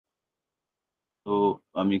তো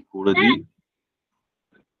আমি করে দিই।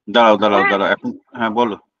 দাঁড়াও দাঁড়াও দাঁড়াও এখন। হ্যাঁ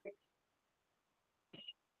বলো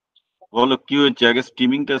বলো কি হয়েছে, আগে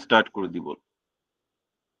স্ট্রিমিংটা স্টার্ট করে দিব।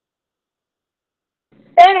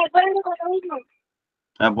 স্যার একবার একটা কথা বলবো?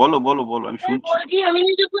 হ্যাঁ বলো বলো বলো, আমি স্যার শুনছি। বলছি আমি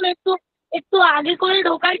যখন একটু একটু আগে করে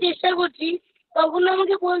ঢোকার চেষ্টা করছি, তখন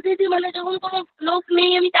আমাকে বলতেছি মানে যখন কোনো লোক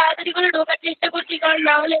নেই আমি তাড়াতাড়ি করে ঢোকার চেষ্টা করছি, কারণ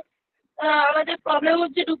না হলে আমাদের প্রবলেম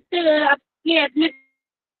হচ্ছে ঢুকতে। আপনি অ্যাডমিট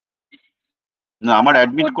না আমার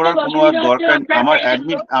অ্যাডমিট করতে করার কোনো আর অসুবিধা হচ্ছে দরকার, আপনার আমার সাইডের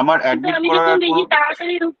অ্যাডমিট লোক, আমার কিন্তু অ্যাডমিট আমি করার যখন আর কোনো, বেশি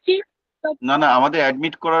তাড়াতাড়ি ঢুকছি না না আমাদের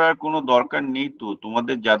অ্যাডমিট করার আর কোনো দরকার নেই তো,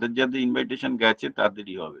 তোমাদের যাদের যাদের ইনভাইটেশন গেছে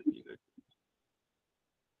তাদেরই হবে, ঠিক আছে।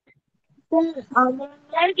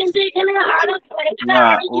 স্যার, কিন্তু এখানে আরো এখানে না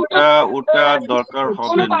আরো দুটো ওটা ওটা আহ, দরকার কোনো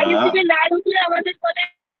হবে না। পার্টিসিপেন্ট না ঢুকলে আমাদের পরে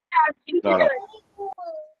দাঁড়াও, ঠিক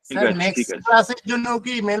স্যার আছে ঠিক নেক্সট আছে। ক্লাসের জন্য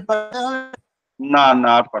কি মেল পাঠাতে হবে? না না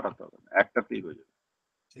আর পাঠাতে হবে না, একটাতেই হয়ে যাবে।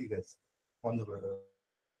 ঠিক আছে, বন্ধ করে দাও।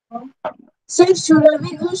 স্যার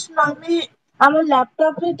সুরভি ঘোষ নামে আমার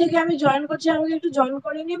ল্যাপটপ থেকে আমি জয়েন করছি, আমাকে একটু জয়েন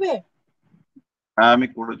করে নিবে? হ্যাঁ আমি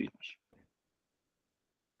করে দিচ্ছি।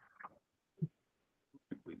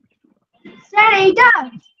 স্যার এইটা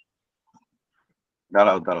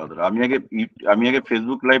দাঁড়াও দাঁড়াও দাঁড়াও, আমি আগে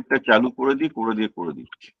ফেসবুক লাইভটা চালু করে দিই, করে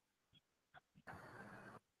দিচ্ছি।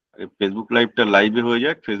 ফেসবুক লাইভটা লাইভে হয়ে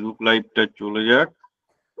যাক, ফেসবুক লাইভটা চলে যাক।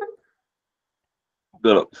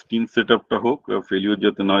 দাঁড়াও স্ক্রিন সেট আপটা হোক, ফেলিওর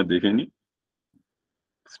যাতে নয় দেখে নি।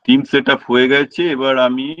 স্ক্রিন সেট আপ হয়ে গেছে, এবার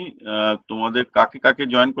আমি তোমাদের কাকে কাকে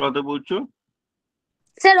জয়েন করাতে বলছো?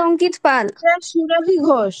 স্যার অঙ্কিত পাল। স্যার সুরভি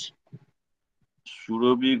ঘোষ।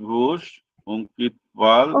 সুরভি ঘোষ, অঙ্কিত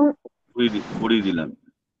পাল করিয়ে দিলাম।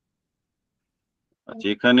 আচ্ছা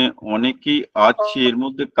এখানে অনেকেই আছে, এর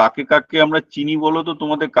মধ্যে কাকে কাকে আমরা চিনি বলো তো,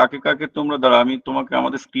 তোমাদের কাকে কাকে তোমরা, দাঁড়া আমি তোমাকে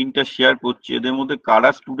আমাদের স্ক্রিনটা শেয়ার করছি, এদের মধ্যে কারা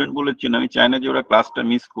স্টুডেন্ট বলেছেন, আমি চাই না যে ওরা ক্লাসটা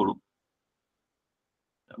মিস করুক,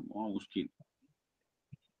 মুশকিল।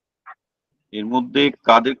 এর মধ্যে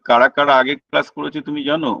কারা কারা আগে ক্লাস করেছে তুমি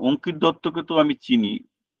জানো? অঙ্কিত দত্তকে তো আমি চিনি।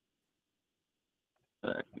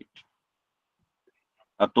 এক মিনিট।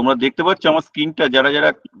 আর তোমরা দেখতে পাচ্ছ আমার স্ক্রিনটা, যারা যারা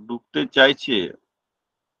ঢুকতে চাইছে?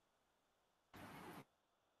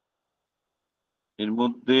 এর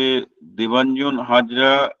মধ্যে দেবাঞ্জন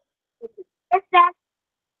হাজরা,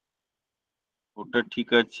 ওটা ঠিক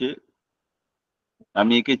আছে,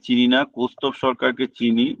 আমি একে চিনি না। কৌস্তব সরকারকে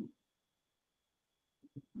চিনি,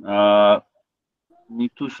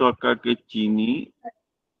 মিঠু সরকারকে চিনি।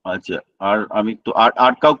 আচ্ছা আর আমি তো আর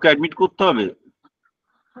আর কাউকে অ্যাডমিট করতে হবে,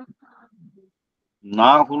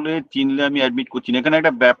 না হলে চিনলে আমি অ্যাডমিট করছি না। এখানে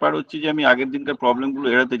একটা ব্যাপার হচ্ছে যে আমি আগের দিনকার প্রবলেম গুলো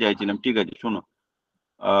এড়াতে চাইছিলাম, ঠিক আছে শোনো।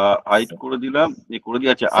 হাইড করে দিলাম, এ করে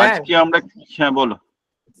দিই। আচ্ছা স্যার আজকে আমরা, হ্যাঁ বলো।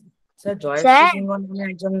 স্যার জয়শ্রী সিংহ নামে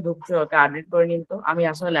একজন ঢুকছে, ওকে আপডেট করে নিন তো, আমি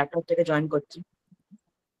আসলে ল্যাপটপ থেকে জয়েন করছি।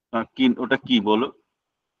 কি ওটা কি বলো?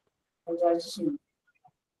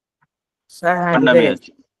 স্যার হ্যাঁ কার ঢুকে নামে গেছে,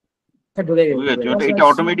 আছে? স্যার ঢুকে বুঝে গেছি, গেছে। ওটা এটা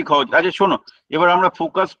অটোমেটিক হওয়া উচিত। আচ্ছা শোনো, এবার আমরা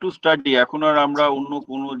ফোকাস টু স্টাডি, এখন আর আমরা অন্য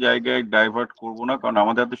কোনো জায়গায় ডাইভার্ট করব না, কারণ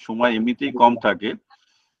আমাদের হাতে সময় এমনিতেই কম থাকে।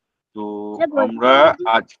 তো আমরা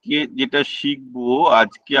আজকে যেটা শিখবো,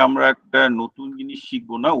 আজকে আমরা একটা নতুন জিনিস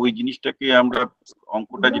শিখবো না, ওই জিনিসটাকে আমরা,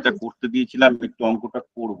 অঙ্কটা যেটা করতে দিয়েছিলাম একটু অঙ্কটা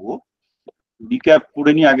করব। রিক্যাপ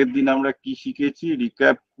করে নি, আগের দিন আমরা কি শিখেছি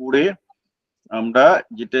রিক্যাপ করে আমরা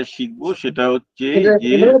যেটা শিখবো সেটা হচ্ছে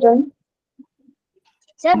যে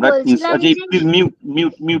স্যার আমরা, বলছিলাম আচ্ছা যে please mute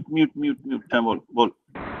mute mute mute mute mute, হ্যাঁ বল বল।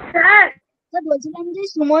 স্যার স্যার বলছিলাম যে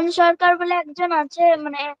সুমন সরকার বলে একজন আছে,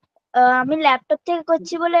 মানে আমি ল্যাপটপ থেকে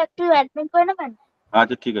করছি বলে একটু অ্যাডমিট করে নেবেন?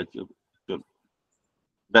 আচ্ছা ঠিক আছে, চল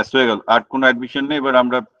ব্যাস হয়ে গেল, আর কোনো অ্যাডমিশন নেই, এবার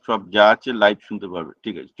আমরা সব যা আছে লাইভ শুনতে পারবে,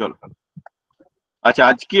 ঠিক আছে চল। আচ্ছা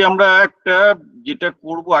আজকে আমরা একটা যেটা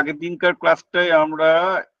করব, আগের দিনকার ক্লাসটায় আমরা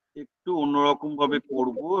একটু অন্যরকম ভাবে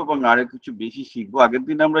করব এবং আরো কিছু বেশি শিখবো। আগের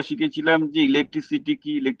দিন আমরা শিখেছিলাম যে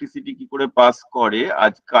ইলেকট্রিসিটি কি করে পাস করে,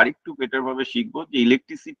 আজকে আরেকটু বেটার ভাবে শিখবো যে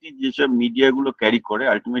ইলেকট্রিসিটি যেসব মিডিয়া গুলো ক্যারি করে,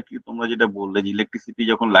 আলটিমেটলি তোমরা যেটা বললে যে ইলেকট্রিসিটি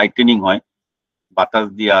যখন লাইটেনিং হয়, বাতাস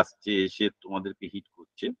দিয়ে আসছে এসে তোমাদেরকে হিট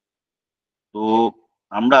করছে। তো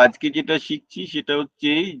আমরা আজকে যেটা শিখছি সেটা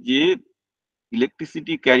হচ্ছে যে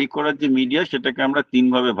ইলেকট্রিসিটি ক্যারি করার যে মিডিয়া, সেটাকে আমরা তিন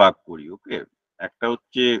ভাবে ভাগ করি, ওকে। একটা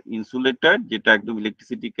হচ্ছে ইনসুলেটর, যেটা একদম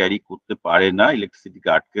ইলেকট্রিসিটি ক্যারি করতে পারে না, ইলেকট্রিসিটিকে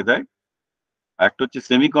আটকে দেয়। একটা হচ্ছে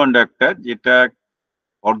সেমিকন্ডাক্টর, যেটা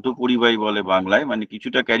অর্ধপরিবাহী বলে বাংলায়, মানে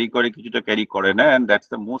কিছুটা ক্যারি করে কিছুটা ক্যারি করে না, and that's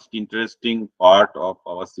the most interesting part of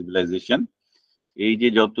our civilisation. এই যে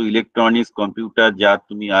যত ইলেকট্রনিক্স কম্পিউটার যা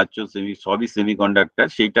তুমি আছো সবই সেমিকন্ডাক্টর,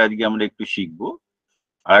 সেইটা আজকে আমরা একটু শিখবো।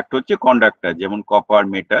 আর একটা হচ্ছে কন্ডাক্টর, যেমন কপার,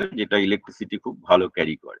 মেটাল, যেটা ইলেকট্রিসিটি খুব ভালো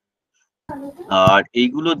ক্যারি করে। আর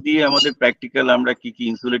এইগুলো দিয়ে আমাদের প্র্যাকটিক্যাল আমরা কি কি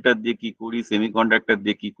ইনসুলেটর দিয়ে কি করি, সেমিকন্ডাক্টর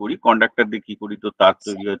দিয়ে কি করি, কন্ডাক্টর দিয়ে কি করি, তো তার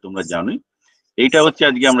তৈরি হয় তোমরা জানোই। এইটা হচ্ছে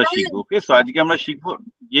আজকে আমরা শিখবো। ওকে, সো আজকে আমরা শিখবো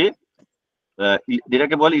যে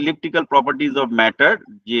যেটাকে বলে ইলেকট্রিক্যাল প্রপার্টিজ অফ ম্যাটার,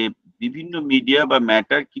 যে বিভিন্ন মিডিয়া বা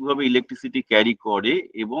ম্যাটার কিভাবে ইলেকট্রিসিটি ক্যারি করে,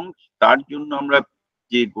 এবং তার জন্য আমরা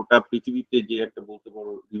যে গোটা পৃথিবীতে যে একটা বলতে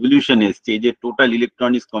পারো রিভলিউশন এসছে, এই যে টোটাল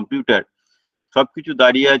ইলেকট্রনিক্স কম্পিউটার সবকিছু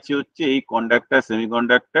দাঁড়িয়ে আছে হচ্ছে এই কন্ডাক্টর,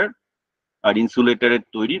 সেমিকন্ডাক্টর আর ইনসুলেটরের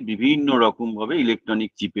তৈরি বিভিন্ন রকম ভাবে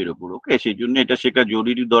ইলেকট্রনিক চিপের ওপর। ওকে, সেই জন্য এটা শেখা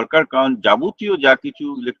জরুরি দরকার, কারণ যাবতীয় যা কিছু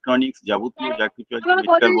ইলেকট্রনিক্স, যাবতীয় যা কিছু আছে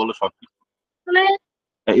মেটাল বলো সবকিছু।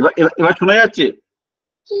 এবার এবার এবার শোনা যাচ্ছে?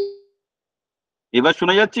 এবার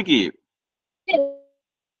শোনা যাচ্ছে কি?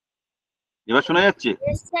 এবার শোনা যাচ্ছে?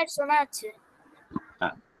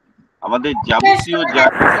 হ্যাঁ, আমাদের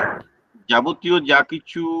যাবতীয় যা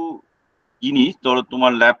কিছু জিনিস, ধরো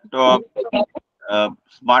তোমার ল্যাপটপ,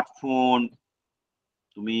 স্মার্টফোন,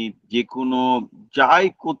 তুমি যে কোনো যাই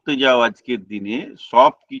করতে যাও আজকের দিনে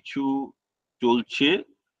সব কিছু চলছে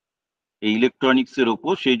এই ইলেকট্রনিক্স এর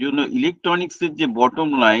ওপর। সেই জন্য ইলেকট্রনিক্স এর যে বটম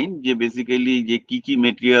লাইন, যে বেসিক্যালি যে কি কি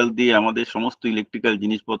মেটেরিয়াল দিয়ে আমাদের সমস্ত ইলেকট্রিক্যাল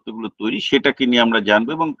জিনিসপত্রগুলো তৈরি, সেটাকে নিয়ে আমরা জানবো,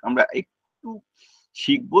 এবং আমরা একটু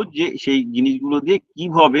শিখবো যে সেই জিনিসগুলো দিয়ে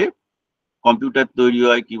কিভাবে কম্পিউটার তৈরি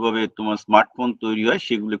হয়, কিভাবে তোমার স্মার্টফোন তৈরি হয়,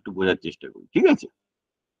 সেগুলো একটু বোঝার চেষ্টা করি। ঠিক আছে?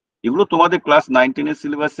 এগুলো তোমাদের ক্লাস 9-10 এর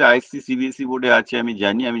সিলেবাসে আইসি সিবিএসই বোর্ডে আছে, আমি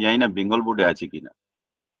জানি না বেঙ্গল বোর্ডে আছে কিনা।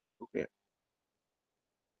 ওকে,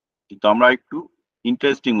 কিন্তু আমরা একটু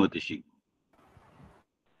ইন্টারেস্টিং হতে শিখবো।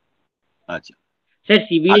 আচ্ছা, স্যার আগে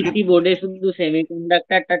সিবিএসই বোর্ডে শুধু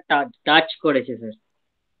সেমিকন্ডাক্টরটা টাচ করেছে স্যার।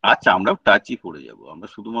 আচ্ছা, আমরাও টাচই করে যাব, আমরা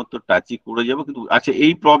শুধুমাত্র টাচই করে যাব। কিন্তু আচ্ছা,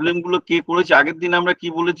 এই প্রবলেম গুলো কে করেছে? আগের দিন আমরা কি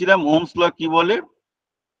বলেছিলাম? ওহমস ল কি বলে?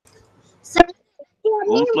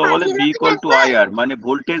 ওহমস ল বলে বি ইকুয়াল টু আই আর, মানে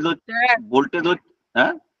ভোল্টেজ হচ্ছে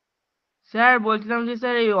হ্যাঁ স্যার বলছিলাম যে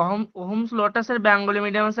স্যার এই ওহমস লটা স্যার বেঙ্গলি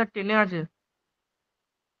মিডিয়ামে স্যার টেনে আছে।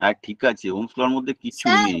 হ্যাঁ, ঠিক আছে, ওহমস লর মধ্যে কিছু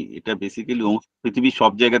নেই, এটা বেসিক্যালি ওহমস পৃথিবীর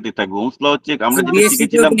সব জায়গাতে থাকবে। ওহমস ল হচ্ছে আমরা যেটা সিবিএসই তেও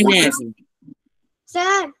শিখেছিলাম টেনে ভোল্টেজ। আছে।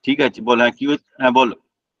 স্যার ঠিক আছে, বল। হ্যাঁ, কি হচ্ছে? হ্যাঁ, বলো।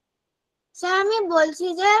 স্যার আমি বলছি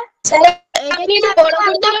যে আপনি একটু বড়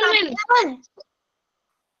করতে পারবেন?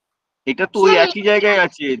 এটা তো ওই একই জায়গায়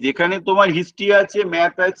আছে যেখানে তোমার হিস্ট্রি আছে,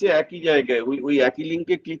 ম্যাথ আছে, একই জায়গায়। ওই ওই একই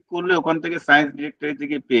লিঙ্কে ক্লিক করলে ওখান থেকে সায়েন্স ডিরেক্টরি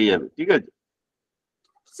থেকে পেয়ে যাবে। ঠিক আছে?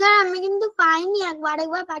 স্যার আমি কিন্তু পাইনি,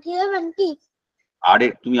 একবার পাঠিয়ে দেবেন কি? আরে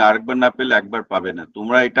তুমি আরেকবার না পেলে একবার পাবে না।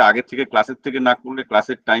 তোমরা এটা আগে থেকে ক্লাসের থেকে না করলে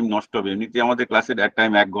ক্লাসের টাইম নষ্ট হবে। এমনিতে আমাদের ক্লাসের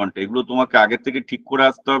টাইম 1 ঘন্টা, এগুলো তোমাকে আগে থেকে ঠিক করে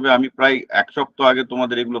আসতে হবে। আমি প্রায় 1 সপ্তাহ আগে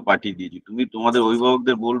তোমাদের এগুলো পাঠিয়ে দিয়েছি। তুমি তোমাদের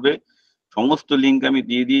অভিভাবকদের বলবে, সমস্ত লিঙ্ক আমি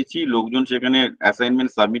দিয়ে দিয়েছি। লোকজন সেখানে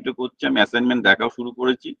অ্যাসাইনমেন্ট সাবমিটও করছে, আমি অ্যাসাইনমেন্ট দেখাও শুরু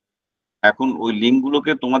করেছি। এখন ওই লিঙ্ক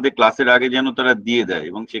গুলোকে তোমাদের ক্লাসের আগে যেন তারা দিয়ে দেয়,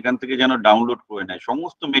 এবং সেখান থেকে যেন ডাউনলোড করে নেয়।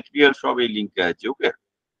 সমস্ত মেটেরিয়াল সব এই লিঙ্কে আছে। ওকে,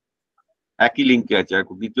 একই লিঙ্কে আছে, আর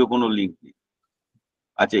দ্বিতীয় কোনো লিঙ্ক নেই।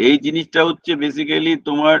 আচ্ছা, এই জিনিসটা হচ্ছে বেসিক্যালি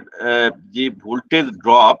তোমার যে ভোল্টেজ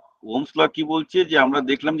ড্রপ। ওহমস ল কি বলছে, যে আমরা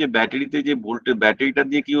দেখলাম যে ব্যাটারিতে যে ভোল্টেজ, ব্যাটারিটা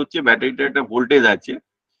দিয়ে কি হচ্ছে, ব্যাটারিটা একটা ভোল্টেজ আছে,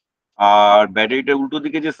 আর ব্যাটারিটার উল্টো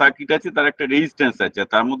দিকে যে সার্কিট আছে তার একটা রেজিস্ট্যান্স আছে,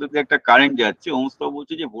 তার মধ্যে দিয়ে একটা কারেন্ট যাচ্ছে। ওহমস ল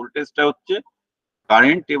বলছে যে ভোল্টেজটা হচ্ছে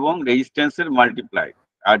কারেন্ট এবং রেজিস্ট্যান্সের মাল্টিপ্লাই,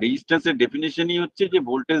 আর রেজিস্ট্যান্সের ডেফিনেশনই হচ্ছে যে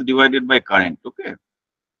ভোল্টেজ ডিভাইডেড বাই কারেন্ট। ওকে,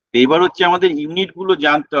 এইবার হচ্ছে আমাদের ইউনিট গুলো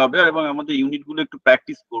জানতে হবে, এবং আমাদের ইউনিট গুলো একটু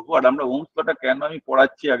প্র্যাকটিস করবো। আর আমরা ওহমস লটা কেন আমি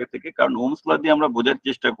পড়াচ্ছি আগে থেকে, কারণ ওহমস ল দিয়ে আমরা বোঝার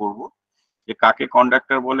চেষ্টা করব যে কাকে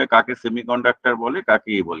কন্ডাক্টর বলে, কাকে সেমি কন্ডাক্টর বলে, কাকে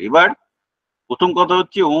এ বলে। এবার প্রথম কথা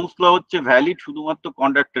হচ্ছে, ওহমস ল হচ্ছে ভ্যালিড শুধুমাত্র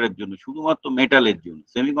কন্ডাক্টরের জন্য, শুধুমাত্র মেটালের জন্য।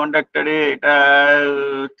 সেমি কন্ডাক্টরে এটা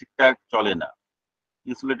ঠিকঠাক চলে না,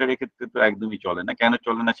 ইনসুলেটরের ক্ষেত্রে তো একদমই চলে না। কেন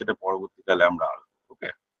চলে না সেটা পরবর্তীকালে আমরা আসবো। ওকে,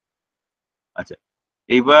 আচ্ছা,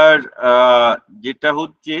 এইবার যেটা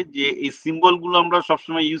হচ্ছে যে এই সিম্বল গুলো আমরা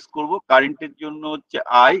সবসময় ইউজ করব। কারেন্টের জন্য হচ্ছে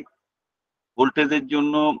আই, ভোল্টেজের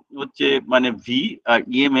জন্য হচ্ছে মানে ভি, আর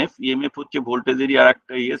ইএমএফ হচ্ছে ভোল্টেজেরই আর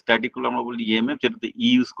একটা ইয়ে, স্ট্যাটিক হলো আমরা বলি ইএমএফ, যেটাতে ই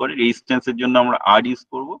ইউজ করে। রেজিস্ট্যান্সের জন্য আমরা আর ইউজ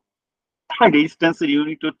করবো। রেজিস্ট্যান্সের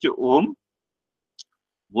ইউনিট হচ্ছে ওম,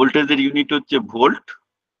 ভোল্টেজের ইউনিট হচ্ছে ভোল্ট।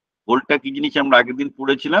 ভোল্টটা কি জিনিস আমরা আগের দিন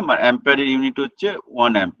পড়েছিলাম। আর অ্যাম্পিয়ারের ইউনিট হচ্ছে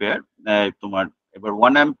 1 অ্যাম্পিয়ার। তোমার এবার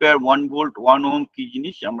 1 অ্যাম্পিয়ার, 1 ভোল্ট, 1 ওহম কি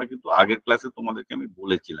জিনিস আমরা কিন্তু আগের ক্লাসে তোমাদেরকে আমি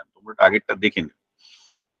বলেছিলাম, তোমরা আগেরটা দেখে নেবে।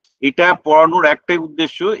 এটা পড়ানোর একটাই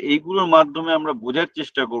উদ্দেশ্য, এইগুলোর মাধ্যমে আমরা বোঝার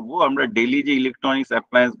চেষ্টা করব আমরা ডেইলি যে ইলেকট্রনিক্স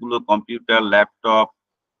অ্যাপ্লায়েন্স গুলো, কম্পিউটার, ল্যাপটপ,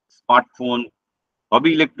 স্মার্টফোন, সবই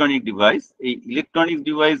ইলেকট্রনিক ডিভাইস। এই ইলেকট্রনিক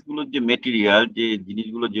ডিভাইস গুলোর যে মেটেরিয়াল, যে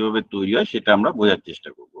জিনিসগুলো যেভাবে তৈরি হয়, সেটা আমরা বোঝার চেষ্টা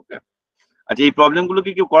করবো। ওকে, আচ্ছা, এই প্রবলেম গুলো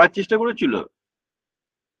কি কেউ করার চেষ্টা করেছিল?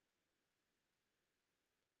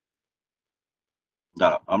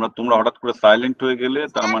 দাঁড়াও, তোমরা হঠাৎ করে সাইলেন্ট হয়ে গেলে,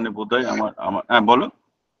 তার মানে বোধহয় আমার আমার হ্যাঁ, বলো।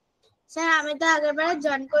 স্যার আমি তো আগেরবারে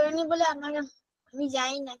জয়েন করিনি বলে আমি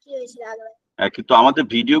জানি না কি হয়েছিল আগেরবার। কিন্তু আমাদের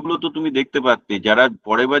ভিডিওগুলো তো তুমি দেখতে পাচ্তে, যারা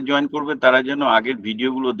পরের বার জয়েন করবে তারা যেন আগের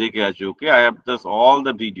ভিডিওগুলো দেখে আসে। ওকে, I have this all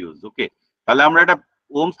the videos. ওকে, তাহলে আমরা একটা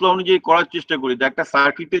ওহমস ল অনুযায়ী করার চেষ্টা করি। একটা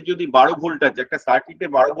সার্কিটে যদি 12 ভোল্ট আছে, একটা সার্কিটে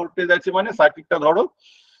 12 ভোল্টেজ আছে, মানে সার্কিটটা ধরো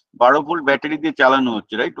 12 ভোল্ট ব্যাটারি দিয়ে চালানো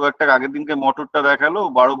হচ্ছে, রাইট? তো একটা আগের দিনকে মোটরটা দেখালো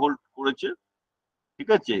 12 ভোল্ট করেছে, ঠিক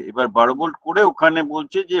আছে? এবার 12 ভোল্ট করে ওখানে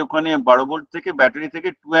বলছে যে ওখানে 12 ভোল্ট থেকে ব্যাটারি থেকে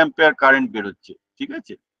 2 অ্যাম্পিয়ার কারেন্ট বেরোচ্ছে, ঠিক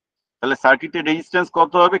আছে? তাহলে সার্কিটের রেজিস্ট্যান্স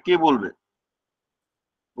কত হবে কে বলবে?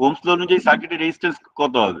 ওহমস ল অনুযায়ী সার্কিটের রেজিস্ট্যান্স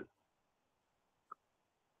কত হবে?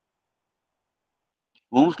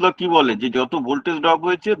 ওহমস ল কি বলে যে যত ভোল্টেজ ড্রপ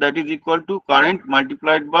হয়েছে that is equal to current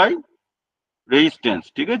multiplied by resistance,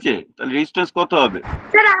 ঠিক আছে? তাহলে রেজিস্ট্যান্স কত হবে?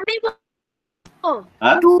 স্যার আমি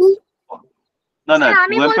হ্যাঁ, না না, স্যার 2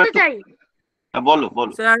 আমি অ্যাম্পিয়ার বলতে তো। চাই হ্যাঁ, বলো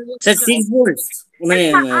বলো। স্যার স্যার 6 ভোল্টস মানে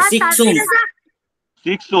আর 6 তার ওহমস। থেকে স্যার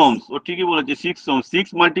 6 ওহমস, ও ঠিকই বলেছে 6 Ohm's. 6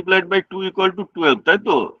 multiplied by 2 equal to 12, তাই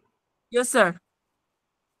তো? Yes sir.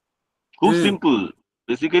 খুব simple.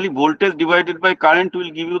 Basically voltage divided by current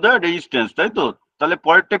will give you the resistance, তাই তো? তাহলে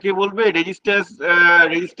পরেরটা কে বলবে? রেজিস্ট্যান্স,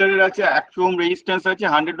 রেজিস্টারের আছে 100 ওহম রেজিস্ট্যান্স আছে,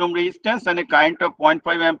 100 ohm resistance and A current of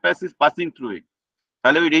 0.5 amperes is passing through it.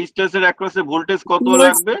 তাহলে ওই রেজিস্ট্যান্সের অ্যাক্রসে ভোল্টেজ কত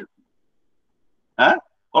লাগবে? হ্যাঁ,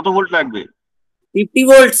 কত ভোল্ট লাগবে? 50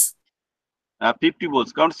 volts. 50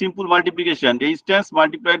 volts. Count simple multiplication. Resistance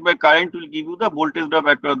multiplied by current will give you the voltage drop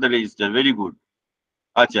across the resistor. Very good.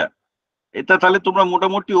 আচ্ছা, এটা তাহলে তোমরা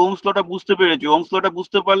মোটামুটি ওহমস লটা বুঝতে পেরেছো। ওহমস লটা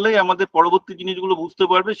বুঝতে পারলেই আমাদের পরবর্তী জিনিসগুলো বুঝতে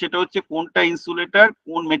পারবে। সেটা হচ্ছে কোনটা ইনসুলেটর,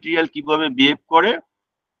 কোন মেটেরিয়াল কিভাবে বিহেভ করে,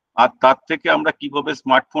 আর তার থেকে আমরা কিভাবে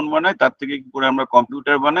স্মার্টফোন বানাই, তার থেকে কি করে আমরা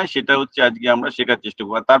কম্পিউটার বানাই, সেটা হচ্ছে আজকে আমরা শেখার চেষ্টা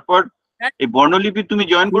করবো। তারপর এই বর্ণলিপি তুমি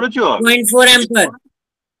জয়েন করেছো? 2.4 অ্যাম্পিয়ার।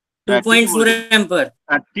 হ্যাঁ, ঠিকই 2.4 বলেছো। অ্যাম্পিয়ার।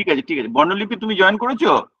 ঠিক আছে ঠিক আছে, বর্ণলিপি তুমি জয়েন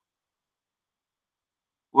করেছো?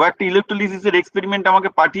 ও একটা ইলেকট্রোলিসিসের এক্সপেরিমেন্ট আমাকে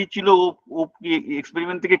পাঠিয়েছিল। ও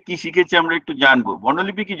এক্সপেরিমেন্ট থেকে কি শিখেছে আমরা একটু জানবো।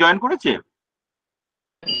 বর্ণলিপি কি জয়েন করেছে?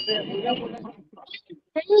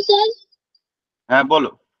 Hello sir. হ্যাঁ বলো।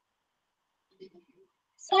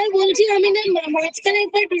 স্যার বলছি আমি না মাঝখানে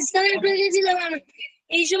একবার ডিসকানেক্ট হয়ে গেছিলাম,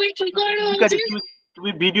 এই সময় কি করানো ঠিক আছে, হয়েছিল?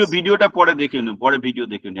 তুমি ভিডিওটা পরে দেখে নিও, পরে ভিডিও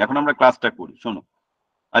দেখে নিও। এখন আমরা ক্লাসটা করি, শোনো।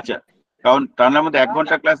 আচ্ছা, কারণ তার মধ্যে 1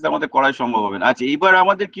 ঘন্টা ক্লাস আমাদের করাই সম্ভব হবে না। আচ্ছা, এইবার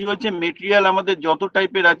আমাদের কি হচ্ছে, মেটেরিয়াল আমাদের যত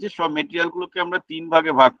টাইপের আছে সব মেটেরিয়াল গুলোকে আমরা 3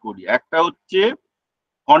 ভাগে ভাগ করি। একটা হচ্ছে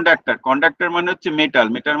কন্ডাক্টর। কন্ডাক্টর মানে হচ্ছে মেটাল।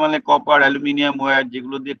 মেটাল মানে কপার, অ্যালুমিনিয়াম ওয়্যার,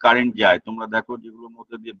 যেগুলো দিয়ে কারেন্ট যায়। তোমরা দেখো যেগুলোর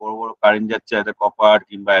মধ্যে দিয়ে বড় বড় কারেন্ট যাচ্ছে, এটা কপার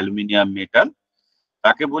কিংবা অ্যালুমিনিয়াম মেটাল,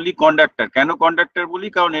 তাকে বলি কন্ডাক্টর। কেন কন্ডাক্টর বলি?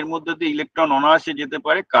 কারণ এর মধ্যে দিয়ে ইলেকট্রন অনায়াসে যেতে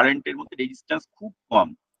পারে, কারেন্টের মধ্যে রেজিস্ট্যান্স খুব কম।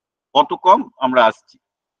 কত কম আমরা আসছি।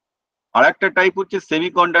 আর একটা টাইপ হচ্ছে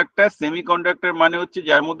সেমিকন্ডাক্টর। সেমিকন্ডাক্টর মানে হচ্ছে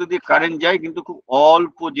যার মধ্যে দিয়ে কারেন্ট যায় কিন্তু খুব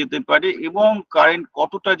অল্প যেতে পারে, এবং কারেন্ট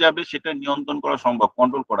কতটা যাবে সেটা নিয়ন্ত্রণ করা সম্ভব,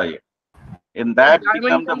 কন্ট্রোল করা যায়। And that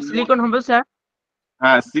become the silicon হবে স্যার।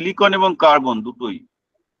 হ্যাঁ, সিলিকন এবং কার্বন দুটোই।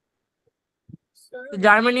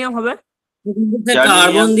 জার্মেনিয়াম হবে।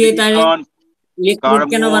 কার্বন দিয়ে তাহলে সিলিকন, ইলেকট্রোড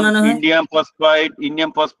কেন কার্বন, বানানো হয়?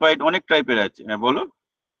 ইন্ডিয়াম ফসফাইড অনেক টাইপের আছে। হ্যাঁ বলো।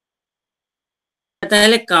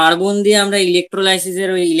 তাহলে কার্বন দিয়ে আমরা ইলেকট্রোলাইসিসের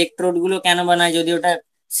ওই ইলেকট্রোড গুলো কেন বানাই যদি ওটা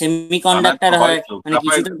সেমিকন্ডাক্টর হয়, হয়তো মানে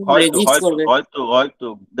গ্রাফাইট, কিছুটা হয়তো রেজিস্ট হয়তো করবে। হয়তো হয়তো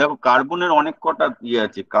দেখো, কার্বনের অনেক কটা ইয়ে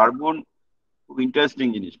আছে। কার্বন খুব ইন্টারেস্টিং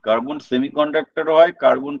জিনিস। কার্বন সেমিকন্ডাক্টর হয়,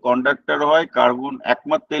 কার্বন কন্ডাক্টর হয়, কার্বন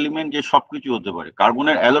একমাত্র এলিমেন্ট যে সবকিছু হতে পারে।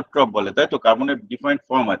 কার্বনের অ্যালোট্রপ বলে, তাই তো? কার্বনের ডিফারেন্ট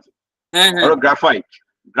ফর্ম আছে। হ্যাঁ হ্যাঁ। ধরো গ্রাফাইট।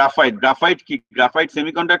 গ্রাফাইট কি? গ্রাফাইট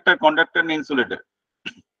সেমিকন্ডাক্টর, কন্ডাক্টর না ইনসুলেটর?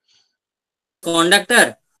 কন্ডাক্টর।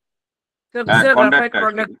 হ্যাঁ, sir graphite conductor.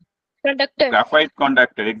 Conductor. Graphite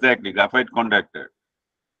conductor, exactly, graphite conductor.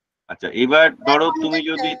 আচ্ছা, এবার ধরো তুমি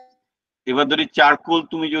যদি, এবার ধরি চারকোল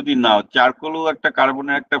তুমি যদি নাও, চারকোলও একটা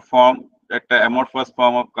কার্বনের একটা ফর্ম, একটা অ্যামরফাস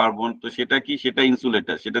ফর্ম অফ কার্বন। তো সেটা কি? সেটা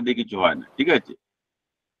ইনসুলেটর, সেটা দিয়ে কিছু হয় না, ঠিক আছে?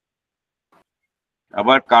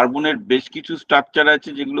 আবার কার্বনের বেশ কিছু স্ট্রাকচার আছে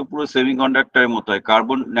যেগুলো পুরো সেমিকন্ডাক্টরের মতো হয়।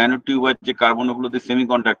 কার্বন ন্যানো টিউব আছে, কার্বন ওগুলোতে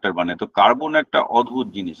সেমিকন্ডাক্টর বানায়। তো কার্বন একটা অদ্ভুত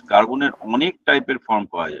জিনিস। কার্বনের অনেক টাইপের ফর্ম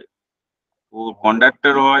পাওয়া যায়। ও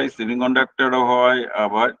কন্ডাক্টর হয়, সেমিকন্ডাক্টরও হয়,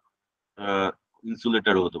 আবার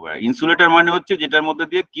ইনসুলেটরও হতে পারে। ইনসুলেটর মানে হচ্ছে যেটার মধ্যে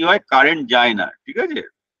দিয়ে কি হয়, কারেন্ট যায় না, ঠিক আছে?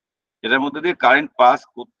 যেটার মধ্যে দিয়ে কারেন্ট পাস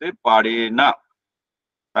করতে পারে না,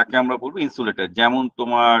 তাকে আমরা বলবো ইনসুলেটর। যেমন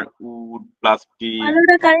তোমার উড, প্লাস্টিক।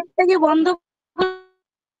 আলোটা কারেন্টটাকে বন্ধ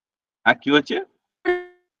হ্যাঁ, কি হচ্ছে?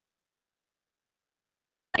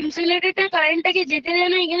 ইনসুলেটরটা কারেন্টটাকে যেতে দেয়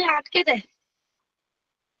না, এখানে আটকে দেয়।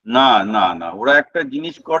 না না না, ওরা একটা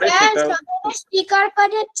জিনিস করে, সেটা স্পিকার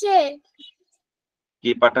পাঠাচ্ছে।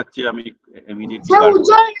 কে পাঠাচ্ছে আমি ইমিডিয়েটলি স্যার বার করছি।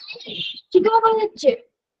 উজ্জ্বল স্পিকার পাঠাচ্ছে।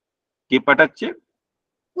 কে পাঠাচ্ছে?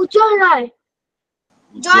 উজ্জ্বল রায়।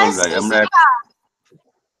 উজ্জ্বল রায়, আমরা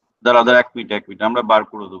দাঁড়া 1 মিনিট আমরা বার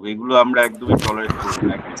করে দেবো, এগুলো আমরা একদমই টলারেট করবো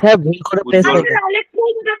না। স্যার ভুল করে প্রেস উজ্জ্বল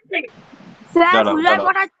হয়ে গেছে। স্যার দাঁড়াও সুজয় দাঁড়াও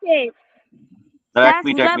পড়াচ্ছে, দাঁড়া, স্যার 1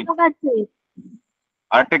 মিনিট সুজয় পড়াচ্ছে।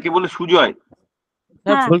 আরেকটা কি বলে সুজয়?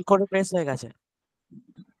 স্যার হ্যাঁ ভুল করে প্রেস হয়ে গেছে।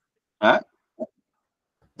 হ্যাঁ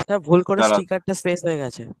স্যার ভুল করে দাঁড়া, স্টিকারটা স্পেস হয়ে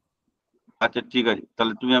গেছে। আচ্ছা ঠিক আছে,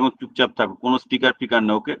 তাহলে তুমি এখন চুপচাপ থাকো, কোনো স্টিকার ফিকার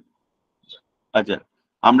না, ওকে? আচ্ছা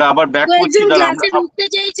আমরা আবার ব্যাক করছি, একজন দাঁড়া আমরা ক্লাসে ঢুকতে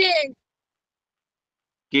চাইছে।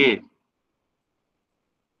 কে?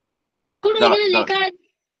 দেখুন দাঁড়া এখানে দাঁড়া লেখা আছে,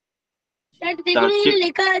 স্যার দেখুন দাঁড়া এখানে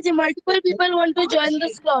লেখা আছে multiple people want to join the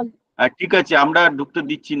slot. ঠিক আছে, আমরা ঢুকতে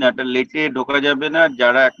দিচ্ছি না, এটা লেটে ঢোকা যাবে না,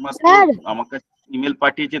 যারা একমাত্র স্যার আমার কাছে ইমেল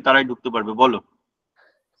পাঠিয়েছে তারাই ঢুকতে পারবে। বলো।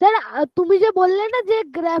 স্যার তুমি যে বললে না যে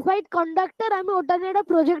গ্রাফাইট কন্ডাক্টর, আমি ওটা নিয়ে একটা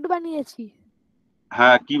প্রজেক্ট বানিয়েছি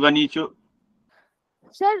হ্যাঁ কি বানিয়েছো?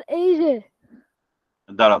 স্যার। এই যে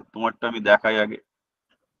দাঁড়াও তোমারটা আমি দেখাই আগে,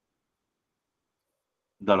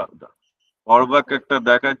 দাঁড়াও দাঁড়াও অর্বাক একটা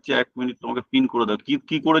দেখাচ্ছে, 1 মিনিট তোমাকে পিন করে দাও, কি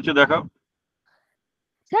কি করেছো দেখাও।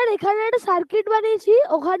 স্যার এখানে একটা সার্কিট বানিয়েছি,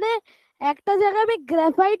 ওখানে একটা জায়গায় আমি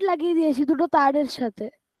গ্রাফাইট লাগিয়ে দিয়েছি দুটো তারের সাথে,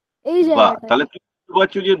 এই বাহ, জায়গাটায়। তাহলে তুমি বুঝতে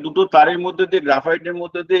পারছো যে দুটো তারের মধ্যে দিয়ে, গ্রাফাইটের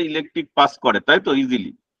মধ্যে দিয়ে ইলেকট্রিক পাস করে, তাই তো?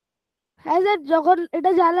 ইজিলি। হ্যাঁ স্যার, যখন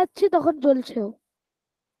এটা জ্বালাচ্ছি তখন জ্বলছেও।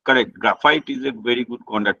 Correct, graphite is a very good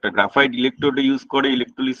conductor. Graphite electrode use করে,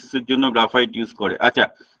 ইলেকট্রোলিসিসের জন্য গ্রাফাইট ইউজ করে। আচ্ছা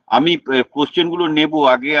আমি কোশ্চেন গুলো নেবো,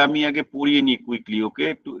 আমি আগে পড়িয়ে নিই কুইকলি, ওকে?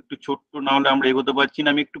 একটু একটু ছোট্ট, না হলে আমরা এগোতে পারছি না।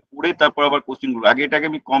 আমি একটু পড়ে তারপর আবার কোশ্চেন গুলো, আগে এটাকে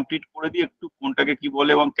আমি কমপ্লিট করে দিই একটু, কোনটাকে কি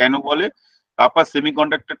বলে এবং কেন বলে, তারপর সেমি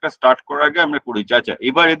কন্ডাক্টরটা স্টার্ট করার আগে আমরা করেছি। আচ্ছা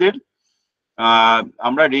এবার এদের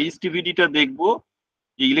আমরা রেজিস্টিভিটিটা দেখবো,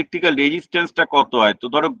 যে ইলেকট্রিক্যাল রেজিস্ট্যান্সটা কত হয়। তো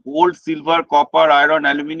ধরো gold, silver, copper, iron,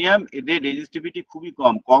 aluminium, এদের রেজিস্টিভিটি খুবই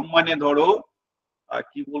কম। কম মানে ধরো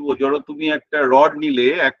কি বলবো, ধরো তুমি একটা রড নিলে,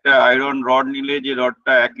 একটা আয়রন রড নিলে, যে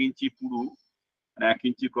রডটা 1 ইঞ্চি পুরু, মানে 1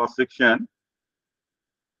 ইঞ্চি ক্রস সেকশন,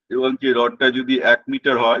 এবং যে রডটা যদি 1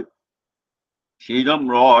 মিটার হয়, সেই রকম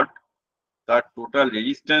রড তার টোটাল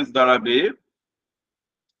রেজিস্ট্যান্স দাঁড়াবে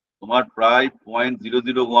তোমার প্রায়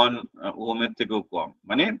 0.001 ওহমের থেকেও কম,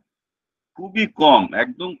 মানে খুবই কম,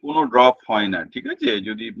 একদম কোনো ড্রপ হয় না, ঠিক আছে,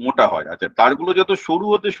 যদি মোটা হয়। আচ্ছা তারগুলো যত সরু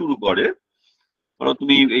হতে শুরু করে, ধরো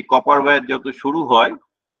তুমি এই কপার ওয়্যার যত সরু হয়,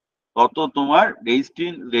 তত তোমার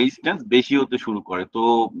রেজিস্ট্যান্স বেশি হতে শুরু করে। তো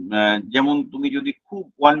যেমন তুমি যদি খুব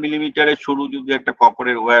 1 মিলিমিটারের সরু যদি একটা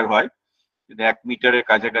কপারের ওয়্যার হয়, যদি 1 মিটারের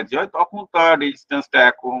কাছাকাছি হয়, তখন তার রেজিস্ট্যান্সটা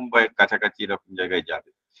 1 ওহম বা এর কাছাকাছি এরকম জায়গায় যাবে।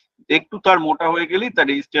 একটু তার মোটা হয়ে গেলেই তার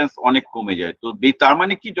রেজিস্ট্যান্স অনেক কমে যায়। তো তার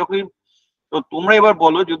মানে কি, যখন, তো তোমরা এবার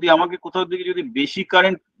বলো, যদি আমাকে কোথাও থেকে যদি বেশি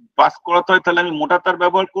কারেন্ট পাস করাতে হয়, তাহলে আমি মোটা তার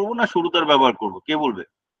ব্যবহার করবো না সরু তার ব্যবহার করবো, কে বলবে?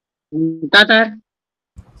 টাটার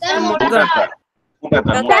মোটা তার, মোটা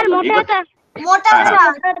তার, স্যার মোটা তার। মোটা হ্যাঁ,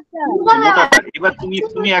 তার। মোটা তার। এবার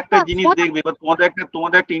তুমি একটা জিনিস দেখবে, এবার তোমাদের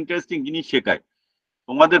একটা ইন্টারেস্টিং জিনিস শেখায়।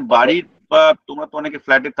 তোমাদের বাড়ির, বা তোমরা তো অনেকে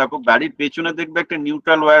ফ্ল্যাটে থাকো, বাড়ির পেছনে দেখবে একটা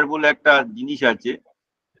নিউট্রাল ওয়্যার বলে একটা জিনিস আছে,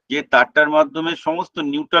 যে তারটার মাধ্যমে সমস্ত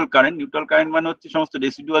নিউট্রাল কারেন্ট মানে হচ্ছে সমস্ত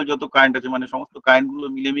রেসিডুয়াল যত কারেন্ট আছে, মানে সমস্ত কারেন্ট গুলো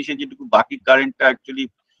মিলেমিশে যেটুকু বাকি কারেন্টটা অ্যাকচুয়ালি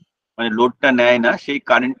মানে লোডটা নেয় না, সেই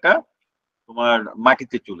কারেন্টটা তোমার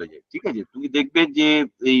মাটিতে চলে যায়, ঠিক আছে? তুমি দেখবে যে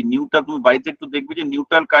এই তুমি বাড়িতে একটু দেখবে যে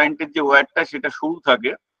নিউট্রাল কারেন্টের যে ওয়্যারটা সেটা সরু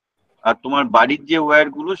থাকে, আর তোমার বাড়ির যে ওয়্যার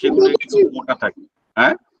গুলো সেগুলো একটু মোটা থাকে।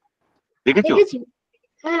 হ্যাঁ দেখেছো? দেখেছি।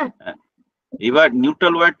 হ্যাঁ হ্যাঁ। এবার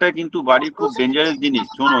নিউট্রাল ওয়্যারটা কিন্তু বাড়ির খুব ডেঞ্জারাস জিনিস।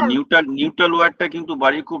 শোনো, নিউট্রাল ওয়্যারটা কিন্তু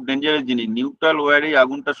বাড়ির খুব ডেঞ্জারাস জিনিস। নিউট্রাল ওয়্যারে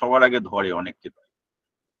আগুনটা সবার আগে ধরে অনেক ক্ষেত্রে,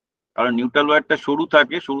 কারণ নিউট্রাল ওয়্যারটা সরু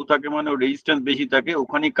থাকে মানে ওর রেজিস্ট্যান্স বেশি থাকে,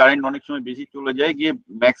 ওখানে কারেন্ট অনেক সময় বেশি চলে যায়, গিয়ে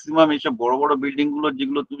ম্যাক্সিমাম এসব বড় বড় বিল্ডিং গুলো,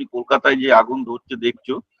 যেগুলো তুমি কলকাতায় যে আগুন ধরছে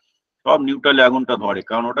দেখছো, সব নিউট্রালে আগুনটা ধরে,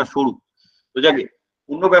 কারণ ওটা সরু। তো যাকে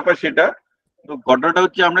অন্য ব্যাপার সেটা। তো ঘটনাটা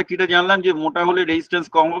হচ্ছে, আমরা কিটা জানলাম যে মোটা হলে রেজিস্ট্যান্স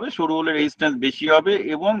কম হবে, সরু হলে রেজিস্ট্যান্স বেশি হবে,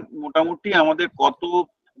 এবং মোটামুটি আমাদের কত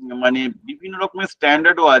মানে বিভিন্ন রকমের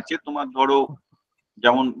স্ট্যান্ডার্ডও আছে। তোমার ধরো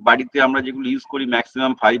যেমন বাড়িতে আমরা যেগুলো ইউজ করি,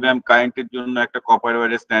 ম্যাক্সিমাম 5 অ্যাম্প কারেন্টের জন্য একটা কপার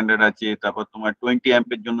ওয়্যারের স্ট্যান্ডার্ড আছে, তারপর তোমার 20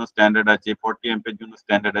 অ্যাম্পের জন্য স্ট্যান্ডার্ড আছে, 40 অ্যাম্পের জন্য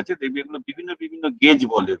স্ট্যান্ডার্ড আছে। দেখবে এগুলো বিভিন্ন বিভিন্ন গেজ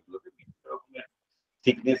বলে, এগুলো বিভিন্ন রকমের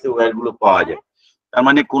থিকনেস ওয়্যার গুলো পাওয়া যায়। তার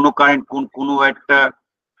মানে কোনো কারেন্ট কোনো একটা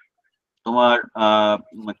তোমার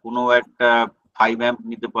কোনো একটা 5 অ্যাম্প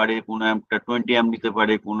নিতে পারে, কোনো একটা 20 অ্যাম্প নিতে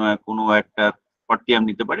পারে, কোনো একটা 40 অ্যাম্প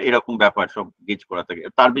নিতে পারে, এরকম ব্যাপার সব গেজ করা থাকে,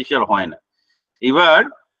 তার বেশি আর হয় না। এবার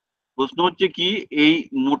প্রশ্ন হচ্ছে কি, এই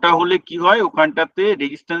মোটা হলে কি হয়, ওখানটাতে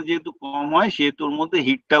রেজিস্ট্যান্স যেহেতু কম হয়, সেহেতু ওর মধ্যে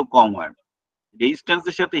হিটটাও কম হয়।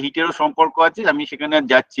 রেজিস্ট্যান্সের সাথে হিটেরও সম্পর্ক আছে, আমি সেখানে আর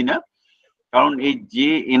যাচ্ছি না, কারণ এই যে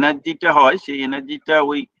এনার্জিটা হয়, সেই এনার্জিটা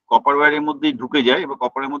ওই কপার ওয়্যারের মধ্যেই ঢুকে যায়, এবার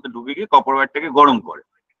কপারের মধ্যে ঢুকে গিয়ে কপার ওয়্যারটাকে গরম করে।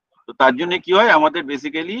 তো তার জন্য কি হয়, আমাদের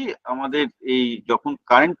বেসিক্যালি আমাদের এই যখন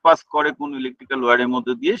কারেন্ট পাস করে কোন ইলেকট্রিক্যাল ওয়্যারের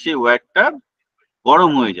মধ্যে দিয়ে, সেই ওয়্যারটা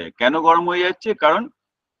গরম হয়ে যায়। কেন গরম হয়ে যাচ্ছে? কারণ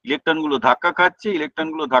ইলেকট্রন গুলো ধাক্কা খাচ্ছে, ইলেকট্রন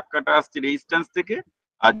গুলো ধাক্কাটা আসছে রেজিস্ট্যান্স থেকে,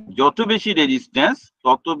 আর যত বেশি রেজিস্ট্যান্স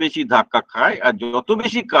তত বেশি ধাক্কা খায়, আর যত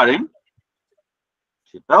বেশি কারেন্ট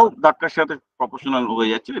সেটাও ধাক্কার সাথে প্রপোর্শনাল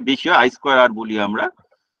হয়ে যাচ্ছে, বেশি হয়, আই স্কোয়ার আর বলি আমরা।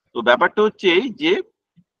 তো ব্যাপারটা হচ্ছে এই যে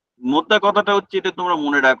মোদ্দা কথাটা হচ্ছে এটা তোমরা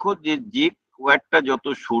মনে রাখো যে যে ওয়্যারটা যত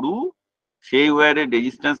সরু সেই ওয়্যারের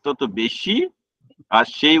রেজিস্ট্যান্স তত বেশি, আর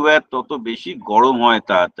সেই ওয়্যার তত বেশি গরম হয়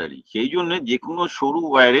তাড়াতাড়ি। সেই জন্য যে কোনো সরু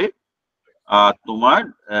ওয়্যারে তোমার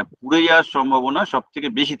পুড়ে যাওয়ার সম্ভাবনা সব থেকে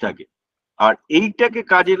বেশি থাকে। আর এইটাকে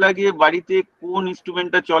কাজে লাগিয়ে বাড়িতে কোন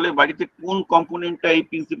ইনস্ট্রুমেন্টটা চলে, বাড়িতে কোন কম্পোনেন্টটা এই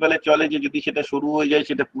প্রিন্সিপালে চলে যে যদি সেটা শুরু হয়ে যায়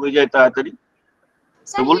সেটা পুড়ে যায় তাড়াতাড়ি,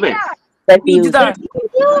 তো বলবে? না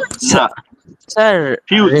স্যার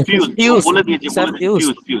ফিউজ, ফিউজ ফিউজ বলে দিয়েছে, স্যার বলে দিয়েছে,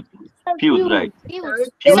 ফিউজ, ফিউজ, ফিউজ, রাইট।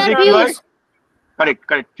 ফিউজে কি হয়? Correct,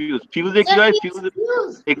 correct, fuse. ফিউজে কি হয়? ফিউজ,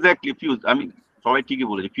 এক্স্যাক্টলি ফিউজ, আমি সবাই ঠিকই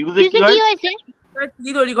বলেছি। ফিউজে কি হয়?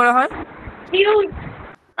 কি তৈরি করা হয়?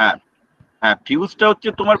 হ্যাঁ হ্যাঁ, ফিউজটা হচ্ছে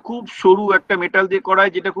তোমার খুব সরু একটা মেটাল দিয়ে করা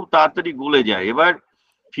হয়, যেটা খুব তাড়াতাড়ি গলে যায়। এবার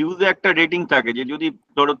ফিউজে একটা রেটিং থাকে যে যদি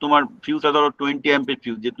ধরো তোমার ফিউজটা ধরো 20 অ্যাম্পের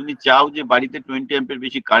ফিউজ, যে তুমি চাও যে বাড়িতে 20 অ্যাম্পের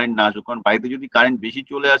বেশি কারেন্ট না আসুক, কারণ বাড়িতে যদি কারেন্ট বেশি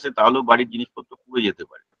চলে আসে তাহলেও বাড়ির জিনিসপত্র পুড়ে যেতে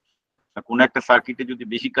পারে। কোনো একটা সার্কিটে যদি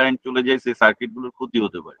বেশি কারেন্ট চলে যায় সেই সার্কিটগুলোর ক্ষতি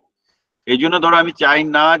হতে পারে। এই জন্য ধরো আমি চাই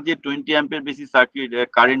না যে 20 অ্যাম্পের বেশি সার্কিট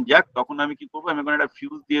কারেন্ট যাক, তখন আমি কি করবো, আমি ওখানে একটা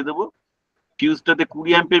ফিউজ দিয়ে দেবো। ফিউজটাতে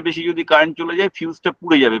 20 অ্যাম্পের বেশি যদি কারেন্ট চলে যায় ফিউজটা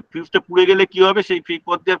পুড়ে যাবে। ফিউজটা পুড়ে গেলে কি হবে, সেই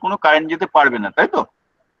পথ দিয়ে আর কোনো কারেন্ট যেতে পারবে না, তাই তো?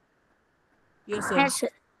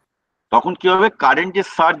 তখন কি হবে, কারেন্ট যে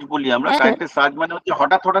সার্জ বলি আমরা, কারেন্টের সার্জ মানে হচ্ছে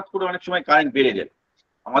হঠাৎ হঠাৎ করে অনেক সময় কারেন্ট বেড়ে যায়।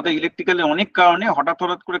 আমাদের ইলেকট্রিক্যালে অনেক কারণে হঠাৎ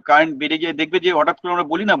হঠাৎ করে কারেন্ট বেড়ে যায়। দেখবে যে হঠাৎ করে আমরা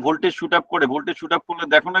বলি না ভোল্টেজ শুট আপ করে, ভোল্টেজ শুট আপ করলে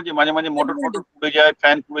দেখো না যে মাঝে মাঝে মোটর ফটোর পুড়ে যায়,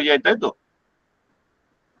 ফ্যান পুড়ে যায়, তাই তো?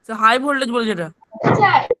 হাই ভোল্টেজ বলে যেটা।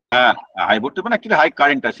 হ্যাঁ, হাই ভোল্টেজ মানে কি, হাই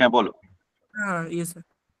কারেন্ট আছে। হ্যাঁ বলো। হ্যাঁ ইয়ে স্যার।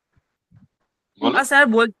 বলো। স্যার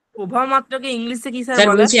প্রভাব মাত্রাকে ইংলিশে কি স্যার স্যার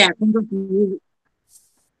বলে? বলছি এখন তো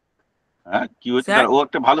হ্যাঁ কি হচ্ছে, স্যার? ও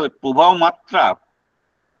একটা ভালো প্রভাব মাত্রা।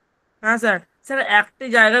 হ্যাঁ স্যার। স্যার একটি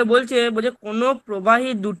জায়গায় বলছে কোনো প্রবাহী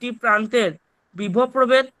দুটি প্রান্তের বিভব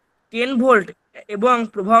প্রভেদ 10 ভোল্ট এবং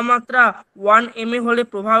প্রবাহ মাত্রা 1 mA হলে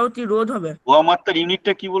প্রবাহটি রোধ হবে। প্রভাব মাত্রার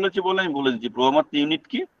ইউনিটটা কি বলেছে বলে আমি বলে দিচ্ছি। প্রভাব মাত্রার ইউনিট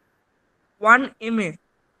কি? 1 mA।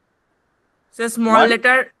 Sir small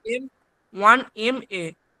letter m, 1 mA।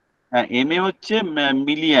 হ্যাঁ, এমএ হচ্ছে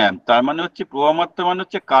মিলি অ্যাম্প, তার মানে হচ্ছে প্রবাহ মাত্রা মানে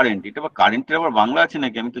হচ্ছে কারেন্ট। এটা আবার কারেন্টের আবার বাংলা আছে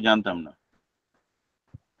নাকি, আমি তো জানতাম না।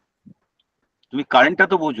 তুমি কারেন্টটা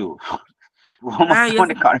তো বোঝো, প্রবাহ মাত্রা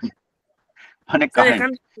মানে কারেন্ট, মানে কারেন্ট,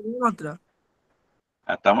 মাত্রা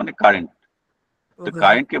তার মানে কারেন্ট। তো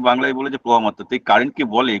কারেন্টকে বাংলায় বলে যে প্রবাহ মাত্রা, তো এই কারেন্টকে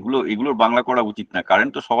বলে, এগুলোর বাংলা করা উচিত না।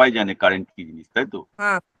 কারেন্ট তো সবাই জানে কারেন্ট কি জিনিস, তাই তো?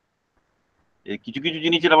 কিছু কিছু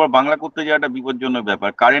জিনিসের আবার বাংলা করতে যাওয়াটা বিপজ্জনক ব্যাপার।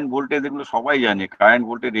 কারেন্ট ভোল্টেজ এগুলো সবাই জানে, কারেন্ট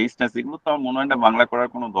ভোল্টেজ রেজিস্ট্যান্স এগুলো তো আমার মনে হয় না বাংলা করার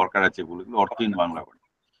কোনো দরকার আছে বলে, এগুলো অর্থহীন বাংলা করে,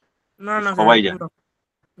 সবাই জানে,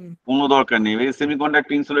 কোনো দরকার নেই।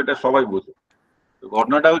 সেমিকন্ডাক্টর ইনসুলেটর সবাই বোঝে। তো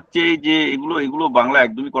ঘটনাটা হচ্ছে যে এগুলো বাংলা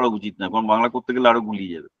একদমই করা উচিত না, কারণ বাংলা করতে গেলে আরো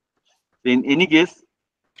গুলিয়ে যাবে। এনি কেস,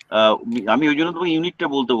 আমি ওই জন্য তোমাকে ইউনিটটা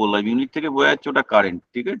বলতে বললাম, ইউনিট থেকে বোঝা যাচ্ছে ওটা কারেন্ট,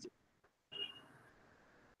 ঠিক আছে?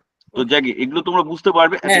 তো যাক, এগুলো তোমরা বুঝতে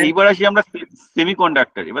পারবে। আচ্ছা, এইবার আসি আমরা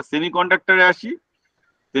সেমিকন্ডাক্টর। এবার সেমিকন্ডাক্টরে আসি।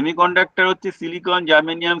 সেমিকন্ডাক্টর হচ্ছে সিলিকন,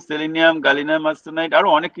 জার্মেনিয়াম, সেলেনিয়াম, গ্যালিনিয়াম আর্সেনাইড, আরো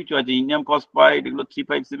অনেক কিছু আছে, ইন্ডিয়াম ফসফাইড, এগুলো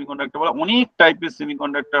 3,5 সেমিকন্ডাক্টর বলে। অনেক টাইপের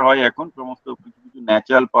সেমিকন্ডাক্টর হয় এখন, সমস্ত কিছু কিছু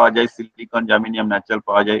ন্যাচারাল পাওয়া যায়, সিলিকন, জার্মেনিয়াম ন্যাচারাল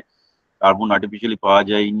পাওয়া যায়, কার্বন আর্টিফিশিয়ালি পাওয়া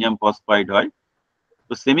যায়, ইন্ডিয়াম ফসফাইড হয়।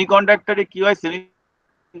 তো সেমিকন্ডাক্টরে কি হয়,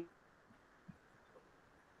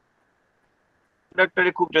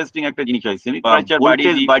 কন্ডাক্টরে খুব ইন্টারেস্টিং একটা জিনিস হয়,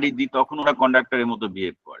 ভোল্টেজ বাড়িয়ে দিই তখন ওরা কন্ডাক্টরের মতো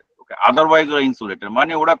বিহেভ করে। ওকে, আদারওয়াইজ ওরা ইনসুলেটর,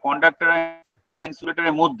 মানে ওরা কন্ডাক্টর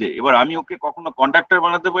ইনসুলেটরের মধ্যে। এবার আমি ওকে কখনো কন্ডাক্টর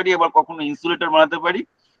বানাতে পারি, আবার কখনো ইনসুলেটর বানাতে পারি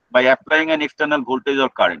by applying an external voltage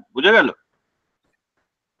or current. বুঝে গেল?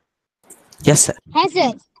 Yes sir. হ্যাঁ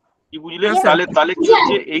স্যার। কি বুঝলে? তাহলে কি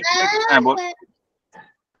হচ্ছে এই, হ্যাঁ বল,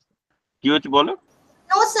 কি হচ্ছে বলো।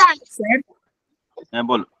 No sir. হ্যাঁ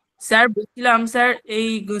বলো। স্যার বলছিলাম স্যার এই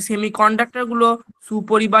সেমিকন্ডাক্টর গুলো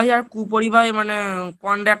সুপরিবাহী আর কুপরিবাহী মানে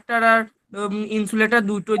কন্ডাক্টর আর ইনসুলেটর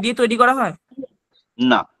দুটো দিয়ে তৈরি করা হয়?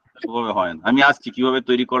 না, ওভাবে হয় না। আমি আসছি কিভাবে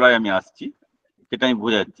তৈরি করা হয়, আমি আসছি, সেটা আমি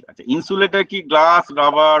বোঝাচ্ছি। আচ্ছা, ইনসুলেটর কি গ্লাস,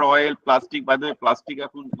 রাবার, অয়েল, প্লাস্টিক, বাদে প্লাস্টিক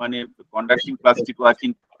এখন মানে কন্ডাক্টিং প্লাস্টিকও আছে।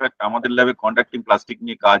 ইনফ্যাক্ট আমাদের ল্যাবে কন্ডাক্টিং প্লাস্টিক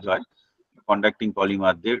নিয়ে কাজ হয়, কন্ডাক্টিং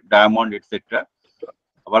পলিমার দিয়ে, ডায়মন্ড এটসেট্রা।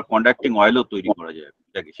 আবার কন্ডাক্টিং অয়েলও তৈরি করা যায়।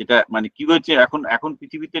 সেটা মানে কি হয়েছে, এখন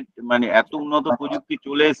পৃথিবীতে মানে এত উন্নত প্রযুক্তি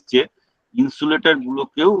চলে এসছে, ইনসুলেটর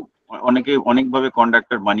গুলোকেও অনেকে অনেকভাবে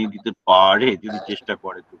কন্ডাক্টর বানিয়ে দিতে পারে যদি চেষ্টা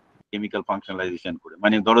করে, তো কেমিক্যাল ফাংশনালাইজেশন করে।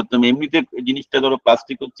 মানে ধরো তুমি এমনিতে জিনিসটা ধরো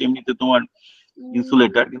প্লাস্টিক হচ্ছে এমনিতে তোমার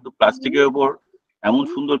ইনসুলেটর, কিন্তু প্লাস্টিকের উপর এমন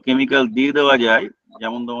সুন্দর কেমিক্যাল দিয়ে দেওয়া যায়,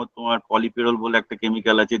 যেমন তোমার পলিফেরল বলে একটা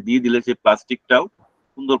কেমিক্যাল আছে, দিয়ে দিলে সে প্লাস্টিকটাও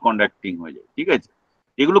সুন্দর কন্ডাক্টিং হয়ে যায়। ঠিক আছে,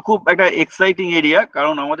 এগুলো খুব একটা এক্সাইটিং এরিয়া,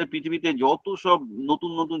 কারণ আমাদের পৃথিবীতে যত সব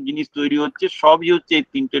নতুন নতুন জিনিস তৈরি হচ্ছে সবই হচ্ছে এই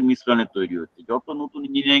তিনটের মিশ্রণে তৈরি হচ্ছে। যত নতুন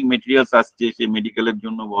ইঞ্জিনিয়ারিং মেটেরিয়ালস আসছে, সে মেডিকেলের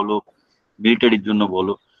জন্য বলো, মিলিটারির জন্য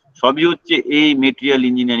বলো, সবই হচ্ছে এই মেটেরিয়াল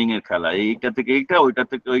ইঞ্জিনিয়ারিং এর খেলা। এইটা থেকে এইটা, ওইটা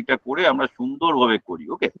থেকে ওইটা করে আমরা সুন্দরভাবে করি।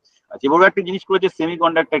 ওকে, আচ্ছা এবার একটা জিনিস করেছে সেমি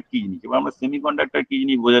কন্ডাক্টর কি জিনিস, এবার আমরা সেমি কন্ডাক্টর কি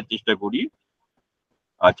জিনিস বোঝার চেষ্টা করি।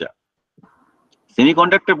 আচ্ছা,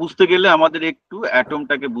 সেমিকন্ডাক্টর বুঝতে গেলে আমাদের একটু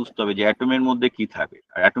অ্যাটমটাকে বুঝতে হবে, যে অ্যাটমের মধ্যে কি থাকে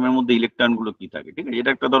আর অ্যাটমের মধ্যে ইলেকট্রন গুলো কি থাকে। ঠিক আছে,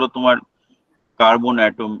 এটা একটা ধরো তোমার কার্বন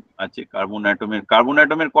অ্যাটম আছে, কার্বন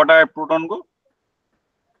অ্যাটমের কটা প্রোটন গো,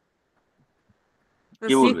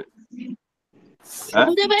 কে বলবে? হ্যাঁ,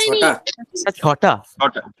 শুনতে পাইনি। ছটা।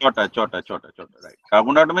 রাইট।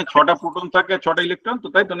 কার্বন অ্যাটমে 6টা প্রোটন থাকে, 6টা ইলেকট্রন, তো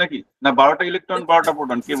তাই তো নাকি? না 12টা ইলেকট্রন 12টা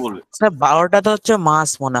প্রোটন, কে বলবে? স্যার 12টা তো হচ্ছে মাস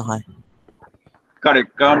মনে হয়।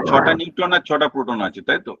 কারেক্ট, কারণ 6টা নিউট্রন আর 6টা প্রোটন আছে,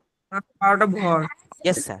 তাই তো? 12টা ভর।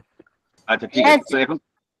 Yes sir. আচ্ছা ঠিক আছে, তো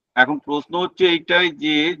এখন প্রশ্ন হচ্ছে এইটাই,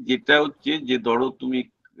 যে যেটা হচ্ছে যে ধরো তুমি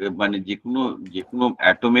মানে যে কোনো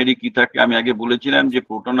অ্যাটমেরই কি থাকে, আমি আগে বলেছিলাম যে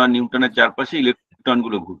প্রোটন আর নিউট্রনের চারপাশে ইলেকট্রন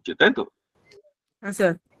গুলো ঘুরছে, তাই তো? হ্যাঁ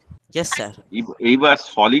স্যার। Yes sir. এইবার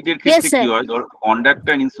সলিডের ক্ষেত্রে কি হয়, ধর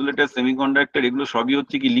কন্ডাক্টর, ইনসুলেটর, সেমিকন্ডাক্টর এগুলো সবই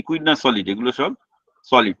হচ্ছে কি লিকুইড না সলিড? এগুলো সব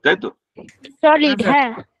সলিড, তাই তো? সলিড,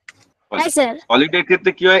 হ্যাঁ স্যার। সলিডের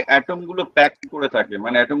ক্ষেত্রে কি হয়, অ্যাটম গুলো প্যাক করে থাকে,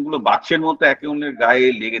 মানে অ্যাটম গুলো বাক্সের মতো একে অন্যের গায়ে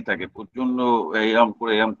লেগে থাকে, প্রচন্ড এরম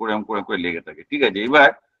করে লেগে থাকে। ঠিক আছে, এবার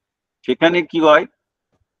সেখানে কি হয়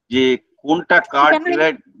যে কোনটা কার,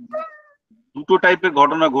 এবার দুটো টাইপের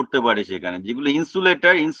ঘটনা ঘটতে পারে সেখানে। যেগুলো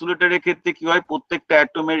ইনসুলেটরের ক্ষেত্রে কি হয়, প্রত্যেকটা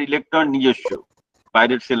অ্যাটমের ইলেকট্রন নিজস্ব,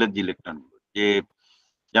 বাইরের সেলের যে ইলেকট্রন, যে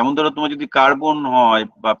যেমন ধরো তোমার যদি কার্বন হয়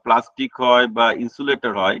বা প্লাস্টিক হয় বা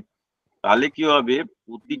ইনসুলেটর হয়, তাহলে কি হবে,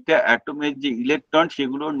 প্রতিটা অ্যাটমের যে ইলেকট্রন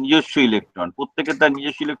সেগুলো নিজস্ব ইলেকট্রন, প্রত্যেকে তার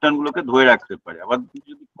নিজস্ব ইলেকট্রন গুলোকে ধরে রাখতে পারে। আবার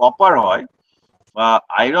যদি কপার হয় বা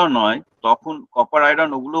আয়রন হয়, তখন কপার আয়রন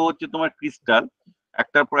ওগুলো হচ্ছে তোমার ক্রিস্টাল,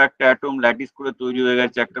 একটার পর একটা অ্যাটম ল্যাটিস করে তৈরি হয়ে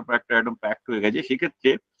গেছে, একটার পর একটা অ্যাটম প্যাকড হয়ে গেছে। সেক্ষেত্রে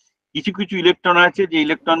কিছু কিছু ইলেকট্রন আছে যে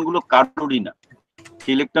ইলেকট্রন গুলো কারোরই না,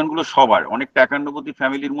 সেই ইলেকট্রন গুলো সবার, অনেকটা একান্নবর্তী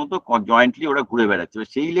ফ্যামিলির মতো জয়েন্টলি ওরা ঘুরে বেড়াচ্ছে।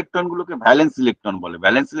 সেই ইলেকট্রন গুলোকে ভ্যালেন্স ইলেকট্রন বলে।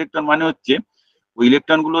 ভ্যালেন্স ইলেকট্রন মানে হচ্ছে ওই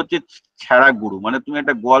ইলেকট্রন গুলো হচ্ছে ছেঁড়া গরু। মানে তুমি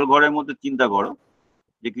একটা গোয়াল ঘরের মধ্যে চিন্তা করো,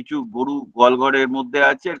 যে কিছু গরু গোয়াল ঘরের মধ্যে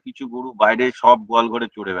আছে আর কিছু গরু বাইরে সব গোয়াল ঘরে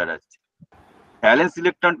চড়ে বেড়াচ্ছে। ভ্যালেন্স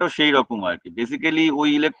ইলেকট্রনটাও সেই রকম আর কি। বেসিক্যালি ওই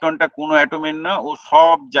ইলেকট্রনটা কোনো অ্যাটমের না, ও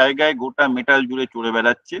সব জায়গায় গোটা মেটাল জুড়ে চড়ে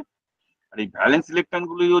বেড়াচ্ছে। আর এই ভ্যালেন্স ইলেকট্রন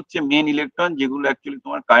গুলোই হচ্ছে মেন ইলেকট্রন, যেগুলো অ্যাকচুয়ালি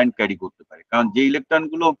তোমার কারেন্ট ক্যারি করতে পারে। কারণ যে ইলেকট্রন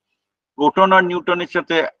গুলো প্রোটন আর নিউট্রনের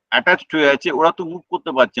সাথে অ্যাটাচড হয়ে আছে, ওরা তো মুভ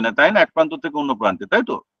করতে পারছে না, তাই না, এক প্রান্ত থেকে অন্য প্রান্তে, তাই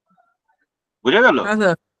তো? বুঝা গেল?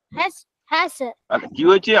 হ্যাঁ স্যার। আর কি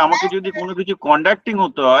হয়েছে, আমাকে যদি কোনো কিছু কন্ডাক্টিং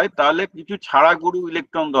হতে হয়, তাহলে কিছু ছাড়া গরু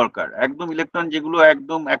ইলেকট্রন দরকার, একদম ইলেকট্রন যেগুলো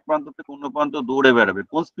একদম এক প্রান্ত থেকে অন্য প্রান্ত দৌড়ে বেড়াবে।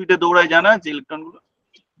 কোন স্পিডে দৌড়ায় জানা আছে ইলেকট্রন গুলো?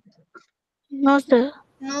 No sir.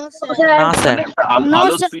 না স্যার।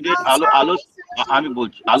 আলো স্পিডে, আলো আমি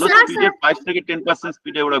বলছি, আলো স্পিডের 5 থেকে 10%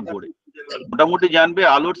 স্পিডে ওরা ঘোরে। মোটামুটি জানবে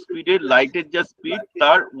আলোর স্পিডের, লাইটের যা স্পিড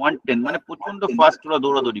তার 1/10, মানে প্রচন্ড ফাস্ট ওরা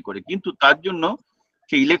দৌড়াদৌড়ি করে। কিন্তু তার জন্য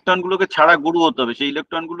সেই ইলেকট্রন গুলোকে ছাড়া গরু হতে হবে। সেই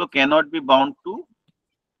ইলেকট্রন গুলো cannot B bound to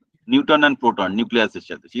neutron and proton, নিউক্লিয়াসের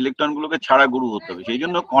সাথে। সেই ইলেকট্রন গুলোকে ছাড়া গরু হতে হবে। সেই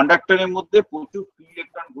জন্য কন্ডাক্টরের মধ্যে প্রচুর ফ্রি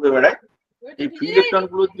ইলেকট্রন ঘুরে বেড়ায়। সেই ফ্রি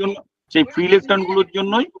ইলেকট্রন গুলোর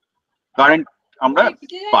জন্যই কারেন্ট আমরা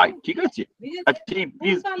পাই। ঠিক আছে, আচ্ছা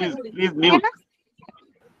please please please mute.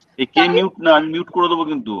 K mute না, আমি মিউট করে দেবো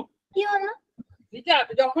কিন্তু। কি হলো?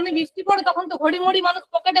 যখনই বৃষ্টি পড়ে তখন তো ঘড়ি মড়ি মানুষ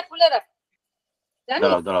পকেটে খুলে রাখে।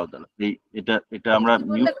 দাঁড়াও, এটা আমরা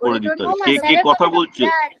মিউট করে দিতে হবে। কে কথা বলছে?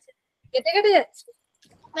 কেটে কেটে যাচ্ছে।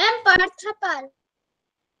 ম্যাম পার্থপাল।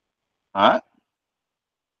 হ্যাঁ,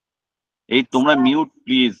 এই তোমরা মিউট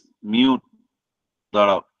প্লিজ, মিউট।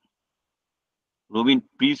 দাঁড়াও রবিন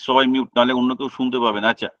প্লিজ, সবাই মিউট, নাহলে অন্য কেউ শুনতে পাবে না।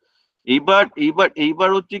 আচ্ছা এইবার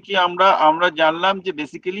হচ্ছে কি, আমরা জানলাম যে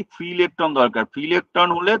বেসিক্যালি ফ্রি ইলেকট্রন দরকার। ফ্রি ইলেকট্রন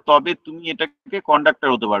হলে তবে তুমি এটাকে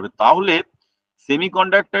কন্ডাক্টর হতে পারবে। তাহলে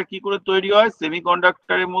সেমিকন্ডাক্টর কি করে তৈরি হয়?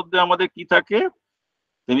 সেমিকন্ডাক্টরের মধ্যে আমাদের কি থাকে?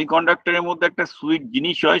 সেমিকন্ডাক্টরের মধ্যে একটা সুইট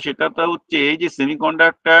জিনিস হয়, সেটা তো হচ্ছে এই যে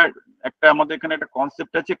সেমিকন্ডাক্টর, একটা আমাদের এখানে একটা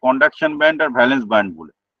কনসেপ্ট আছে কন্ডাকশন ব্যান্ড আর ভ্যালেন্স ব্যান্ড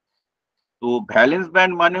বলে। তো ভ্যালেন্স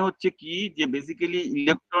ব্যান্ড মানে হচ্ছে কি, যে বেসিক্যালি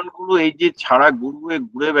ইলেকট্রন গুলো এই যে ছাড়া গড়ুয়ে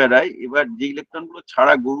ঘুরে বেড়ায়, এবার যে ইলেকট্রন গুলো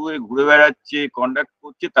ছাড়া গড়ুয়ে ঘুরে বেড়াচ্ছে, কন্ডাক্ট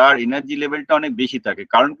করছে, তার এনার্জি লেভেলটা অনেক বেশি থাকে।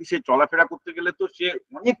 কারণ কি, সে চলাফেরা করতে গেলে তো সে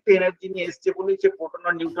অনেকটা এনার্জি নিয়ে এসছে বলেই সে প্রোটন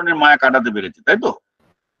আর নিউট্রনের মায়া কাটাতে পেরেছে, তাই তো?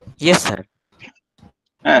 Yes sir.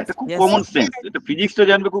 হ্যাঁ, এটা খুব Yes, কমন sir. সেন্স, এটা ফিজিক্সটা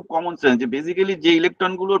জানবে, খুব কমন সেন্স, যে বেসিক্যালি যে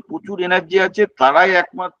ইলেকট্রন গুলোর প্রচুর এনার্জি আছে তারাই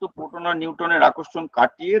একমাত্র প্রোটন আর নিউট্রনের আকর্ষণ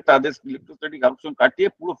কাটিয়ে, তাদের ইলেকট্রোস্ট্যাটিক আকর্ষণ কাটিয়ে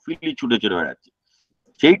পুরো ফ্রিলি ছুটে চলে বেড়াচ্ছে।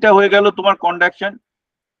 সেইটা হয়ে গেল তোমার কন্ডাকশন।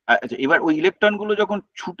 আচ্ছা, এবার ওই ইলেকট্রন গুলো যখন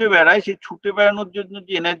ছুটে বেড়ায়, সেই ছুটে বেড়ানোর জন্য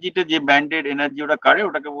যে এনার্জিটা, যে ব্যান্ডের এনার্জি ওটা কাড়ে,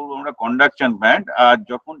 ওটাকে বলবো আমরা কন্ডাকশন ব্যান্ড। আর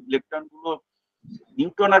যখন ইলেকট্রন গুলো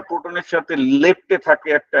নিউট্রন আর প্রোটনের সাথে লেফটে থাকে,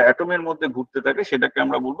 একটা অ্যাটমের মধ্যে ঘুরতে থাকে, সেটাকে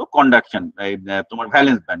আমরা বলবো কন্ডাকশন, তোমার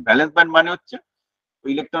ভ্যালেন্স ব্যান্ড। ভ্যালেন্স ব্যান্ড মানে হচ্ছে ওই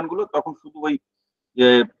ইলেকট্রন গুলো তখন শুধু ওই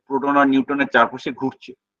প্রোটন আর নিউট্রনের চারপাশে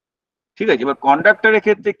ঘুরছে, ঠিক আছে? এবার কন্ডাক্টরের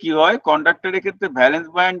ক্ষেত্রে কি হয়, কন্ডাক্টরের ক্ষেত্রে ভ্যালেন্স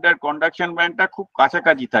ব্যান্ড আর কন্ডাকশন ব্যান্ডটা খুব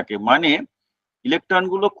কাছাকাছি থাকে, মানে ইলেকট্রন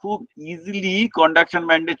গুলো খুব ইজিলি কন্ডাকশন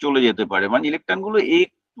ব্যান্ডে চলে যেতে পারে, মানে ইলেকট্রন গুলো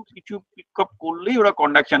একটু কিছু পিক আপ করলেই ওরা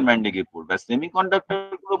কন্ডাকশন ব্যান্ডে গিয়ে পড়বে। সেমি কন্ডাক্টর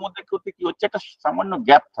গুলোর মধ্যে কি হচ্ছে, একটা সামান্য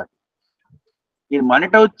গ্যাপ থাকে। এর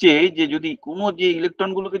মানেটা হচ্ছে যে যদি কোনো যে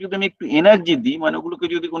ইলেকট্রন গুলোকে যদি আমি একটু এনার্জি দিই, মানে ওগুলোকে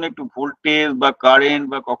যদি কোনো একটু ভোল্টেজ বা কারেন্ট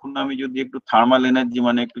বা কখনো আমি যদি একটু থার্মাল এনার্জি,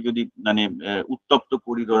 মানে একটু যদি মানে উত্তপ্ত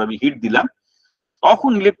করি, ধর আমি হিট দিলাম,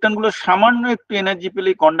 তখন ইলেকট্রন গুলো সামান্য একটু এনার্জি পেলে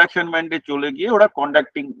কন্ডাকশন ব্যান্ডে চলে গিয়ে ওরা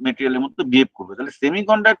কন্ডাক্টিং মেটেরিয়ালের মতো বিহেভ করবে। তাহলে সেমি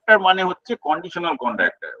কন্ডাক্টর মানে হচ্ছে কন্ডিশনাল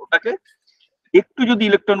কন্ডাক্টর। ওটাকে একটু যদি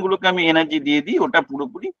ইলেকট্রন গুলোকে আমি এনার্জি দিয়ে দিই, ওটা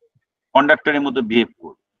পুরোপুরি কন্ডাক্টরের মতো বিহেভ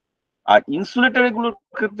করবে। আর ইনসুলেটর এগুলোর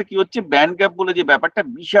ক্ষেত্রে কি হচ্ছে, ব্যান্ড গ্যাপ বলে যে ব্যাপারটা,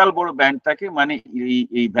 বিশাল বড় ব্যান্ড থাকে, মানে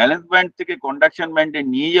এই ভ্যালেন্স ব্যান্ড থেকে কন্ডাকশন ব্যান্ডে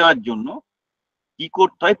নিয়ে যাওয়ার জন্য কি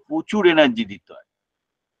করতে হয়, প্রচুর এনার্জি দিতে হয়।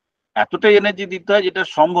 এতটাই এনার্জি দিতে হয় যেটা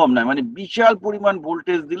সম্ভব নয়, মানে বিশাল পরিমাণ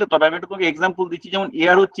ভোল্টেজ দিলে। তবে আমি একটা তোমাকে এক্সাম্পল দিচ্ছি, যেমন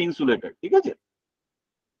এয়ার হচ্ছে ইনসুলেটর, ঠিক আছে?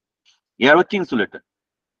 এয়ার হচ্ছে ইনসুলেটর।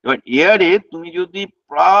 এবার এয়ারে তুমি যদি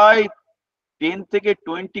প্রায় 10 থেকে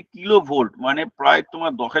 20 কিলো ভোল্ট, মানে প্রায়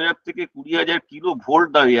তোমার 10,000 থেকে 20,000 কিলো ভোল্ট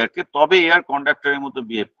দাও এয়ারকে, তবে এয়ার কন্ডাক্টরের মতো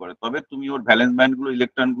বিহেভ করে, তবে তুমি ওর ভ্যালেন্স ব্যান্ড গুলো,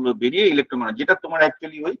 ইলেকট্রন গুলো বেরিয়ে ইলেকট্রন, যেটা তোমার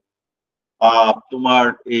অ্যাকচুয়ালি ওই তোমার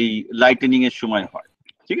এই লাইটেনিং এর সময় হয়,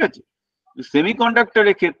 ঠিক আছে? সেমি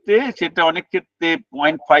কন্ডাক্টরের ক্ষেত্রে সেটা অনেক ক্ষেত্রে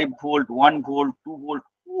 0.5 ভোল্ট, 1 ভোল্ট, 2 ভোল্ট,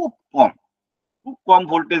 খুব কম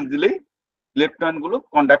ভোল্টেজ দিলেই ইলেকট্রন গুলো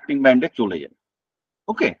কন্ডাক্টিং ব্যান্ডে চলে যায়।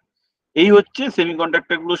 ওকে, এই হচ্ছে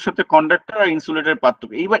সেমিকন্ডাক্টর গুলোর সাথে কন্ডাক্টর আর ইনসুলেটর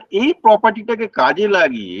পার্থক্য। এইবার এই প্রপার্টিটাকে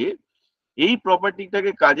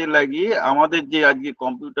কাজে লাগিয়ে আমাদের যে আজকে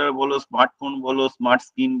কম্পিউটার বলো, স্মার্টফোন বলো, স্মার্ট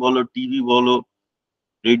স্ক্রিন বলো, টিভি বলো,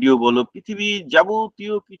 রেডিও বলো, পৃথিবীর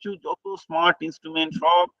যাবতীয় কিছু যত স্মার্ট ইনস্ট্রুমেন্ট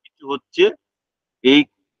সব কিছু হচ্ছে এই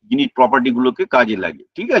জিনিস প্রপার্টি গুলোকে কাজে লাগে,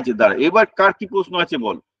 ঠিক আছে? দাঁড়া, এবার কার কি প্রশ্ন আছে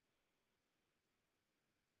বলো,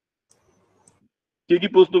 কে কি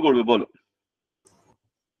প্রশ্ন করবে বলো,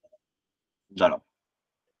 দাঁড়াও।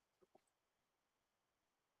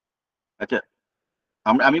 আচ্ছা,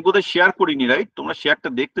 আমি বোধহয় শেয়ার করিনি, রাইট? তোমরা শেয়ারটা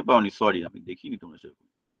দেখতে পাওনি, সরি, আমি দেখিনি তোমরা সেরকম।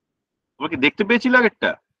 তোমরা কি দেখতে পেয়েছিলে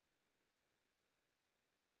আগেরটা?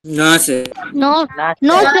 না স্যার। নো না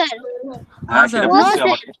নো স্যার। স্যার। হ্যাঁ, সেটা No, বলছি, sir.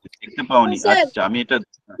 আমাকে দেখতে পাওনি। No, sir. আচ্ছা, আমি এটা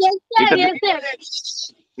Yes, sir. এটা Yes, sir.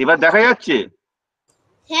 এবার দেখা যাচ্ছে?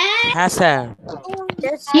 হ্যাঁ হ্যাঁ স্যার।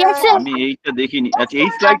 Yes sir. আমি এইটা দেখিনি। আচ্ছা, এই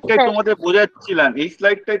স্লাইডটাই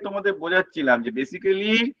তোমাদের বোঝাচ্ছিলাম যে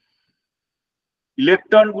বেসিক্যালি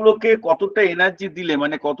ইলেকট্রন গুলোকে কতটা এনার্জি দিলে,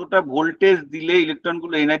 মানে কতটা ভোল্টেজ দিলে ইলেকট্রন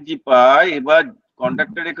গুলো এনার্জি পায়। এবার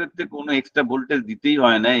কন্ডাক্টরের ক্ষেত্রে কোনো এক্সট্রা ভোল্টেজ দিতেই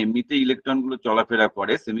হয় না, এমনিতে ইলেকট্রন গুলো চলাফেরা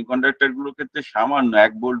করে। সেমিকন্ডাক্টর গুলোর ক্ষেত্রে সামান্য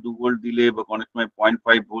 1 ভোল্ট 2 ভোল্ট দিলে বা অনেক সময়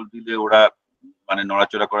 0.5 ভোল্ট দিলে ওরা মানে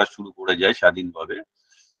নড়াচড়া করা শুরু করে যায় স্বাধীনভাবে।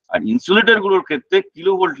 আর ইনসুলেটর গুলোর ক্ষেত্রে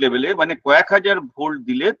কিলো ভোল্ট লেভেলে, মানে কয়েক হাজার ভোল্ট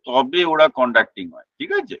দিলে তবে ওরা কন্ডাক্টিং হয়,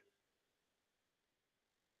 ঠিক আছে?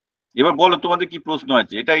 এবার বলো তোমাদের কি প্রশ্ন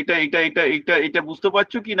আছে, এটা এটা এটা এটা এটা এটা বুঝতে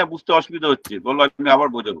পারছো কি না, বুঝতে অসুবিধা হচ্ছে বলো, আমি আবার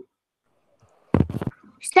বোঝাবো।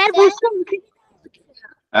 স্যার বুঝতে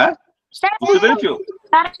হ্যাঁ, স্যার বুঝতে পেরেছো?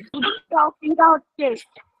 অসুবিধা হচ্ছে,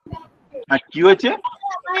 হ্যাঁ, কি হয়েছে?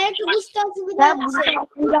 আমার একটু বুঝতে অসুবিধা হচ্ছে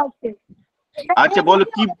অসুবিধা হচ্ছে। আচ্ছা, বলো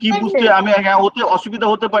কি কি বুঝতে, আমি হ্যাঁ, ওতে অসুবিধা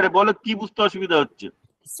হতে পারে, বলো কি বুঝতে অসুবিধা হচ্ছে।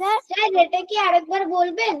 স্যার স্যার এটা কি আরেকবার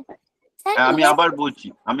বলবেন হ্যাঁ, আমি আবার বলছি।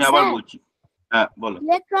 হ্যাঁ, বলো।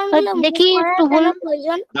 ইলেকট্রনগুলো দেখি একটু বলুন।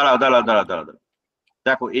 প্রয়োজন দাঁড়াও।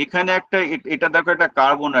 দেখো এখানে এটা দেখো, একটা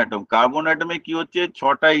কার্বন অ্যাটমে কি হচ্ছে,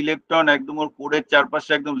 6টা ইলেকট্রন একদম ওর কোরের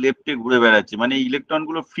চারপাশে একদম লেফটে ঘুরে বেড়াচ্ছে, মানে ইলেকট্রন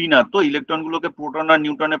গুলো ফ্রি না, তো ইলেকট্রন গুলোকে প্রোটন আর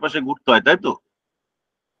নিউট্রনের পাশে ঘুরতে হয়, তাই তো?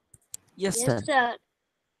 Yes sir. Sir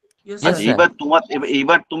Yes, Yes, sir. sir.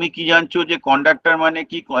 এইবার তুমি কি জানছো যে কন্ডাক্টর মানে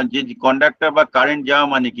কি, যে কন্ডাক্টর বা কারেন্ট যাওয়া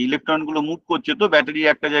মানে কি ইলেকট্রন গুলো মুভ করছে, তো ব্যাটারি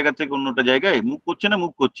একটা জায়গা থেকে অন্যটা জায়গায় মুভ করছে না,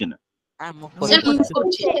 মুভ করছে না? হ্যাঁ, মুখ স্যার করছে। মুভ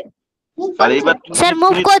করছে তাহলে এবার তুমি স্যার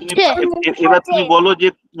মুভ করছে। এবার তুমি বলো যে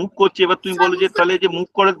মুভ করছে, এবার তুমি বলো যে তাহলে যে মুভ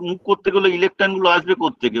করতে গেলে ইলেকট্রন গুলো আসবে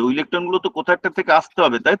কোত্থেকে? ওই ইলেকট্রন গুলো তো কোথাও একটা থেকে আসতে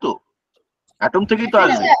হবে, তাই তো? অ্যাটম থেকেই তো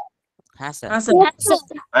আসবে, হ্যাঁ স্যার। হ্যাঁ স্যার।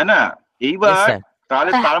 তাই না? Yes, এইবার sir.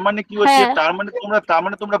 তাহলে তার মানে কি হচ্ছে, হ্যাঁ। তার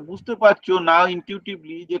মানে তোমরা বুঝতে পারছো না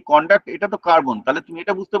ইনটিউটিভলি যে কন্ডাক্ট, এটা তো কার্বন, তাহলে তুমি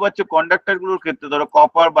এটা বুঝতে পারছো কন্ডাক্টর গুলোর ক্ষেত্রে, ধরো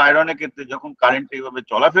কপার বা আয়রনের ক্ষেত্রে যখন কারেন্ট এইভাবে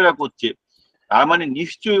চলাফেরা করছে, তার মানে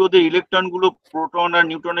নিশ্চয়ই ওদের ইলেকট্রন গুলো প্রোটন আর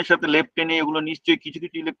নিউট্রনের সাথে লেফট টেনে এগুলো নিশ্চয়ই কিছু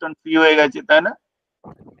কিছু ইলেকট্রন ফ্রি হয়ে গেছে, তাই না?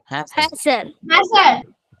 হ্যাঁ স্যার। হ্যাঁ স্যার।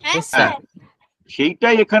 হ্যাঁ স্যার Yes, sir.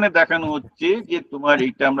 সেইটাই এখানে দেখানো হচ্ছে যে তোমার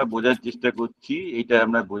এইটা আমরা বোঝার চেষ্টা করছি, এইটা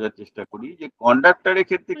আমরা বোঝার চেষ্টা করি যে কন্ডাক্টরের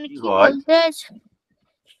ক্ষেত্রে কি হয়। বলতে চাইছো?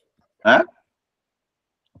 হ্যাঁ,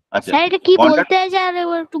 আচ্ছা, স্যার এটা কি conduct- বলতে চাইছে আর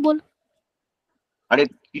একটু বল। আরে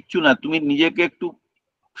কিচ্ছু না, তুমি নিজেকে একটু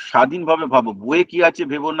স্বাধীনভাবে ভাবো, বইয়ে কি আছে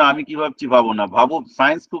ভেবো না, আমি কি ভাবছি ভাবো না, ভাবো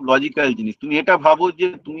সায়েন্স খুব লজিক্যাল জিনিস। তুমি এটা ভাবো যে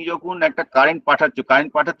তুমি যখন একটা কারেন্ট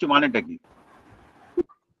পাঠাচ্ছ মানেটা কি?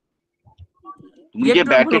 তুমি যে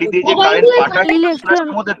Electron ব্যাটারি গুলো- দিয়ে যে কারেন্ট পাঠাচ্ছ ইলেকট্রন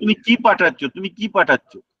তার মধ্যে তুমি কি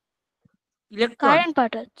পাঠাচ্ছ? ইলেকট্রন। কারেন্ট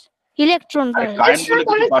পাঠাচ্ছে, ইলেকট্রন আরে পাঠাচ্ছে। কারেন্ট গুলো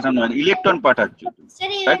কিছু পাঠানো হয়, ইলেকট্রন পাঠাচ্ছ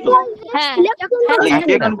তুমি, তাই তো? হ্যাঁ তাহলে হ্যাঁ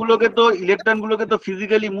ইলেকট্রন গুলোকে তো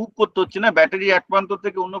ফিজিক্যালি মুভ করতে হচ্ছে না, ব্যাটারি এক প্রান্ত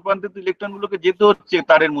থেকে অন্য প্রান্তে তো ইলেকট্রন গুলোকে যেতে হচ্ছে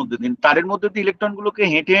তারের মধ্যে দিয়ে, তারের মধ্যে তো ইলেকট্রন গুলোকে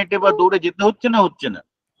হেঁটে হেঁটে বা দৌড়ে যেতে হচ্ছে না, হচ্ছে না?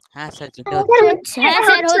 হ্যাঁ স্যার, যেটা হচ্ছে। হ্যাঁ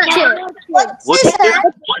স্যার হচ্ছে। হচ্ছে।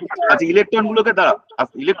 আচ্ছা, ইলেকট্রন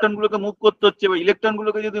গুলোকে মুভ করতে হচ্ছে, এবার ইলেকট্রন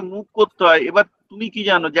গুলোকে যদি মুভ করতে হয়, এবার তুমি কি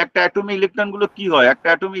জানো যে একটা অ্যাটমে ইলেকট্রন গুলো কি হয়? একটা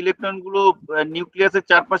অ্যাটমে ইলেকট্রন গুলো নিউক্লিয়াসের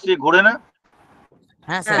চারপাশে ঘোরে না?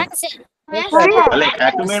 হ্যাঁ স্যার। তাহলে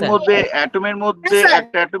অ্যাটমের স্যার। মধ্যে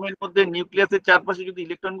একটা অ্যাটমের মধ্যে নিউক্লিয়াসের চারপাশে যদি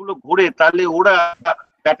ইলেকট্রন গুলো ঘোরে, তাহলে ওরা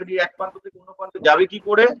ব্যাটারি এক প্রান্ত থেকে অন্য প্রান্তে যাবে কি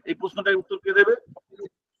করে? এই প্রশ্নটার উত্তর কে দেবে?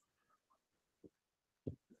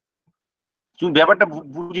 তুমি ব্যাপারটা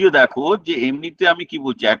বুঝিয়ে দেখো যে এমনিতে আমি কি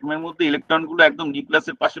বলছি, অ্যাটমের মধ্যে ইলেকট্রন গুলো একদম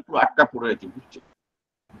নিউক্লিয়াসের পাশে পুরো আটকা পড়ে আছে, বুঝছো?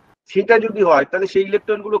 সেটা যদি হয় তাহলে সেই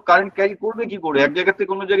ইলেকট্রন গুলো কারেন্ট ক্যারি করবে কি করে? এক জায়গা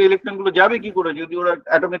থেকে অন্য জায়গায় ইলেকট্রন গুলো যাবে কি করে যদি ওরা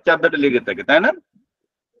অ্যাটমের চারধারে লেগে থাকে, তাই না?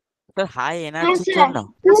 স্যার হাই এনার্জির জন্য।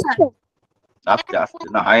 আস্তে আস্তে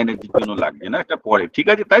না, হাই এনার্জির জন্য লাগবে না, এটা পরে, ঠিক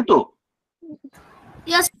আছে, তাই তো?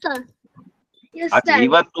 আচ্ছা,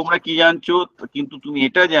 এবার তোমরা কি জানছো? কিন্তু তুমি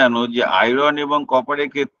এটা জানো যে আয়রন এবং কপারের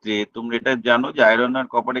ক্ষেত্রে, তোমরা এটা জানো যে আয়রন আর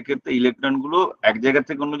কপারের ক্ষেত্রে ইলেকট্রন গুলো এক জায়গা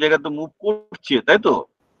থেকে অন্য জায়গায় তো মুভ করছে, তাই তো?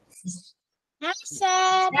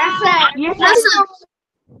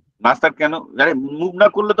 মাস্টার কেন? আরে মুভ না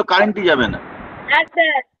করলে তো কারেন্টই যাবে না।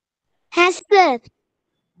 হ্যাঁ স্যার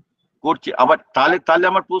করছে আবার, তাহলে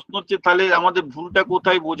আমার প্রশ্ন হচ্ছে, তাহলে আমাদের ভুলটা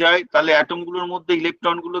কোথায় বোঝায়? তাহলে অ্যাটম গুলোর মধ্যে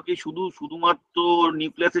ইলেকট্রন গুলো কি শুধুমাত্র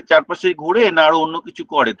নিউক্লিয়াসের চারপাশেই ঘোরে না আরো অন্য কিছু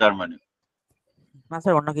করে? তার মানে না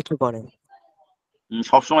স্যার, অন্য কিছু করে।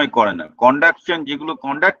 সবসময় করে না। কন্ডাকশন, যেগুলো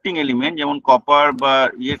কন্ডাক্টিং এলিমেন্ট যেমন কপার বা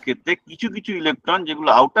ইয়ের ক্ষেত্রে কিছু কিছু ইলেকট্রন যেগুলো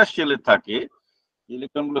আউটার শেলে থাকে,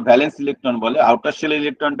 ইলেকট্রন গুলো ভ্যালেন্স ইলেকট্রন বলে, আউটার শেলে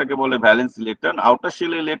ইলেকট্রনটাকে বলে ভ্যালেন্স ইলেকট্রন। আউটার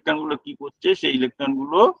শেলে ইলেকট্রন গুলো কি করছে, সেই ইলেকট্রন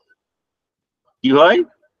গুলো কি হয়,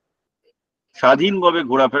 স্বাধীনভাবে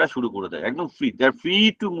ঘোরাফেরা শুরু করে দেয়, একদম free. They R free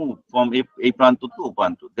to move from এই প্রান্ত টু ও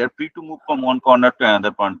প্রান্ত। দে আর free to move from one corner to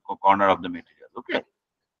another corner of the material. ওকে,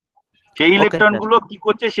 সেই ইলেকট্রন গুলো কি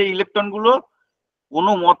করছে, সেই ইলেকট্রন গুলো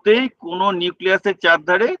কোনো মতেই কোনো নিউক্লিয়াসের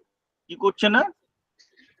চারধারে কি করছে না,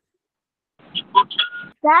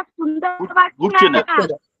 ঘুরছে না,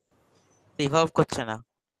 রিভলভ করছে না।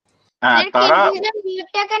 হ্যাঁ, তারা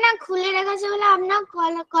মিউটটাকে না খুলে রেখেছে বলে আপনার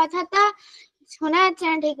কথাটা শোনা যাচ্ছে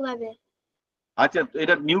না ঠিকভাবে। আচ্ছা,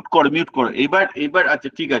 এটা মিউট করো এইবার আচ্ছা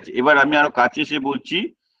ঠিক আছে, এবার আমি আরো কাছে এসে বলছি।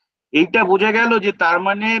 এইটা বোঝা গেল যে তার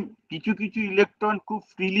মানে কিছু কিছু ইলেকট্রন খুব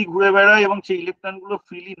ফ্রিলি ঘুরে বেড়ায়, এবং সেই ইলেকট্রন গুলো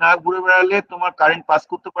ফ্রিলি না ঘুরে বেড়ালে তোমার কারেন্ট পাস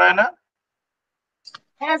করতে পারে না।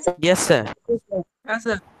 Yes sir. হ্যাঁ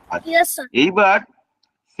স্যার। এইবার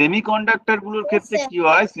সেমিকন্ডাক্টর গুলোর ক্ষেত্রে কি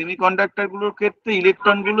হয়, সেমিকন্ডাক্টর গুলোর ক্ষেত্রে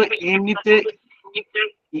ইলেকট্রন গুলো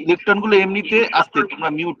এমনিতে আসতে, তোমরা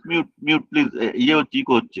মিউট প্লিজ, ইয়ে হচ্ছে,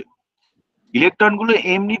 ইকো হচ্ছে। ইলেকট্রন গুলো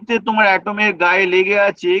এমনিতে তোমার অ্যাটমের গায়ে লেগে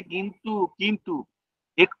আছে, কিন্তু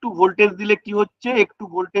একটু ভোল্টেজ দিলে কি হচ্ছে, একটু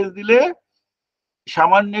ভোল্টেজ দিলে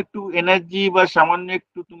সামান্য একটু এনার্জি বা সামান্য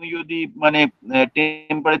একটু তুমি যদি মানে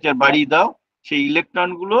টেম্পারেচার বাড়িয়ে দাও, সেই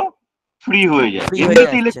ইলেকট্রন গুলো ফ্রি হয়ে যায়।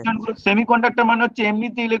 এমনিতে ইলেকট্রন গুলো, সেমিকন্ডাক্টর মানে হচ্ছে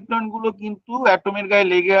এমনিতে ইলেকট্রন গুলো কিন্তু অ্যাটমের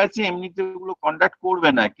গায়ে লেগে আছে, এমনিতে ওগুলো কন্ডাক্ট করবে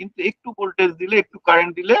না, কিন্তু একটু ভোল্টেজ দিলে, একটু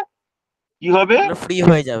কারেন্ট দিলে কি হবে, ফ্রি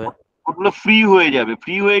হয়ে যাবে। ওগুলো ফ্রি হয়ে যাবে,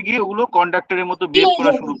 ফ্রি হয়ে গিয়ে ওগুলো কন্ডাক্টরের মতো বিহেভ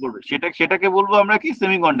করা শুরু করবে, সেটাকে বলবো আমরা কি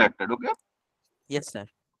semi conductor. Okay yes sir.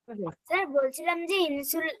 Sir বলছিলাম যে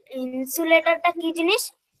ইনসুলেটরটা কি জিনিস?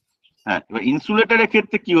 হ্যাঁ, এবার ইনসুলেটরের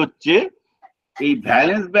ক্ষেত্রে কি হচ্ছে, এই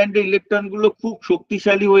ভ্যালেন্স ব্যান্ডের ইলেকট্রন গুলো খুব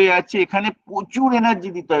শক্তিশালী হয়ে আছে, এখানে প্রচুর এনার্জি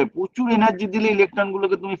দিতে হবে, প্রচুর এনার্জি দিলে ইলেকট্রন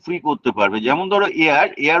গুলোকে তুমি ফ্রি করতে পারবে। যেমন ধরো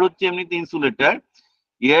এয়ার হচ্ছে এমনিতে ইনসুলেটর,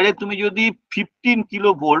 এয়ারে তুমি যদি 15 কিলো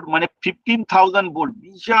ভোল্ট মানে 15,000 ভোল্ট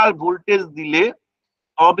বিশাল ভোল্টেজ দিলে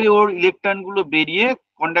তবে ওর ইলেকট্রন গুলো বেরিয়ে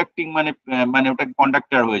কন্ডাক্টিং মানে ওটা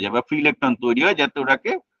কন্ডাক্টর হয়ে যাবে, ফ্রি ইলেকট্রন তৈরি হয় যাতে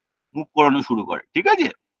ওটাকে মুভ করানো শুরু করে। ঠিক আছে?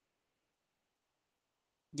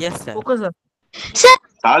 Yes sir. Okay sir.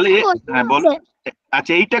 তাহলে হ্যাঁ বল।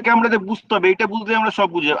 আচ্ছা, এইটাকে আমাদের বুঝতে হবে, এইটা বুঝলে আমরা সব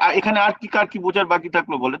বুঝে যাবো। এখানে আর কি কার কি বোঝার বাকি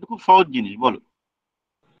থাকলো বলো তো, খুব সহজ জিনিস বলো।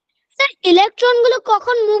 স্যার ইলেকট্রন গুলো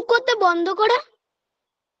কখন মুভ করতে বন্ধ করে?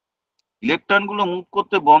 ইলেকট্রন গুলো মুভ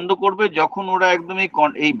করতে বন্ধ করবে যখন ওরা একদম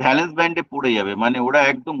এই ভ্যালেন্স ব্যান্ডে পড়ে যাবে, মানে ওরা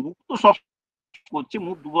একদম মুভ তো সব করছে,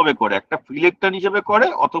 মুভ দুভাবে করে, একটা ফ্রি ইলেকট্রন হিসেবে করে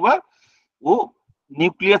অথবা ও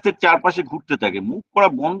নিউক্লিয়াসের চারপাশে ঘুরতে থাকে। মুভ করা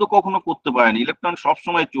বন্ধ কখনো করতে পারে না, ইলেকট্রন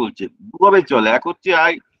সবসময় চলছে, দুভাবে চলে। এক হচ্ছে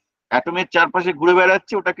অ্যাটমের চারপাশে ঘুরে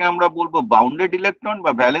বেড়াচ্ছে, ওটাকে আমরা বলবো বাউন্ডেড ইলেকট্রন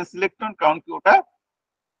বা ভ্যালেন্স ইলেকট্রন, কারণ কি ওটা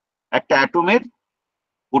একটা অ্যাটমের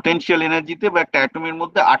পোটেনশিয়াল এনার্জিতে বা একটা অ্যাটমের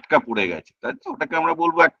মধ্যে আটকা পড়ে গেছে, তাই তো? ওটাকে আমরা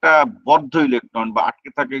বলবো একটা বদ্ধ ইলেকট্রন বা আটকে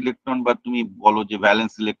থাকা ইলেকট্রন, বা তুমি বলো যে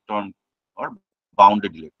ভ্যালেন্স ইলেকট্রন আর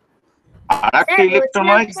বাউন্ডেড ইলেকট্রন। আর একটা ইলেকট্রন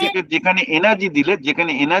হয় যেখানে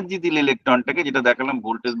এনার্জি দিলে ইলেকট্রনটাকে, যেটা দেখালাম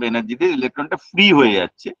ভোল্টেজ বা এনার্জি দিয়ে ইলেকট্রনটা ফ্রি হয়ে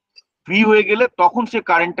যাচ্ছে, ফ্রি হয়ে গেলে তখন সে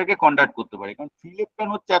কারেন্টটাকে কন্ডাক্ট করতে পারে, কারণ ফ্রি ইলেকট্রন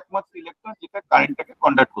হচ্ছে একমাত্র ইলেকট্রন যেটা কারেন্টটাকে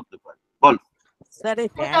কন্ডাক্ট করতে পারে। বল স্যার এই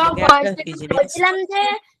ব্যান্ড গ্যাপটা কি জিনিস? বলছিলাম যে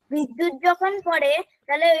বিদ্যুৎ যখন পড়ে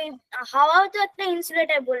তাহলে ওই হাওয়াও তো একটা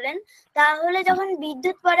ইনসুলেটর বললেন, তাহলে যখন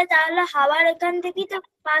বিদ্যুৎ পড়ে তাহলে হাওয়ার এখান থেকেই তো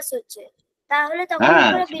পাস হচ্ছে, তাহলে তখন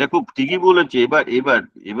হ্যাঁ, সেটা খুব ঠিকই বলেছে। এবার এবার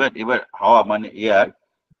এবার এবার হাওয়া মানে এয়ার,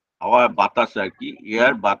 হাওয়া বাতাস আর কি,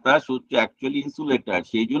 এয়ার বাতাস হচ্ছে অ্যাকচুয়ালি ইনসুলেটর,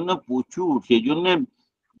 সেই জন্য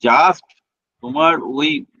জাস্ট তোমার ওই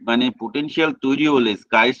মানে পোটেনশিয়াল তৈরি হলে,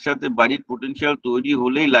 স্কাইয়ের সাথে বাড়ির পোটেনশিয়াল তৈরি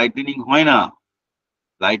হলেই লাইটেনিং হয় না।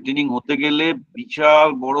 লাইটেনিং হতে গেলে বিশাল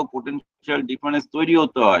বড় পোটেনশিয়াল ডিফারেন্স তৈরি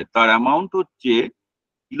হতে হয়, তার অ্যামাউন্ট হচ্ছে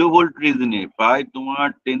কিলোভোল্ট রিজনে, প্রায় তোমার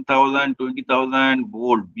 10,000 20,000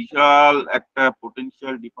 ভোল্ট, বিশাল একটা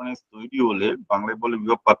পোটেনশিয়াল ডিফারেন্স তৈরি হলে, বাংলায় বলে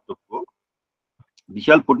বিভব পার্থক্য,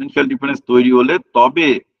 বিশাল পোটেনশিয়াল ডিফারেন্স তৈরি হলে তবে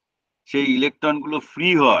সেই ইলেকট্রন গুলো ফ্রি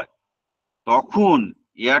হয়, তখন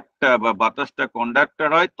এয়ারটা বা বাতাসটা কন্ডাক্টর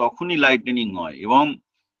হয়, তখনই লাইটেনিং হয়, এবং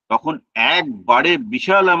তখন একবারে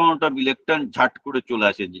বিশাল অ্যামাউন্ট অফ ইলেকট্রন ঝাট করে চলে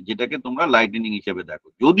আসে, যেটাকে তোমরা লাইটেনিং হিসেবে দেখো।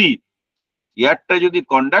 যদি এয়ারটা যদি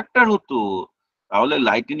কন্ডাক্টর হতো তাহলে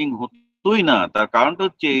লাইটেনিং হতোই না। তার কারণটা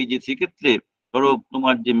হচ্ছে এই যে সেক্ষেত্রে ধরো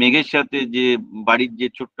তোমার যে মেঘের সাথে যে বাড়ির যে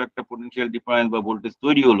ছোট্ট একটা পোটেনশিয়াল ডিফারেন্স বা ভোল্টেজ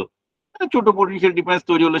তৈরি হলো, ছোট পোটেনশিয়াল ডিফারেন্স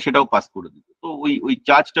তৈরি হলো, সেটাও পাস করে দিত, তো ওই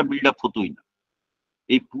চার্জটা বিল্ড আপ হতোই না।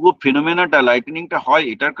 এই পুরো ফেনোমেনাটা লাইটেনিংটা হয়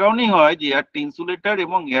এটার কারণেই হয় যে এয়ারটা ইনসুলেটর,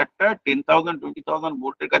 এবং এয়ারটা 10,000 20,000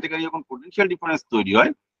 ভোল্টের কাছাকাছি যখন পোটেনশিয়াল ডিফারেন্স তৈরি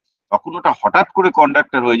হয় তখন ওটা হঠাৎ করে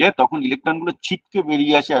কন্ডাক্টর হয়ে যায়, তখন ইলেকট্রন গুলো ছিটকে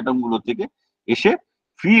বেরিয়ে আসে অ্যাটম গুলো থেকে, এসে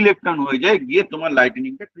ফ্রি ইলেকট্রন হয়ে যায়, গিয়ে তোমার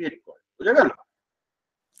লাইটেনিংটা ক্রিয়েট করে। বুঝা গেল?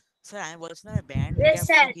 স্যার আমি বলছিলাম ব্যান্ড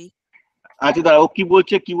গ্যাপটা কি? আচ্ছা দাঁড়া, ও কি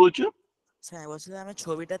বলছো? স্যার আমি বলছিলাম আমি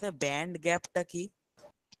ছবিটাতে ব্যান্ড গ্যাপটা কি?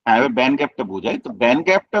 হ্যাঁ, এবার ব্যান্ড গ্যাপটা বোঝাই। তো ব্যান্ড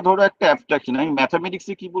গ্যাপটা ধরো একটা অ্যাবস্ট্রাকশন। আমি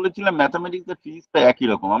ম্যাথামেটিক্সে কি বলেছিলাম, ম্যাথামেটিক্স আর ফিজিক্সটা একই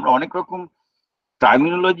রকম, আমরা অনেক রকম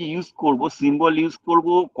টার্মিনোলজি ইউজ করব, সিম্বল ইউজ করব,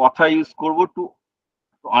 কথা ইউজ করব to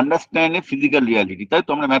understand a physical reality, তাই তো?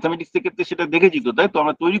 আমরা ম্যাথামেটিক্স এর ক্ষেত্রে সেটা দেখেছি তো, তাই তো?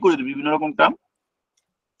 আমরা তৈরি করে দিই বিভিন্ন রকম টার্ম।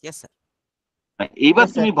 Yes sir. এইবার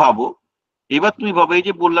তুমি ভাবো, এই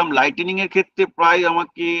যে বললাম লাইটেনিং এর ক্ষেত্রে প্রায়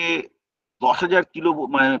আমাকে 10,000 কিলো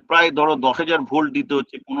মানে প্রায় ধরো 10,000 ভোল্ট দিতে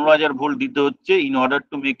হচ্ছে, 15,000 ভোল্ট দিতে হচ্ছে in order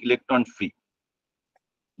to make electron free.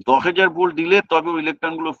 10,000 volt দিলে তবে ওই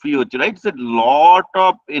ইলেকট্রন গুলো ফ্রি হচ্ছে, right? It's a lot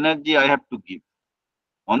of energy I have to give.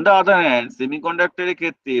 On the other hand সেমিকন্ডাক্টরের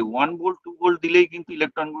ক্ষেত্রে 1 ভোল্ট 2 ভোল্ট দিলেই কিন্তু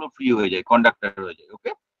ইলেকট্রন গুলো ফ্রি হয়ে যায়, কন্ডাক্টর হয়ে যায়।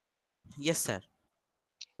 ওকে? Yes sir.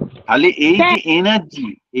 তাহলে এই যে এনার্জি,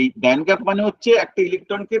 এই ব্যান্ড গ্যাপ মানে হচ্ছে একটা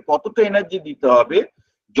ইলেকট্রনকে কতটা এনার্জি দিতে হবে,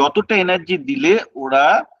 যতটা এনার্জি দিলে ওরা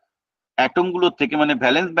অ্যাটম গুলো থেকে মানে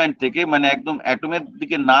ভ্যালেন্স ব্যান্ড থেকে মানে একদম অ্যাটমের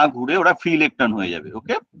দিকে না ঘুরে ওরা ফ্রি ইলেকট্রন হয়ে যাবে।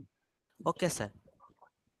 ওকে? Okay sir.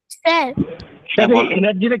 স্যার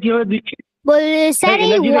এনার্জিটা কিভাবে দিচ্ছে? স্যার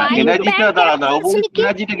এই এনার্জিটা দাঁড়া,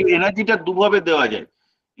 এনার্জিটা দুভাবে দেওয়া যায়।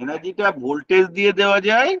 এনার্জিটা ভোল্টেজ দিয়ে দেওয়া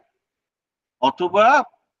যায় অথবা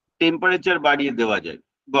টেম্পারেচার বাড়িয়ে দেওয়া যায়।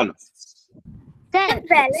 বলো। স্যার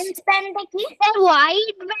ব্যালেন্স ব্যান্ডটা কি? স্যার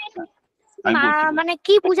হোয়াইট ব্যান্ড মানে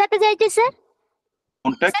কি বোঝাতে চাইছে স্যার?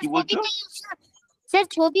 কোনটা কি বলছো? স্যার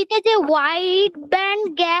ছবিতে যে হোয়াইট ব্যান্ড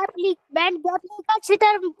গ্যাপ লেখা আছে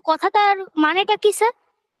তার কথাটার মানেটা কি স্যার?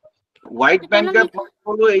 হোয়াইট ব্যান্ড কেন গ্যাপ লেখা?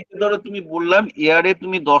 হলো এই যে ধরো তুমি বললাম এয়ারে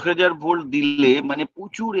তুমি 10,000 ভোল্ট দিলে মানে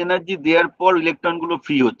প্রচুর এনার্জি দেওয়ার পর ইলেকট্রন গুলো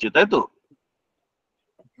ফ্রি হচ্ছে, তাই তো?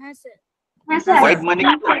 হ্যাঁ স্যার। হ্যাঁ স্যার। হোয়াইট মানে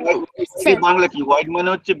কি? এর বাংলা কি? হোয়াইট মানে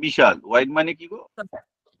হচ্ছে বিশাল। হোয়াইট মানে কি গো?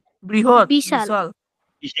 বৃহৎ বিশাল। বিশাল।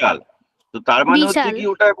 বিশাল। তো তার মানে হচ্ছে বিশাল। কি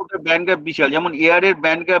ওটা ব্যান্ড গ্যাপ বিশাল, যেমন এয়ারের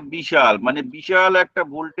ব্যান্ড গ্যাপ বিশাল, মানে বিশাল একটা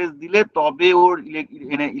ভোল্টেজ দিলে তবে ওর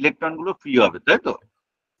ইলেকট্রন গুলো ফ্রি হবে, তাই তো?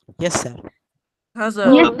 Yes sir. হ্যাঁ স্যার।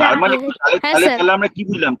 তো তার মানে কি? তাহলে হ্যাঁ তাহলে স্যার। তাহলে আমরা কি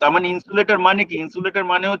বুঝলাম? তার মানে ইনসুলেটর মানে কি? ইনসুলেটর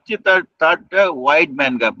মানে হচ্ছে তারটা ওয়াইড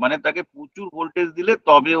ব্যান্ড গ্যাপ, মানে তাকে প্রচুর ভোল্টেজ দিলে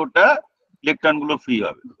তবে ওটা ইলেকট্রন গুলো ফ্রি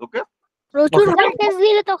হবে। ওকে, প্রচুর ভোল্টেজ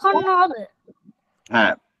দিলে তখন হবে।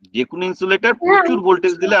 হ্যাঁ, যে কোনো ইনসুলেটর প্রচুর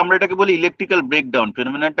ভোল্টেজ দিলে আমরা এটাকে বলি ইলেকট্রিক্যাল ব্রেকডাউন।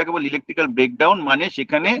 ফেনোমেননটাকে বলি ইলেকট্রিক্যাল ব্রেকডাউন, মানে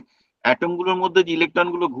সেখানে অ্যাটম গুলোর মধ্যে যে ইলেকট্রন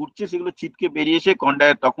গুলো ঘুরছে সেগুলো ছিটকে বেরিয়ে এসে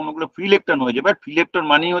তখন ওগুলো ফ্রি ইলেকট্রন হয়ে যাবে। আর ফ্রি ইলেকট্রন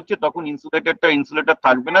মানেই হচ্ছে তখন ইনসুলেটর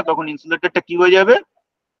থাকবে না, তখন ইনসুলেটরটা কি হয়ে যাবে?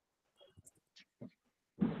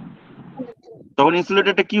 তখন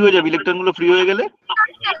ইনসুলেটরটা কি হয়ে যাবে ইলেকট্রন গুলো ফ্রি হয়ে গেলে?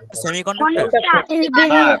 সেমিকন্ডাক্টর।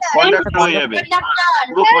 হ্যাঁ, কন্ডাক্টর হয়ে যাবে,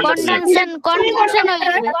 পুরো কন্ডাক্টর হয়ে যাবে। কন্ডেনশন হয়ে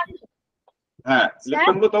যাবে। হ্যাঁ,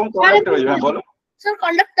 ইলেকট্রন গুলো তখন কন্ডাক্টর হয়ে যাবে। হ্যাঁ, বলো। স্যার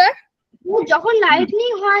কন্ডাক্টর যখন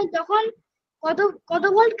লাইটনিং হয় তখন কত কত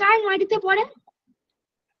ভোল্ট কারেন্ট মাটিতে পড়ে?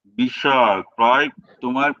 বিশাল, প্রায়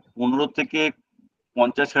তোমার 15 থেকে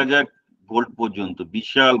 50,000 ভোল্ট পর্যন্ত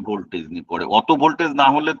বিশাল ভোল্টেজ নিয়ে পড়ে। অত ভোল্টেজ না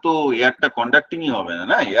হলে তো এয়ারটা কন্ডাক্টিংই হবে না,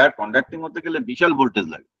 না? এয়ার কন্ডাক্টিং হতে গেলে বিশাল ভোল্টেজ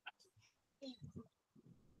লাগে।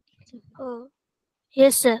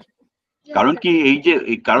 Yes sir. কারণ কি,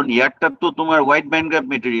 কারণ এয়ারটা তো তোমার হোয়াইট ব্যান্ড গ্যাপ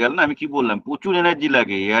মেটেরিয়াল না, আমি কি বললাম? প্রচুর এনার্জি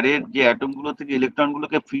লাগে। এয়ারের যে অ্যাটম গুলো থেকে ইলেকট্রন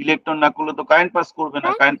গুলোকে ফ্রি ইলেকট্রন না করলে তো কারেন্ট পাস করবে না,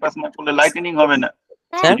 কারেন্ট পাস না করলে লাইটেনিং হবে না।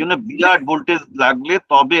 সেই জন্য বিরাট ভোল্টেজ লাগলে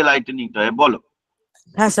তবে লাইটেনিংটা হয়। বলো।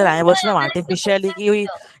 হ্যাঁ স্যার, আমি বলছিলাম আর্টিফিশিয়ালি কি ওই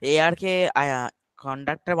এয়ার কে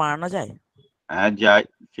কন্ডাক্টর বানানো যায়? হ্যাঁ, যায়,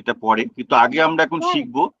 সেটা পরে, কিন্তু আগে আমরা এখন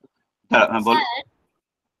শিখবো। হ্যাঁ, বলো।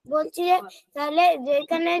 বলছি যে তাহলে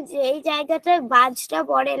যেখানে যেই জায়গাটায় বাজটা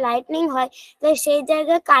পড়ে লাইটনিং হয় তো সেই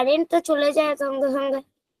জায়গায় কারেন্ট তো চলে যায় সঙ্গে সঙ্গে।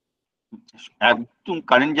 একদম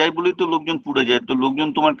কারেন্ট যায় বলেই তো লোকজন পুড়ে যায়। তো লোকজন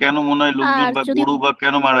তোমার কেন মনে হয় লোকজন আর বা যদি গরু বা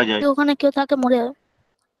কেন মারা যায়? ওখানে কেউ থাকে মরে যাবে।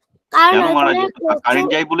 কারণ কেন মারা ওখানে যায়? কারেন্ট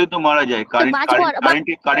যায় বলেই তো মারা যায়।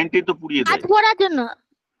 কারেন্টেই তো পুড়িয়ে বাজ দেয়। পড়ার জন্য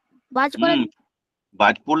বাজ পড়ার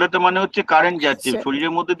বাজ পড়লে তো মানে হচ্ছে কারেন্ট যাচ্ছে আচ্ছা।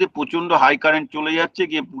 শরীরের মধ্যে দিয়ে, প্রচন্ড হাই কারেন্ট চলে যাচ্ছে,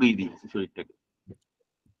 গিয়ে পুড়িয়ে দিচ্ছে শরীরটাকে।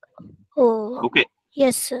 ও ওকে,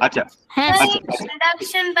 ইয়েস স্যার। আচ্ছা হ্যাঁ আচ্ছা।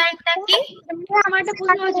 কন্ডাকশন ব্যান্ডটা কি? আমার একটা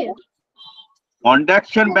প্রশ্ন আছে।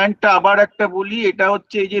 কন্ডাকশন ব্যান্ডটা আবার একটা বলি, এটা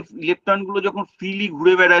হচ্ছে এই যে ইলেকট্রন গুলো যখন ফ্রিলি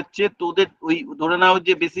ঘুরে বেড়াচ্ছে তোদের ওই ধরে নাও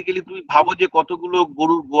যে বেসিক্যালি তুমি ভাবো যে কতগুলো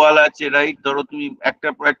গরুর গোয়াল আছে, রাইট? ধরো তুমি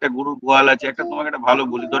একটার পর একটা গরুর গোয়াল আছে। একটা তোমাকে একটা ভালো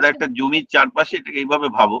বলি, ধরো একটা জমির চারপাশে এটাকে এইভাবে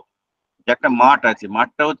ভাবো যে একটা মাঠ আছে,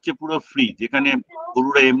 মাঠটা হচ্ছে পুরো ফ্রি, যেখানে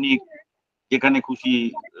গরুরা এমনি যেখানে খুশি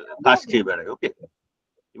ঘাস খেয়ে বেড়ায়। ওকে,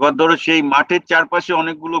 এবার ধরো সেই মাঠের চারপাশে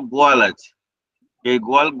অনেকগুলো গোয়াল আছে। এই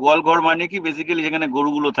গোয়াল ঘর মানে কি? বেসিক্যালি যেখানে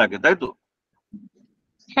গরুগুলো থাকে, তাই তো?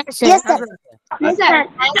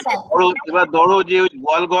 এবার ধরো যে ওই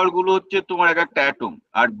গোয়াল ঘর গুলো হচ্ছে তোমার এক একটা অ্যাটম,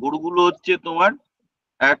 আর গরুগুলো হচ্ছে তোমার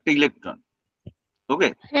একটা ইলেকট্রন। ওকে,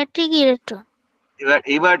 ইলেকট্রিক ইলেকট্রন।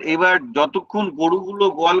 এবার যতক্ষণ গরুগুলো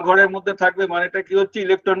গোয়াল ঘরের মধ্যে থাকবে মানেটা কি হচ্ছে?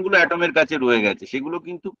 ইলেকট্রন গুলো অ্যাটমের কাছে রয়ে গেছে, সেগুলো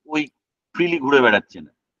কিন্তু ওই ফ্রিলি ঘুরে বেড়াচ্ছে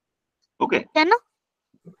না। ওকে, কেন?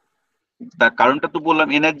 তার কারণটা তো বললাম,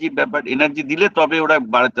 এনার্জির ব্যাপার। এনার্জি দিলে তবে ওরা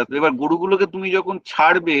বাড়াতে আসবে। এবার গরুগুলোকে তুমি যখন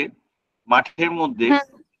ছাড়বে মাঠের মধ্যে,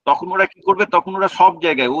 তখন ওরা কি করবে? তখন ওরা সব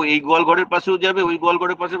জায়গায়, ও এই গোয়াল ঘরের পাশেও যাবে, ওই গোয়াল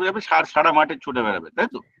ঘরের পাশেও যাবে, সারা মাঠে ছুটে বেড়াবে, তাই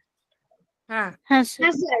তো? হ্যাঁ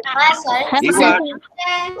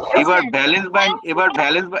এবার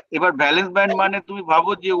ব্যালেন্স ব্যান্ড মানে তুমি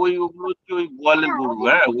ভাবো যে ওগুলো হচ্ছে ওই গোয়ালের গরু।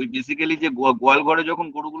 হ্যাঁ, ওই বেসিক্যালি যে গোয়াল ঘরে যখন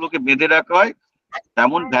গরুগুলোকে বেঁধে রাখা হয়,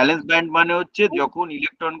 তেমন ব্যালেন্স ব্যান্ড মানে হচ্ছে যখন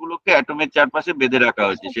ইলেকট্রন গুলোকে অ্যাটমের চারপাশে বেঁধে রাখা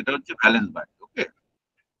হয়েছে, সেটা হচ্ছে ব্যালেন্স ব্যান্ড। ওকে,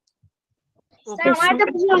 আমার একটা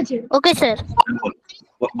প্রশ্ন আছে। Okay sir.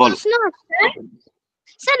 বলো।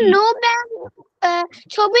 স্যার নো ব্যাংক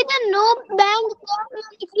ছবিতে নো ব্যাংক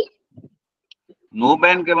কি? নো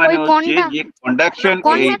ব্যান্ড মানে হচ্ছে যে কন্ডাকশন,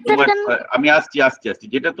 এই তোমার আমি আসছি,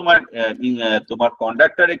 যেটা তোমার তোমার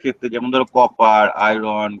কন্ডাক্টরের ক্ষেত্রে, যেমন ধরো কপার,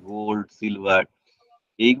 আয়রন, গোল্ড, সিলভার,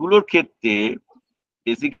 এইগুলোর ক্ষেত্রে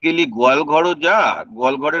বেসিক্যালি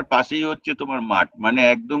গোয়াল ঘরের পাশেই হচ্ছে তোমার মাঠ, মানে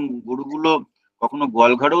একদম গরুগুলো কখনো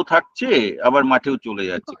গোয়াল ঘরেও থাকছে, আবার মাঠেও চলে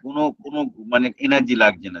যাচ্ছে, কোনো মানে এনার্জি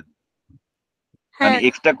লাগছে না, মানে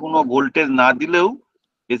এক্সট্রা কোনো ভোল্টেজ না দিলেও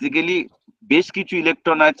বেসিক্যালি বেশ কিছু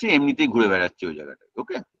ইলেকট্রন আছে এমনিতেই ঘুরে বেড়াচ্ছে ওই জায়গাটায়।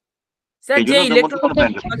 ওকে, স্যার এই যে জন্য ওদের মধ্যে ইলেকট্রন কোনো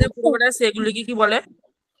ব্যান্ড আমাদের ঘুরে বেড়ায় সেগুলি কি বলে?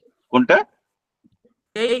 কোনটা?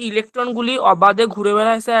 এই ইলেকট্রন গুলি অবাধে ঘুরে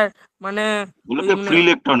বেড়ায় স্যার, মানে ওগুলোকে ফ্রি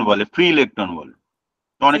ইলেকট্রন বলে, ফ্রি ইলেকট্রন বলে।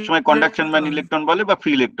 তো অনেক সময় কন্ডাকশন ম্যান ইলেকট্রন বলে বা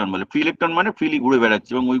ফ্রি ইলেকট্রন বলে। ফ্রি ইলেকট্রন মানে ফ্রিলি ঘুরে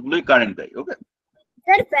বেড়াচ্ছে এবং ওইগুলোই কারেন্ট দেয়। ওকে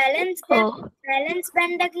স্যার ব্যালেন্স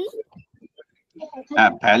ব্যান্ডটা কি?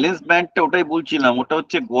 হ্যাঁ, ভ্যালেন্স ব্যান্ডটা ওটাই বলছিলাম, ওটা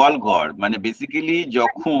হচ্ছে গোয়াল ঘর। মানে বেসিক্যালি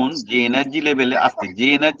যখন যে এনার্জি লেভেলে আসছে, যে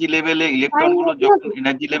এনার্জি লেভেলে ইলেকট্রন গুলো যখন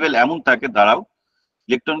এনার্জি লেভেল এমন থাকে, দাঁড়াও,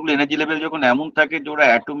 ইলেকট্রন গুলো এনার্জি লেভেল যখন এমন থাকে যে ওরা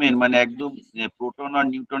অ্যাটমের মানে একদম প্রোটন আর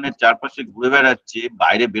নিউট্রনের চারপাশে ঘুরে বেড়াচ্ছে,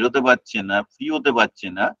 বাইরে বেরোতে পারছে না, ফ্রি হতে পারছে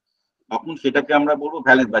না, তখন সেটাকে আমরা বলবো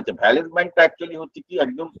ভ্যালেন্স ব্যান্ড। ভ্যালেন্স ব্যান্ডটা অ্যাকচুয়ালি হচ্ছে কি,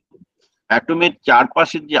 একদম অ্যাটমের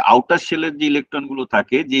চারপাশের যে আউটার শেলের যে ইলেকট্রন গুলো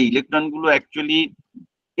থাকে, যে ইলেকট্রন গুলো অ্যাকচুয়ালি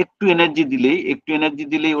একটু এনার্জি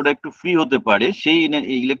দিলেই ওরা একটু ফ্রি হতে পারে, সেই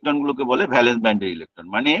ইলেকট্রন গুলোকে বলে ভ্যালেন্স ব্যান্ডের ইলেকট্রন।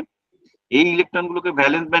 মানে এই ইলেকট্রন গুলোকে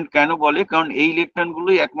ভ্যালেন্স ব্যান্ড কেন বলে, কারণ এই ইলেকট্রন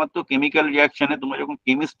গুলোই একমাত্র কেমিক্যাল রিয়াকশনে, তোমরা যখন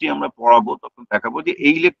কেমিস্ট্রি আমরা পড়াবো তখন দেখাবো যে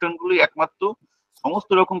এই ইলেকট্রন গুলোই একমাত্র সমস্ত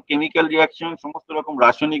রকম কেমিক্যাল রিয়াকশন, সমস্ত রকম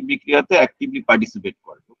রাসায়নিক বিক্রিয়াতে অ্যাক্টিভলি পার্টিসিপেট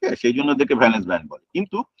করে। ওকে, সেই জন্য ওদেরকে ভ্যালেন্স ব্যান্ড বলে।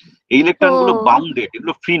 কিন্তু এই ইলেকট্রন গুলো বাউন্ডেড,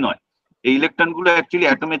 এগুলো ফ্রি নয়। এই ইলেকট্রন গুলো অ্যাকচুয়ালি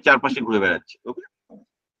অ্যাটমের চারপাশে ঘুরে বেড়াচ্ছে। ওকে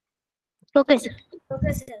ওকে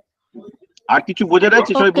স্যার। আর কিছু বোঝা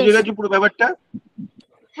যাচ্ছে? সবাই বুঝে গেছে পুরো ব্যাপারটা?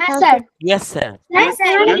 হ্যাঁ স্যার। Yes sir.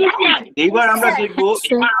 এইবার আমরা দেখবো,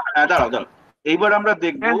 দাঁড়াও, এইবার আমরা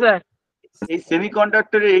দেখবো এই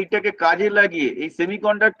সেমিকন্ডাক্টরে এইটাকে কাজে লাগিয়ে, এই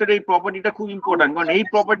সেমিকন্ডাক্টরের এই প্রপার্টিটা খুব ইম্পর্টেন্ট, কারণ এই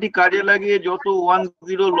প্রপার্টি কাজে লাগিয়ে যত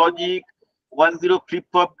 10 লজিক, 10 ফ্লিপ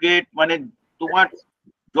ফ্লপ গেট, মানে তোমার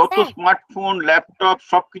যত স্মার্টফোন, ল্যাপটপ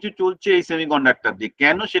সবকিছু চলছে এই সেমিকন্ডাক্টর দিয়ে।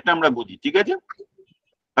 কেন সেটা আমরা বুঝি, ঠিক আছে?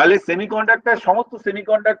 তাহলে সেমিকন্ডাক্টর, সমস্ত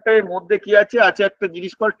সেমিকন্ডাক্টরের মধ্যে কি আছে? আছে একটা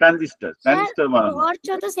জিনিস কল ট্রানজিস্টর। ট্রানজিস্টর বানানো টর্চ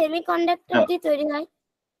তো সেমিকন্ডাক্টর দিয়ে তৈরি হয়।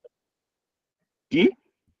 কি?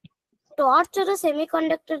 টর্চ তো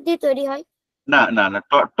সেমিকন্ডাক্টর দিয়ে তৈরি হয়। না না না,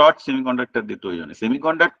 টর্চ সেমিকন্ডাক্টর দিয়ে তৈরি হয় না।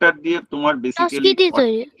 সেমিকন্ডাক্টর দিয়ে তোমার বেসিক্যালি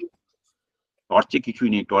টর্চে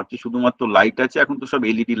কিছুই নেই। টর্চে শুধুমাত্র লাইট আছে। এখন তো সব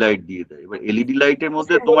এলইডি লাইট দিয়ে দেয়। এবার এলইডি লাইটের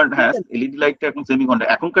মধ্যে তোমার, হ্যাঁ, এলইডি লাইটটা এখন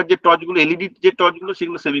সেমিকন্ডাক্টর। এখনকার যে টর্চ গুলো, এলইডি যে টর্চ গুলো,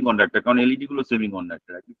 সেগুলো সেমিকন্ডাক্টর, কারণ এলইডি গুলো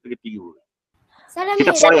সেমিকন্ডাক্টর। একদিক থেকে ঠিকই বলবে।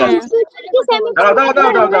 সেটা পরে আসবে।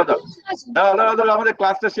 দাঁড়াও, আমাদের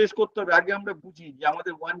ক্লাসটা শেষ করতে হবে। আগে আমরা বুঝি যে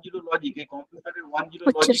আমাদের 10 লজিক, এই কম্পিউটারের 10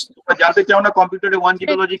 লজিক, তোমরা জানতে চাও না কম্পিউটারের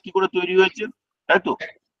 10 লজিক কি করে তৈরি হয়েছে, তাই তো?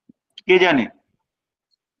 কে জানে?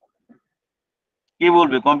 কে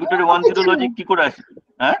বলবে কম্পিউটারে 10 লজিক কি করে আসে?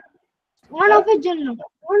 হ্যাঁ, অন অফের জন্য।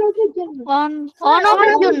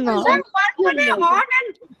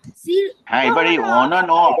 হ্যাঁ, এবার এই অন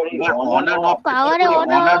অ্যান্ড অফ,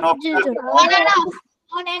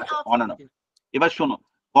 এবার শোনো,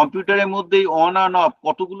 কম্পিউটারের মধ্যে অন অ্যান্ড অফ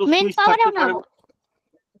কতগুলো সুইচ থাকতে পারে?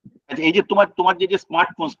 আচ্ছা, এই যে তোমার যে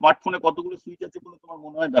স্মার্টফোনে কতগুলো সুইচ আছে বলে তোমার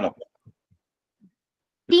মনে হয়? দাঁড়াও,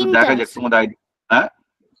 দেখা যাক তোমার আইডিয়া। হ্যাঁ,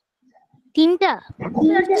 3টা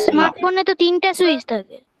স্মার্টফোনে তো 3টা সুইচ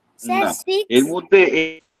থাকে। এর মধ্যে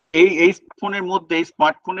এই ফোনের মধ্যে, এই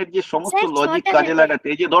স্মার্টফোনের যে সমস্ত লজিক কাজে লাগাতে,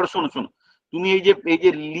 এই যে ধরো, শোনো, তুমি এই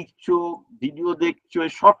যে লিখছো, ভিডিও দেখছো,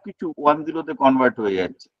 সবকিছু 10 কনভার্ট হয়ে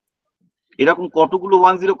যাচ্ছে। এরকম কতগুলো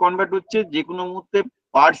 10 কনভার্ট হচ্ছে? যে কোনো মুহূর্তে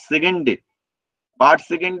পার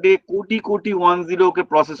সেকেন্ডে কোটি কোটি 10 ওকে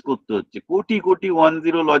প্রসেস করতে হচ্ছে, কোটি কোটি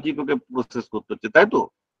 10 লজিক ওকে প্রসেস করতে হচ্ছে, তাই তো?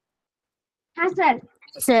 হ্যাঁ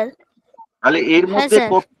স্যার। তাহলে এর মধ্যে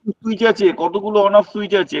কতগুলো সুইচ আছে, কতগুলো অন অফ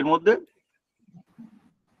সুইচ আছে? এর মধ্যে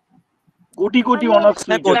crore crore on off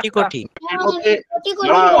switch আছে।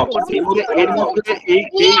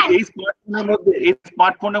 এই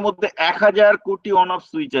স্মার্টফোনের মধ্যে 1000 কোটি অন অফ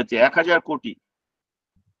সুইচ আছে, 1000 কোটি।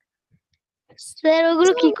 স্যার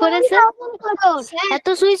ওগুলো কি করে স্যার? এত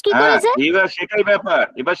সুইচ কি করে স্যার?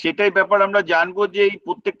 এবার সেটাই ব্যাপার আমরা জানবো যে এই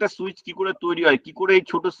প্রত্যেকটা সুইচ কি করে তৈরি হয়, কি করে এই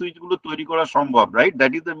ছোট সুইচ গুলো তৈরি করা সম্ভব, right?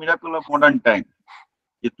 That is the miracle of modern time.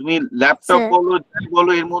 যে তুমি ল্যাপটপ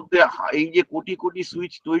বলো, এর মধ্যে এই যে কোটি কোটি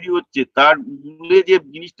সুইচ তৈরি হচ্ছে, তার মূলে যে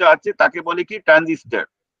জিনিসটা আছে তাকে বলে কি? Transistor.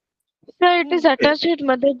 Sir, it is attached with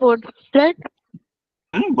motherboard, right?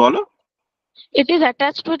 বলো। It is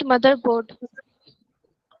attached with motherboard.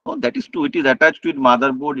 Oh, that is true. It is attached with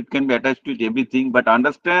motherboard. It can be attached with everything. But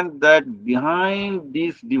understand that behind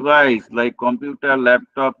this device, like computer,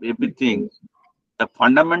 laptop, everything, the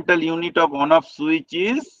fundamental unit of on-off switch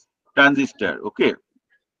is transistor. Okay.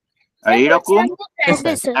 এরকম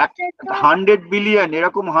 100 billion,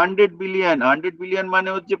 এরকম 100 billion মানে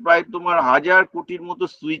হচ্ছে প্রায় তোমার 1000 কোটির মতো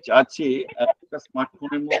switch আছে একটা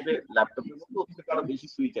স্মার্টফোনের মধ্যে, ল্যাপটপের মধ্যে। ওর থেকে আরো বেশি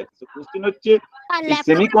সুইচ আছে। তো কোশ্চেন হচ্ছে এই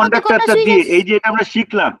সেমিকন্ডাক্টরটা দিয়ে, এই যে আমরা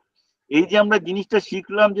শিখলাম, এই যে আমরা জিনিসটা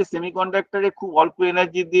শিখলাম যে সেমিকন্ডাক্টরে খুব অল্প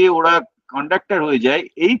এনার্জি দিয়ে ওরা কন্ডাক্টর হয়ে যায়,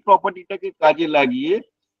 এই প্রপার্টিটাকে কাজে লাগিয়ে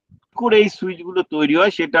করে এই সুইচ গুলো তৈরি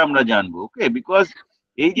হয় সেটা আমরা জানবো। ওকে, বিকজ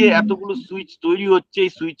এই যে এতগুলো সুইচ তৈরি হচ্ছে,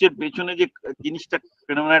 এই সুইচের পেছনে যে জিনিসটা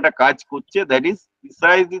ফেনোমেনাটা কাজ করছে, that is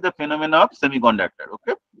precisely the phenomena of semiconductor.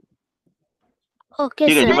 ওকে, ওকে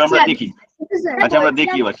ঠিক আছে, স্যার। এবার আমরা দেখি। আচ্ছা, আমরা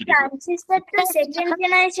দেখি এবার সেটা। ট্রানজিস্টরটা সেকেন্ড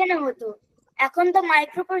জেনারেশনে হতো, এখন তো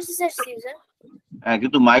মাইক্রো প্রসেসর ইউজার। হ্যাঁ,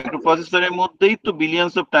 কিন্তু মাইক্রো প্রসেসরের মধ্যেই তো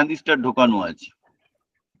বিলিয়নস অফ ট্রানজিস্টর ঢোকানো আছে।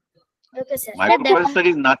 Okay sir.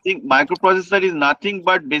 Microprocessor is nothing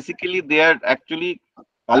but basically they are actually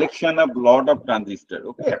collection of lot of transistor.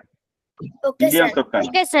 Okay, okay billions sir. of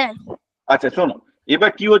transistor. Okay sir. আচ্ছা শোনো,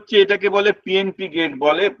 এবার কি হচ্ছে, এটাকে বলে পিএনপি গেট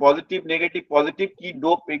বলে, পজিটিভ নেগেটিভ পজিটিভ কি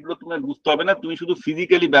ডোপ, এগুলো তুমি বুঝতে হবে না, তুমি শুধু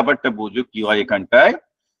ফিজিক্যালি ব্যাপারটা বোঝো কি হয় এখানটায়।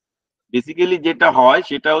 বেসিক্যালি যেটা হয়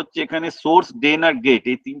সেটা হচ্ছে এখানে সোর্স, ড্রেন আর গেট,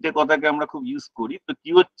 এই তিনটে কথাকে আমরা খুব ইউজ করি। তো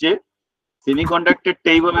কি হচ্ছে, সেমিকন্ডাক্টরটা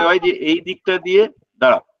এইভাবে হয় যে এই দিকটা দিয়ে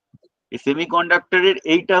দাঁড়াও, এই সেমিকন্ডাক্টরের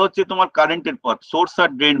এইটা হচ্ছে তোমার কারেন্টের পথ, সোর্স আর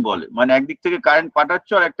ড্রেন বলে, মানে একদিক থেকে কারেন্ট পাঠাচ্ছ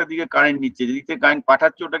আর একটা দিকে কারেন্ট নিচ্ছে, যেদিক থেকে কারেন্ট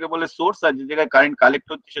পাঠাচ্ছ ওটাকে বলে সোর্স, আর যে জায়গায় কারেন্ট কালেক্ট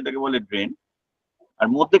হচ্ছে সেটাকে বলে ড্রেন। আর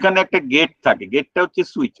মধ্যেখানে একটা গেট থাকে, গেটটা হচ্ছে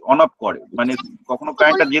সুইচ, অন অফ করে, মানে কখনো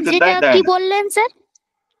কারেন্টটা যেতে দেয় দেয় কি না। বললেন স্যার?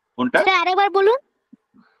 কোনটা? আরেকবার বলুন।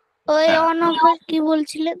 ওই হ্যাঁ। অন অফ কি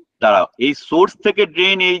বলছিলেন? দাঁড়াও, এই সোর্স থেকে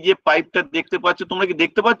ড্রেন, এই যে পাইপটা দেখতে পাচ্ছ, তোমরা কি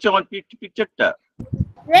দেখতে পাচ্ছ আমার পিকচারটা?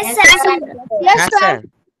 Yes sir.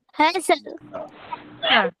 হ্যাঁ স্যার।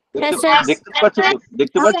 হ্যাঁ স্যার। দেখতে পাচ্ছ তো?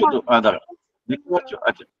 দেখতে পাচ্ছ তো? দাঁড়াও, দেখতে পাচ্ছ?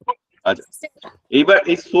 আচ্ছা আচ্ছা, এইবার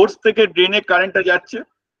এই সোর্স থেকে ড্রেনে কারেন্টটা যাচ্ছে,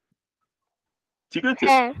 ঠিক আছে?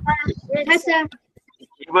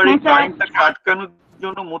 এবার এই কারেন্টটাকে আটকানোর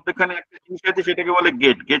জন্য মধ্যখানে একটা জিনিস আছে, সেটাকে বলে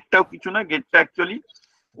গেট। গেটটাও কিছু না, গেটটা অ্যাকচুয়ালি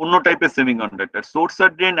অন্য টাইপের সেমিকন্ডাক্টর। সোর্স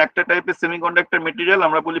আর ড্রেন একটা টাইপের সেমিকন্ডাক্টর মেটেরিয়াল,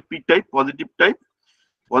 আমরা বলি P type, positive type,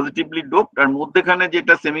 positively doped. আর মধ্যখানে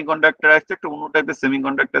যেটা সেমিকন্ডাক্টর আছে একটা অন্য টাইপের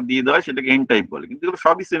সেমিকন্ডাক্টর দিয়ে দেওয়া হয়, সেটাকে এন টাইপ বলে। কিন্তু এগুলো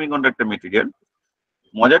সবই সেমিকন্ডাক্টর মেটেরিয়াল।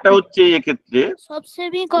 মজাটা হচ্ছে এক্ষেত্রে সব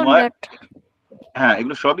সেমিকন্ডাক্টর। হ্যাঁ,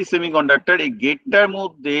 এগুলো সবই সেমিকন্ডাক্টর। এই গেটটার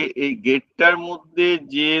মধ্যে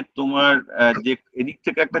যে তোমার যে এদিক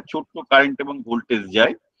থেকে একটা ছোট্ট কারেন্ট এবং ভোল্টেজ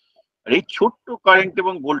যায়, আর এই ছোট্ট কারেন্ট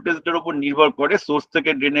এবং ভোল্টেজটার উপর নির্ভর করে সোর্স থেকে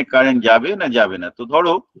ড্রেনে কারেন্ট যাবে না যাবে না। তো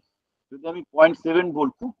ধরো যদি আমি 0.7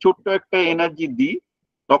 ভোল্ট খুব ছোট্ট একটা এনার্জি দিই,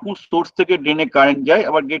 তখন সোর্স থেকে ড্রেনে কারেন্ট যায়।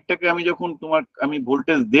 আবার গেটটাকে আমি যখন আমি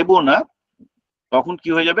ভোল্টেজ দেব না, তখন কি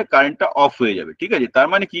হয়ে যাবে, কারেন্টটা অফ হয়ে যাবে। ঠিক আছে, তার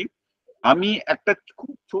মানে কি, আমি একটা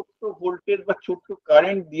খুব ছোট্ট ভোল্টেজ বা ছোট্ট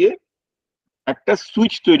কারেন্ট দিয়ে একটা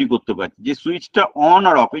সুইচ তৈরি করতে পারছি, যে সুইচটা অন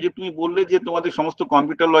আর অফ। এই যে তুমি বললে যে তোমাদের সমস্ত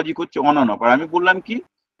কম্পিউটার লজিক হচ্ছে অন অন অফ, আর আমি বললাম কি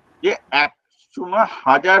যে এক সময়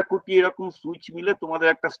 1000 কোটি এরকম সুইচ মিলে তোমাদের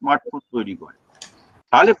একটা স্মার্টফোন তৈরি করে।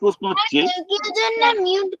 তাহলে প্রশ্ন হচ্ছে,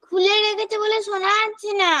 মিউট খুলে রেখেছে বলে শোনা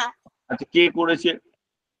যাচ্ছে না। আচ্ছা কে করেছে?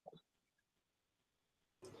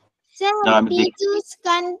 পীযূষ,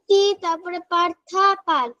 কান্তি, তারপরে পার্থা,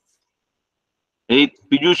 পাল। এই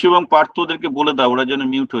পীযূষ এবং পার্থ ওদেরকে বলে দাও ওরা যেন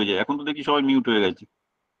মিউট হয়ে যায়। এখন তো দেখি সবাই মিউট হয়ে গেছে,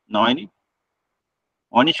 না হয়নি?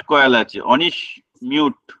 অনিশ কয়াল আছে, অনিশ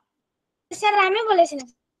মিউট। স্যার আমি বলেছিলাম।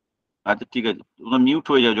 আচ্ছা ঠিক আছে, তোমরা মিউট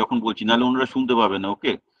হয়ে যাও যখন বলছি, নাহলে ওনারা শুনতে পাবে না।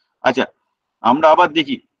 ওকে, আচ্ছা আমরা আবার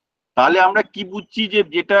দেখি। তাহলে আমরা কি বুঝছি, যে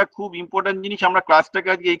যেটা খুব ইম্পর্টেন্ট জিনিস, আমরা ক্লাসটাকে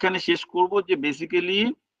আজকে এখানে শেষ করব, যে বেসিক্যালি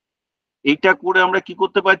এইটা করে আমরা কি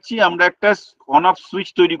করতে পারছি, আমরা একটা অন অফ সুইচ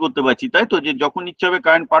তৈরি করতে পারছি, তাই তো? যে যখন ইচ্ছা হবে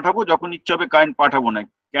কারেন্ট পাঠাবো, যখন ইচ্ছা হবে কারেন্ট পাঠাবো না।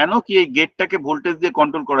 কেন কি, এই গেটটাকে ভোল্টেজ দিয়ে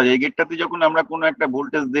কন্ট্রোল করা যায়। এই গেটটাতে যখন আমরা কোনো একটা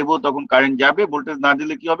ভোল্টেজ দেবো তখন কারেন্ট যাবে, ভোল্টেজ না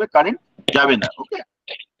দিলে কি হবে, কারেন্ট যাবে না। ওকে,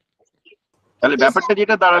 তাহলে ব্যাপারটা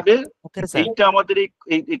যেটা দাঁড়াবে, এইটা আমাদের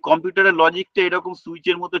এই কম্পিউটারের লজিকটা এরকম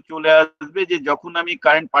সুইচের মতো চলে আসবে, যে যখন আমি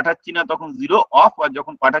কারেন্ট পাঠাচ্ছি না তখন 0 অফ, আর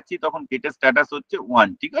যখন পাঠাচ্ছি তখন গেটের স্ট্যাটাস হচ্ছে 1।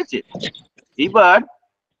 ঠিক আছে, এইবার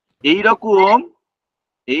এইরকম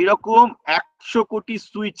 100 কোটি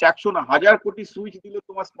সুইচ, 100 না 1000 কোটি সুইচ দিলে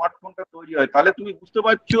তোমার স্মার্টফোনটা তৈরি হয়। তাহলে তুমি বুঝতে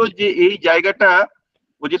পারছো যে এই জায়গাটা,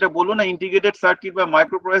 ও যেটা বললো না ইন্টিগ্রেটেড সার্কিট বা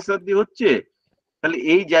মাইক্রোপ্রসেসর দিয়ে হচ্ছে, তাহলে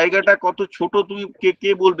এই জায়গাটা কত ছোট, তুমি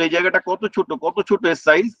কে বলবে এই জায়গাটা কত ছোট, এর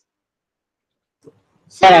সাইজ?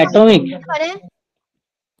 Sir atomic.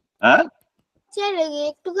 হ্যাঁ স্যার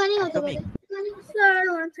একটুখানি হতে পারে।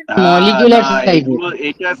 Molecular size.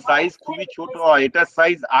 এটা সাইজ খুবই ছোট হয়, এটা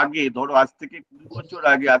সাইজ আগে ধরো আজ থেকে 20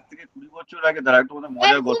 বছর আগে, দাঁড়া তোমাদের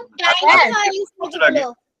মজার গল্প।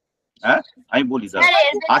 হ্যাঁ আমি বলি,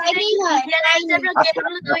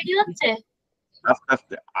 আস্তে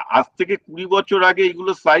আস্তে আজ থেকে 20 বছর আগে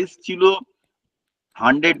এগুলো সাইজ ছিল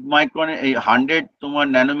 100 মাইক্রনের, এই 100 তোমার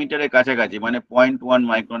ন্যানোমিটারের কাছাকাছি, মানে 0.1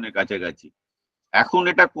 মাইক্রনের কাছাকাছি। এখন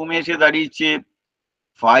এটা কমে এসে দাঁড়িয়েছে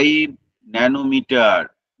 5 ন্যানোমিটার।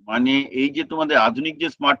 মানে এই যে তোমাদের আধুনিক যে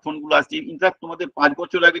স্মার্টফোন গুলো আসছে, ইনফ্যাক্ট তোমাদের 5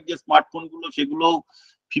 বছর আগে যে স্মার্টফোন গুলো, সেগুলো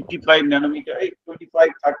 55 ন্যানোমিটার,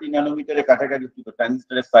 25-30 ন্যানোমিটারের কাছাকাছি ছিল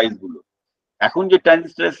ট্রানজিস্টরের সাইজ গুলো। এখন যে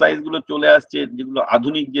ট্রানজিস্টরের সাইজ গুলো চলে আসছে, যেগুলো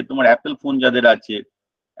আধুনিক, যে তোমার অ্যাপেল ফোন যাদের আছে,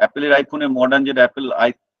 অ্যাপেলের আইফোনে মডার্ন যেটা অ্যাপেল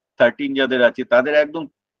i13 যাদের আছে, তাদের একদম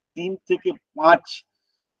 3 থেকে 5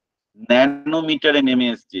 ন্যানোমিটারে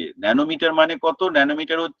নেমে এসছে। ন্যানোমিটার মানে কত?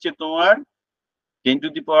 ন্যানোমিটার হচ্ছে তোমার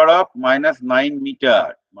 10⁻⁻9 মিটার,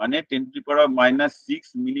 মানে 10⁻⁻6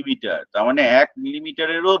 মিলিমিটার। তার মানে 1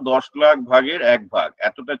 মিলিমিটারেরও 10 লাখ ভাগের 1 ভাগ,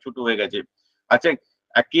 এতটা ছোট হয়ে গেছে। আচ্ছা,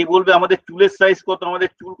 কে বলবে আমাদের চুলের সাইজ কত? আমাদের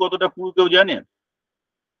চুল কতটা পুরু কেউ জানে?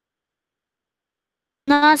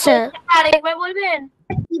 না স্যার, আরেকবার বলবেন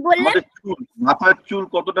কি বললেন? আমাদের চুল, মাথার চুল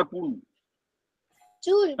কতটা পুরু?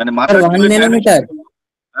 চুল মানে মাথার 1 চুলের nanometer.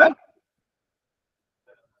 হ্যাঁ,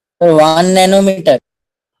 1 nanometer.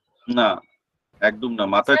 না একদম না,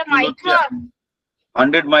 মাথার চুল হচ্ছে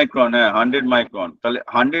 100 মাইক্রন। হ্যাঁ 100 মাইক্রন। তাহলে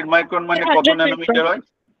 100 মাইক্রন মানে কত ন্যানোমিটার হয়?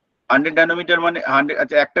 100 ন্যানোমিটার মানে 100।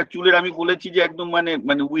 আচ্ছা, একটা চুলের আমি বলেছি যে একদম মানে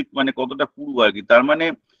মানে উইথ মানে কতটা পুরু আর কি, তার মানে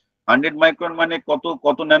 100 মাইক্রন মানে কত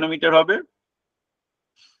কত ন্যানোমিটার হবে?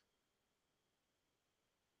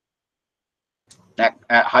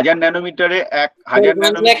 1000 ন্যানোমিটারে 1000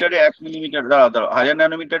 ন্যানোমিটারে 1 মিলিমিটার, দাঁড়াও 1000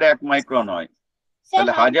 ন্যানোমিটারে 1 মাইক্রন হয়।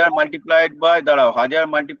 তাহলে 1000 মাল্টিপ্লাইড বাই, দাঁড়াও 1000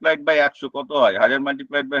 মাল্টিপ্লাইড বাই 100 কত হয়? 1000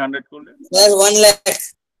 মাল্টিপ্লাইড বাই 100 করলে Sir, 1 lakh.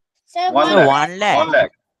 1 lakh. 1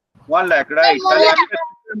 lakh. 1 lakh, right. তাহলে একটা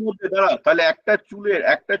চুলের মধ্যে, দাঁড়াও, তাহলে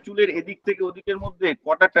একটা চুলের এদিক থেকে ওদিকের মধ্যে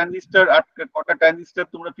কটা ট্রানজিস্টার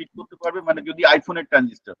তোমরা ফিট করতে পারবে? মানে যদি আইফোনের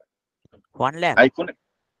ট্রানজিস্টার, 1 lakh. আইফোনে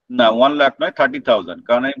না 1 লাখ নয়, 30,000,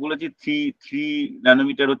 কারণ আমি বলেছি 3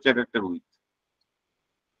 ন্যানোমিটার হচ্ছে এক একটা উইথ।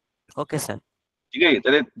 Okay sir. ঠিক আছে,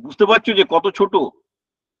 তাহলে বুঝতে পারছো যে কত ছোট?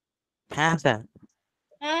 হ্যাঁ স্যার।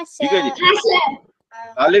 ঠিক আছে,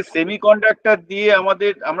 তাহলে সেমিকন্ডাক্টর দিয়ে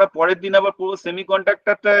আমরা পরের দিন আবার পুরো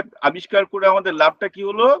সেমিকন্ডাক্টরটা আবিষ্কার করে আমাদের লাভটা কি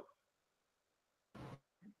হলো?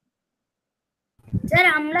 স্যার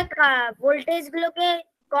আমরা ভোল্টেজ গুলোকে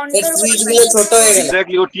Sir, কন্ট্রোল switch গুলো ছোট হয়ে গেল।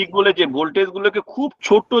 এক্স্যাক্টলি, ও ঠিক বলেছে, ভোল্টেজ গুলোকে খুব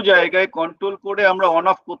ছোট জায়গায় কন্ট্রোল করে আমরা অন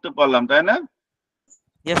অফ করতে পারলাম, তাই না?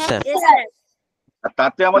 Yes sir. আর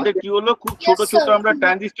তাতে আমাদের কি হলো, খুব ছোট ছোট আমরা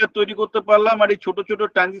ট্রানজিস্টর তৈরি করতে পারলাম। আর এই ছোট ছোট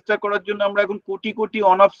ট্রানজিস্টর করার জন্য আমরা এখন crore crore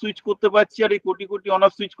on off switch করতে পারছি। আর এই crore crore on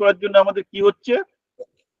off switch করার জন্য আমাদের কি হচ্ছে?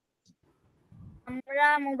 আমরা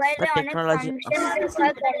মোবাইলে অনেক টেকনোলজি। ফাংশন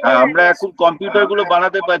আমরা এখন কম্পিউটার গুলো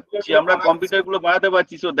বানাতে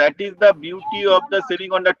পারছি। So that is the beauty of the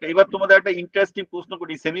semiconductor. এবার তোমাদের একটা ইন্টারেস্টিং প্রশ্ন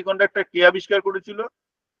করি, সেমিকন্ডাক্টর কে আবিষ্কার করেছিল?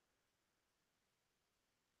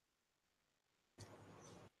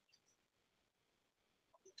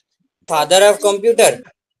 Father of computer.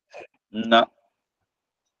 না,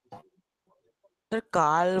 স্যার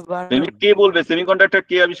কার্ল বার্নম। কে বলবে সেমিকন্ডাক্টর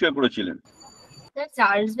কে আবিষ্কার করেছিলেন?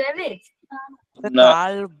 Charles Babbage. না,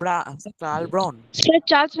 curl brown. Sir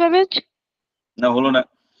Charles Babbage. না, হলো না।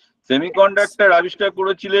 সেমিকন্ডাক্টর আবিষ্কার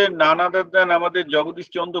করেছিলেন নান আদার দ্যান আমাদের জগদীশ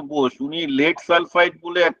চন্দ্র বোস। উনি লেড সালফাইড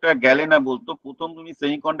বলে একটা গ্যালেনা বলতো, প্রথম উনি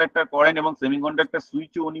সেমিকন্ডাক্টর করেন এবং সেমিকন্ডাক্টর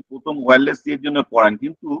সুইচও উনি প্রথম ওয়্যারলেস এর জন্য করেন।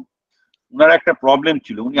 কিন্তু উনার একটা প্রবলেম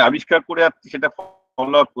ছিল, উনি আবিষ্কার করে সেটা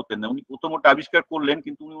ফলো আপ করতেন না। উনি প্রথম ওটা আবিষ্কার করলেন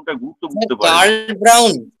কিন্তু উনি ওটা গুরুত্ব বুঝতে পারেন Charles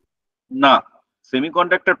Brown. না।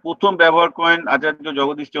 সেমিকন্ডাক্টর প্রথম ব্যবহার করেন আচার্য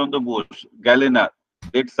Jagadish Chandra Bose, galena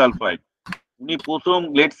lead sulphide. উনি প্রথম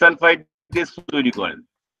লেড সালফাইড দিয়ে তৈরি করেন।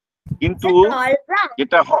 কিন্তু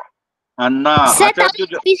যেটা না,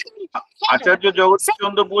 আচার্য জগদীশ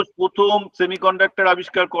চন্দ্র বোস প্রথম সেমিকন্ডাক্টর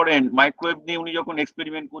আবিষ্কার করেন মাইক্রোওয়েভ নিয়ে। উনি যখন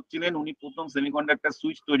এক্সপেরিমেন্ট করছিলেন, উনি প্রথম সেমিকন্ডাক্টর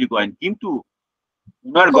সুইচ তৈরি করেন। কিন্তু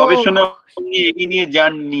উনার গবেষণা উনি এগিয়ে নিয়ে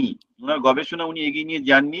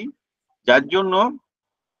যাননি, যার জন্য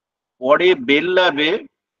পরে বেল ল্যাবে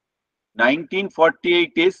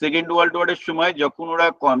 1948-এ সেকেন্ড ওয়ার্ল্ড ওয়ারের সময় যখন ওরা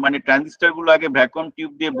মানে ট্রানজিস্টার গুলো আগে ভ্যাকুয়াম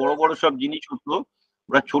টিউব দিয়ে বড় বড় সব জিনিস হতো,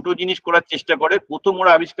 ওরা ছোট জিনিস করার চেষ্টা করে। প্রথম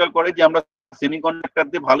ওরা আবিষ্কার করে যে আমরা সেমিকন্ডাক্টর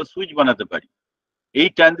দিয়ে ভালো সুইচ বানাতে পারি। এই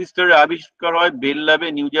ট্রানজিস্টারের আবিষ্কার হয় বেল ল্যাবে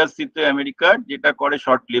নিউ জার্সিতে, আমেরিকার, যেটা করে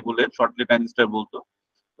শর্টলে ট্রানজিস্টার বলতো।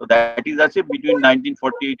 তো দ্যাট ইজ আছে বিটুইন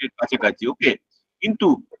 1948 এর কাছাকাছি। ওকে, কিন্তু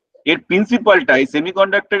এর প্রিন্সিপালটা, এই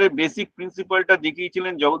সেমিকন্ডাক্টরের বেসিক প্রিন্সিপালটা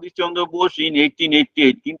দেখিয়েছিলেন জগদীশ চন্দ্র বোস ইন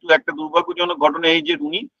 1888। কিন্তু একটা দুর্ভাগ্যজনক ঘটনা এই যে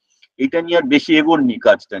উনি এটা নিয়ে আর বেশি এগোননি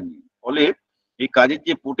কাজটা নিয়ে। ফলে এই কাজের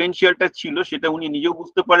যে পোটেনশিয়ালটা ছিল সেটা উনি নিজেও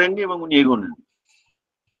বুঝতে পারেননি এবং উনি এগোননি।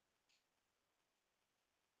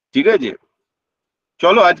 ঠিক আছে,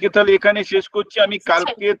 চলো আজকে তাহলে এখানে শেষ করছি। আমি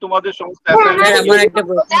কালকে তোমাদের সমস্ত একটা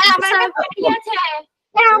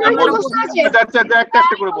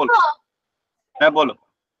করে বলো। হ্যাঁ বলো।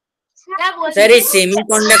 স্যার, এই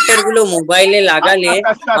সেমিকন্ডাক্টর গুলো মোবাইলে লাগালে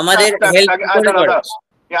আমাদের হেল্প করে।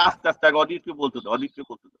 আস্তে আস্তে অদিতকে বলতে দাও।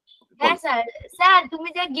 হ্যাঁ স্যার, স্যার তুমি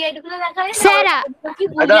যে গেটগুলো দেখালে না, স্যার, ওগুলো কি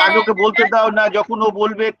আচ্ছা আগে বুলিয়ান? ওকে বলতে দাও না, যখন ও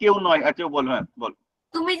বলবে কেউ নয়। আচ্ছা বল, হ্যাঁ বল।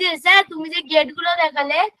 তুমি যে গেটগুলো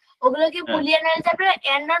দেখালে ওগুলো কি হ্যাঁ Boolean algebra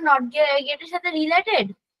and are not গেটের সাথে রিলেটেড?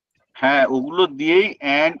 হ্যাঁ, ওগুলো দিয়েই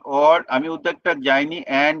অ্যান্ড অর, আমি ওটা একটা যাইনি,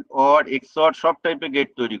 অ্যান্ড অর এক্সঅর সব টাইপের গেট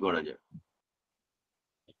তৈরি করা যায়,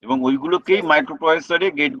 এবং ওইগুলোকেই মাইক্রোপ্রসেসরে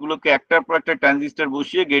গেটগুলোকে একটার পর একটা ট্রানজিস্টর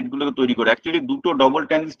বসিয়ে গেটগুলোকে তৈরি করে। অ্যাকচুয়ালি দুটো ডবল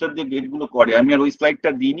ট্রানজিস্টর দিয়ে গেটগুলো করে, আমি আর ওই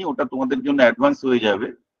স্লাইডটা দিইনি, ওটা তোমাদের জন্য অ্যাডভান্স হয়ে যাবে।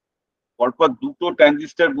 পরপর দুটো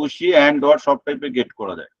ট্রানজিস্টর বসিয়ে অ্যান্ড অর সব টাইপের গেট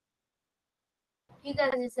করা যায়। ঠিক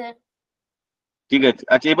আছে স্যার। ঠিক আছে,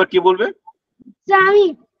 আচ্ছা এবার কি বলবে? স্যার আমি,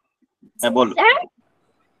 হ্যাঁ বলো। স্যার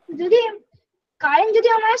যদি কারেন্ট যদি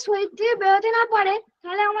আমাদের শরীর থেকে বেরোতে না পারে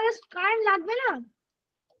তাহলে আমাদের কারেন্ট লাগবে না?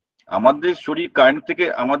 আমাদের শরীর কারেন্ট থেকে,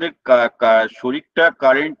 আমাদের শরীরটা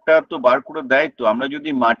কারেন্টটা তো বার করে দেয়। তো আমরা যদি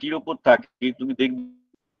মাটির ওপর থাকি, তুমি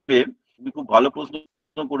দেখবে, তুমি খুব ভালো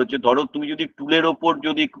প্রশ্ন করেছো, ধরো তুমি যদি টুলের ওপর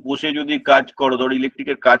যদি বসে যদি কাজ করো, ধরো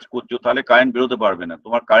ইলেকট্রিকের কাজ করছো, তাহলে কারেন্ট বেরোতে পারবে না,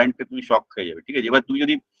 তোমার কারেন্টে তুমি শক খেয়ে যাবে। ঠিক আছে, এবার তুমি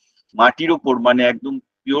যদি মাটির ওপর, মানে একদম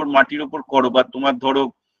পিওর মাটির ওপর করো, বা তোমার ধরো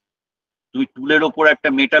তুমি টুলের ওপর একটা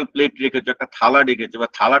মেটাল প্লেট রেখেছো, একটা থালা রেখেছো, বা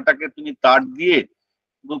থালাটাকে তুমি তার দিয়ে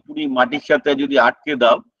পুরোপুরি মাটির সাথে যদি আটকে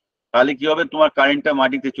দাও, তাহলে কি হবে, তোমার কারেন্টটা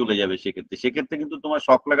মাটিতে চলে যাবে। সেক্ষেত্রে কিন্তু তোমার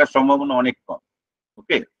শক লাগার সম্ভাবনা অনেক কম।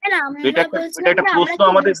 ওকে, এটা একটা প্রশ্ন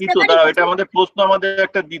আমাদের দিত, দাঁড়াও, এটা আমাদের প্রশ্ন আমাদের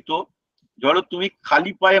একটা দিত। ধরো তুমি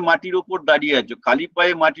খালি পায়ে মাটির উপর দাঁড়িয়ে আছো, খালি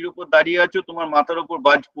পায়ে মাটির উপর দাঁড়িয়ে আছো, তোমার মাথার উপর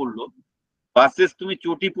বাজ পড়লো, ভার্সেস তুমি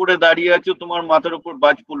চটি পরে দাঁড়িয়ে আছো, তোমার মাথার উপর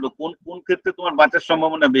বাজ পড়লো, কোন কোন ক্ষেত্রে তোমার বাঁচার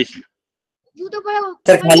সম্ভাবনা বেশি? জুতো পরে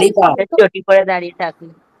স্যার খালি পা। চটি পরে দাঁড়িয়ে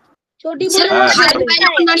থাকলে। চটি পরে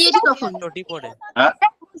চটি পড়ে। হ্যাঁ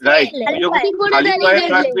রাইট, যখন খালি পায়ে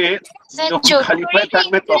থাকবে, যখন খালি পায়ে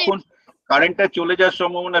থাকবে তখন কারেন্টটা চলে যাওয়ার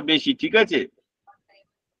সম্ভাবনা বেশি। ঠিক আছে,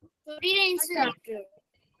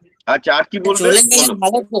 আচ্ছা আর কি বলবে চলে গেলে বলো।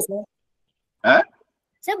 ভালো তো স্যার। হ্যাঁ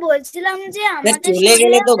স্যার বলছিলাম যে স্যার আমাদের চলে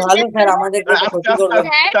গেলে তো ভালো স্যার, আমাদের কোনো আস্তে ক্ষতি আস্তে করবে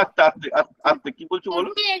না। আস্তে আস্তে আস্তে কি বলছো বলো।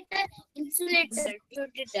 একটা ইনসুলেটর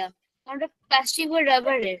চটিটা, আমরা প্লাস্টিক ও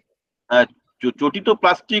রাবারের। হ্যাঁ, চটি তো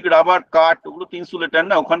প্লাস্টিক, রাবার, কাঠ, ওগুলো তো ইনসুলেটার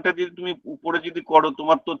না। ওখানটা যদি তুমি উপরে যদি করো,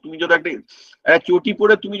 তোমার তো, তুমি যদি একটা চটি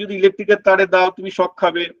পরে তুমি যদি ইলেকট্রিকের তারে দাও, তুমি শক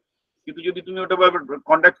খাবে। কিন্তু যদি তুমি ওটা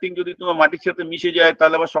কন্ডাক্টিং যদি তোমার মাটির সাথে মিশে যায়,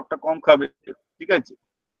 তাহলে আবার শকটা কম খাবে। ঠিক আছে,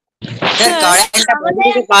 স্যার কারেন্টটা বডি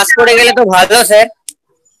থেকে পাস করে গেলে তো ভালো স্যার।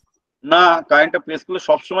 না কারেন্টটা প্রেস করলে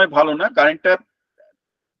সবসময় ভালো না, কারেন্টটা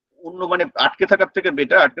অন্য মানে আটকে থাকার থেকে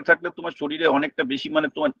বেটার। আটকে থাকলে তোমার শরীরে অনেকটা বেশি, মানে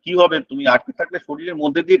তোমার কি হবে, তুমি আটকে থাকলে শরীরের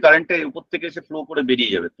মধ্যে দিয়ে কারেন্টটা উপর থেকে এসে ফ্লো করে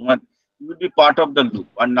বেরিয়ে যাবে, তোমার will be part of the loop.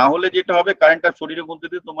 আর না হলে যেটা হবে, কারেন্টটা শরীরের মধ্যে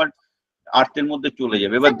দিয়ে তোমার আর্থের মধ্যে চলে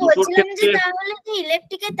যাবে। এবার দুটোর বলছিলাম যে ক্ষেত্রে তাহলে কি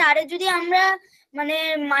ইলেকট্রিকের তারে যদি আমরা মানে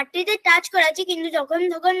মাটিতে টাচ করাচ্ছি, কিন্তু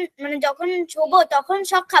যখন ছোবো তখন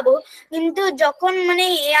শক খাবো, কিন্তু যখন মানে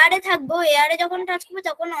এয়ারে থাকবো, এয়ারে যখন টাচ করবো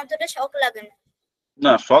তখন অতটা শক লাগে না।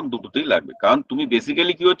 না, শক দুটোতেই লাগবে, কারণ তুমি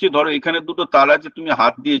বেসিক্যালি কি হচ্ছে, ধরো এখানে দুটো তার আছে, তুমি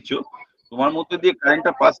হাত দিয়েছো, তোমার মধ্যে দিয়ে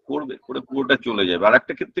কারেন্টটা পাস করবে, করে পুরোটা চলে যাবে। আর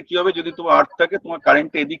একটা ক্ষেত্রে কি হবে, যদি তোমার আর্থ থাকে, তোমার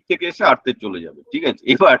কারেন্টটা এদিক থেকে এসে আর্থে চলে যাবে। ঠিক আছে,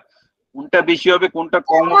 এবার কোনটা বেশি হবে কোনটা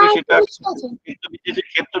কম হবে সেটা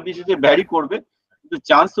ক্ষেত্র বিশেষে ভ্যারি করবে, কিন্তু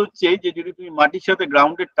চান্স হচ্ছে যে যদি তুমি মাটির সাথে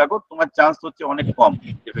গ্রাউন্ডেড থাকো, তোমার চান্স হচ্ছে অনেক কম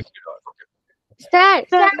এফেক্টেড হওয়ার। স্যার,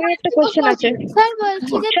 আমার একটা কোশ্চেন আছে। স্যার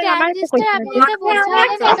বলছি যে ট্রানজিস্টর আপনি যেটা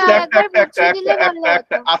বোঝালেন ওটা আরেকবার বুঝিয়ে দিলে ভালো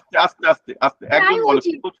হতো। আস্তে আস্তে আস্তে আস্তে একজন বলো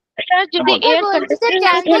কি বলছো? স্যার যদি বলো। এয়ার বলছি যে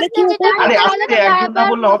কন্ডিশনার তাহলে কি ট্রানজিস্টর হতো? যেটা আরে বোঝালেন আস্তে, ওটা একজন না আরেকবার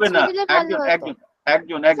বললে হবে না, বুঝিয়ে দিলে ভালো একজন হতো।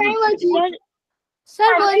 একজন একজন স্যার একজন বলছি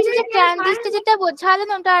স্যার বলছি যে ট্রানজিস্টর যেটা বোঝালেন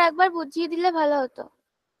ওটা আরেকবার বুঝিয়ে দিলে ভালো হতো।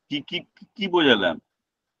 কি কি কি বোঝালাম?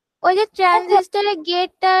 ওই যে ট্রানজিস্টরের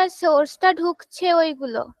গেটটা সোর্সটা ঢুকছে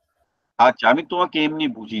ওইগুলো। আচ্ছা আমি তোমাকে এমনি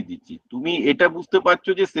বুঝিয়ে দিচ্ছি, তুমি এটা বুঝতে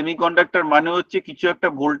পারছো যে সেমিকন্ডাক্টর মানে হচ্ছে কিছু একটা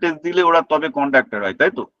ভোল্টেজ দিলে ওরা তবে কন্ডাক্টর হয়,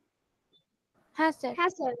 তাই তো? হ্যাঁ স্যার।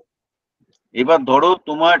 হ্যাঁ স্যার। এবার ধরো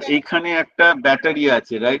তোমার এইখানে একটা ব্যাটারি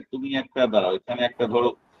আছে, রাইট? তুমি একটা দাঁড়াও, এখানে একটা ধরো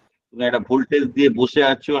তুমি একটা ভোল্টেজ দিয়ে বসে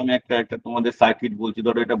আছো, আমি একটা একটা তোমাদের সার্কিট বলছি,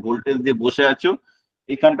 ধরো এটা ভোল্টেজ দিয়ে বসে আছো,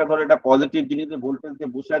 এখানটা ধরো একটা পজিটিভ জিনিসে ভোল্টেজ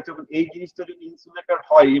দিয়ে বসে আছো, এই জিনিসটা যদি ইনসুলেটর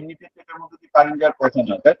হয়, এমনিতে এটার মধ্যে দিয়ে কারেন্ট যাওয়ার কথা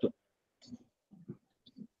নয়, তাই তো?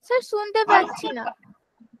 স্যার শুনতে পাচ্ছি না।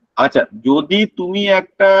 আচ্ছা, যদি তুমি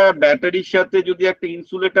একটা ব্যাটারির সাথে যদি একটা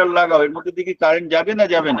ইনসুলেটর লাগাও, এর মধ্যে দিয়ে কি কারেন্ট যাবে না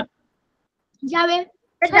যাবে না? যাবে।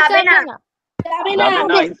 যাবে না। যাবে না। যাবে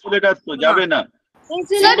না, ইনসুলেটর তো যাবে না।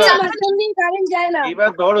 কারেন্ট যায় না।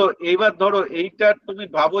 এইবার ধরো এইটা তুমি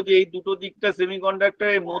ভাবো যে এই দুটো দিকটা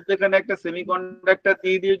সেমিকন্ডাক্টরের মধ্যেখানে একটা সেমিকন্ডাক্টর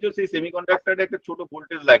দিয়ে দিয়েছো, সেই সেমিকন্ডাক্টরে একটা ছোট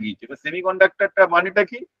ভোল্টেজ লাগিয়েছো। এবার সেমিকন্ডাক্টরটা মানেটা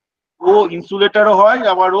কি, ও ইনসুলেটরও হয়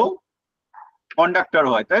আবার ও কন্ডাক্টর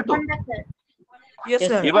হয়, তাই তো? Yes,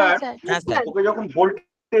 sir. এবার হ্যাঁ স্যার। ওকে যখন ভোল্টেজ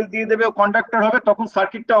ভোল্টেজ দিয়ে দেবে ও কন্ডাক্টর হবে, তখন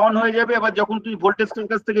সার্কিটটা অন হয়ে যাবে। আবার যখন তুমি ভোল্টেজটার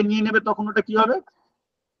কাছ থেকে নিয়ে নেবে তখন ওটা কি হবে,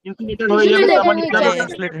 ইনসুলেটর হয়ে যাবে। তার মানে কি হবে,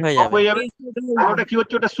 ইনসুলেটেড হয়ে অফ যাবে। হয়ে যাবে। ওটা কি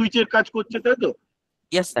হচ্ছে, ওটা সুইচের কাজ করছে, তাই তো?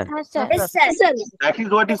 Yes sir. That is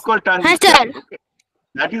what is called transistor.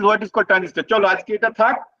 That is what is called transistor. চলো আজকে এটা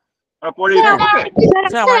থাক, পরে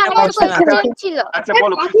স্যার আমার একটা কোশ্চেন আছে। আচ্ছা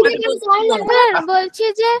বলো। বলছি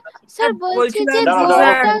যে স্যার বলছি যে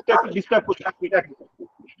ডিস্টার্ব করছি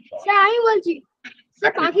স্যার আমি বলছি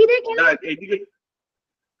স্যার পাখিদের কেন এইদিকে।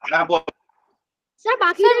 হ্যাঁ বল। স্যার স্যার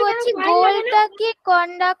পাখিদের বলছি গোলটা কি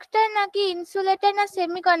কন্ডাক্টর নাকি ইনসুলেটর না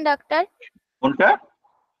সেমিকন্ডাক্টর? কোনটা?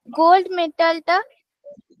 গোল্ড মেটালটা।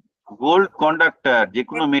 গোল্ড কন্ডাক্টর, যে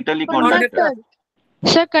কোনো মেটালি কন্ডাক্টর।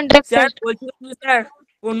 Sir conductor. স্যার বলছিলাম যে স্যার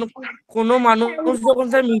কোন মানুষ যখন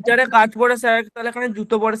স্যার মিটারে কাজ করে স্যার, তাহলে এখানে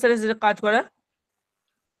জুতো পরে স্যার সেটা কাজ করে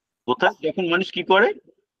কোথায় যখন মানুষ কি করে?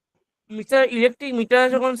 স্যার ইলেকট্রিক মিটারে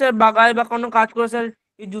যখন স্যার বাগায় বা কোনো কাজ করে স্যার,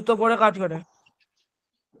 এই জুতো পরে কাজ করে।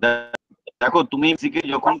 দেখো তুমি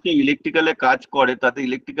যখন কি ইলেকট্রিক্যালে কাজ করে তাতে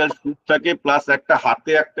ইলেকট্রিক্যাল সুইচ থাকে, প্লাস একটা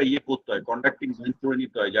হাতে একটা ইয়ে করতে হয়, কন্ডাক্টিং ব্যান্ড করে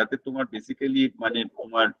নিতে হয়, যাতে তোমার বেসিক্যালি মানে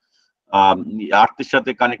তোমার আর্থের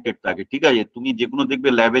সাথে কানেক্টেড থাকে। ঠিক আছে, তুমি যেগুলো দেখবে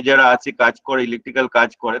ল্যাবে যারা আছে কাজ করে, ইলেকট্রিক্যাল কাজ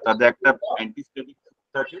করে, তাদের একটা অ্যান্টিস্ট্যাটিক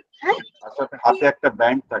থাকে, তার সাথে হাতে একটা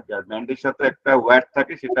ব্যান্ড থাকে, আর ব্যান্ডের সাথে একটা ওয়্যার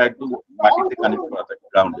থাকে, সেটা একদম মাটিতে কানেক্ট করা থাকে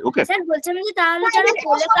গ্রাউন্ডে। ওকে স্যার বলছেন যে তাহলে যারা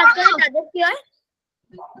পোলে কাজ করে তাদের কি হয়?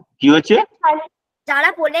 কি হয়েছে? যারা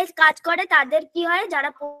পোলে কাজ করে তাদের কি হয়? যারা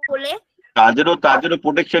পোলে, তাদেরও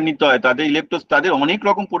প্রোটেকশন নিতে হয়, তাদের অনেক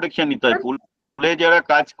রকম প্রোটেকশন নিতে হয়। পোলে যারা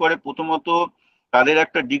কাজ করে প্রথমত তাদের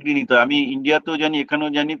একটা ডিগ্রি নিতে হয়। আমি ইন্ডিয়াতেও জানি,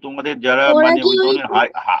 এখানেও জানি, তোমাদের যারা মানে ওই ধরনের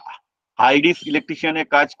হাই রিস্ক ইলেকট্রিশিয়ানের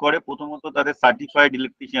কাজ করে প্রথমত তাদের সার্টিফাইড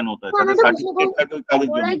ইলেকট্রিশিয়ান হতে হয়, তাদের সার্টিফিকেট থাকে ওই কাজের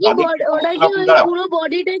জন্য। পুরো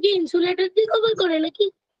বডিটাকে ইনসুলেটর দিয়ে কভার করে নাকি?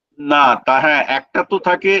 না তা হ্যাঁ, একটা তো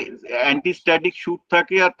থাকে অ্যান্টিস্ট্যাটিক শুট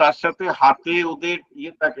থাকে, আর তার সাথে হাতে ওদের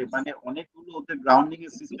ইয়ে থাকে, মানে অনেকগুলো ওদের গ্রাউন্ডিং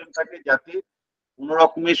এর সিস্টেম থাকে, যাতে কোনো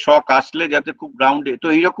রকমের শক আসলে যাতে খুব গ্রাউন্ডে। তো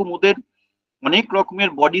এইরকম ওদের অনেক রকমের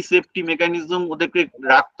বডি সেফটি মেকানিজম ওদেরকে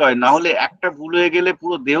রাখতে হয়, না হলে একটা ভুল হয়ে গেলে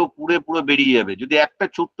পুরো দেহ পুরো বেরিয়ে যাবে। যদি একটা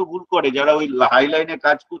ছোট্ট ভুল করে, যারা ওই হাই লাইনে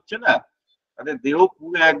কাজ করছে না, তাদের দেহ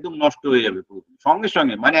পুরো একদম নষ্ট হয়ে যাবে পুরো সঙ্গে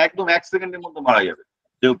সঙ্গে, মানে একদম 1 সেকেন্ডের মধ্যে মারা যাবে,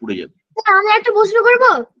 দেহ পুড়ে যাবে। আমি একটা প্রশ্ন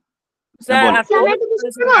করবো স্যার।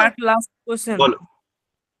 Last question. বলো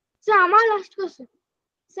স্যার, আমার লাস্ট কোশ্চেন।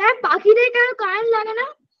 স্যার পাখিদের কেন কারেন্ট লাগে না?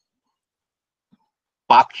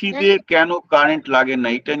 পাখিদের কেন কারেন্ট লাগে না,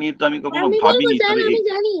 এটা নিয়ে তো আমি কখনো ভাবিনি। তবে আমি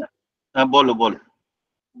জানি। হ্যাঁ বলো।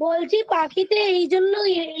 বলছি পাখিতে এই জন্য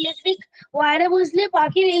ইলেকট্রিক ওয়্যারে বসলে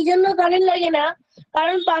পাখির এই জন্য কারেন্ট লাগে না,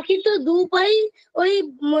 কারণ পাখির তো দু পাই ওই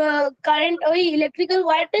কারেন্ট ওই ইলেকট্রিক্যাল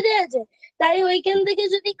ওয়্যারটা দেওয়া আছে, তাই ওইখান থেকে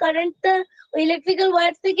যদি কারেন্টটা ওই ইলেকট্রিক্যাল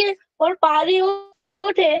ওয়্যার থেকে ওর পা দিয়ে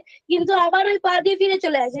ওঠে, কিন্তু আবার ওই পা দিয়ে ফিরে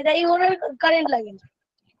চলে আসে, তাই ওর কারেন্ট লাগে না।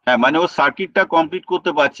 হ্যাঁ, মানে ও সার্কিটটা কমপ্লিট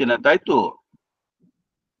করতে পারছে না, তাই তো?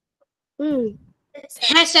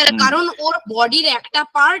 হ্যাঁ স্যার, কারণ ওর বডির একটা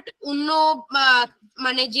পার্ট অন্য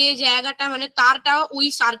মানে যে জায়গাটা মানে তারটা ওই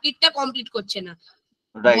সার্কিটটা কমপ্লিট করছে না।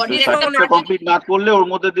 রাইট, ওই সার্কিটটা কমপ্লিট না করলে ওর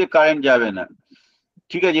মধ্যে দিয়ে কারেন্ট যাবে না।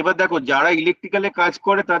 ঠিক আছে, এবার দেখো যারা ইলেকট্রিক্যালে কাজ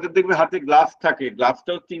করে তাদের দেখবে হাতে গ্লাস থাকে,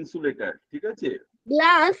 গ্লাসটা হচ্ছে ইনসুলেটর। ঠিক আছে,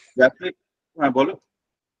 গ্লাস। হ্যাঁ বলো।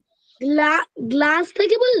 গ্লাস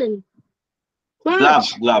থেকে বললেন?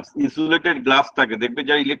 গ্লাভস ইনসুলেটেড গ্লাভস থাকে, দেখবে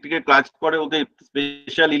যারা ইলেকট্রিক্যাল কাজ করে ওদের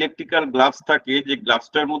স্পেশাল ইলেকট্রিক্যাল গ্লাভস থাকে, যে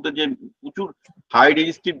গ্লাভসটার মধ্যে যে প্রচুর হাই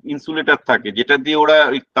রেজিস্টিভ ইনসুলেটর থাকে, যেটা দিয়ে ওরা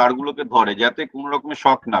ওই তারগুলোকে ধরে যাতে কোনো রকমের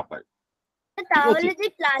শক না পায়। তাহলে যে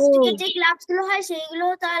প্লাস্টিকের যে গ্লাভস গুলো হয় সেইগুলো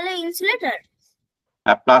তাহলে ইনসুলেটর?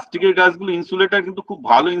 হ্যাঁ, প্লাস্টিকের গ্লাসগুলো ইনসুলেটর, কিন্তু খুব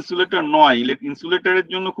ভালো ইনসুলেটর নয়। ইনসুলেটরের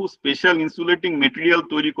জন্য খুব স্পেশাল ইনসুলেটিং মেটেরিয়াল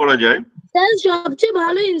তৈরি করা যায়। স্যার সবচেয়ে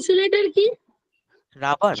ভালো ইনসুলেটর কি?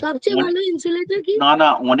 রাবার। সবচেয়ে ভালো ইনসুলেটর কি? না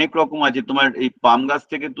অনেক রকম আছে। তোমার এই পাম গাছ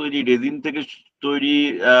থেকে তৈরি, রেজিন থেকে তৈরি,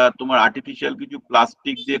 তোমার আর্টিফিশিয়াল কিছু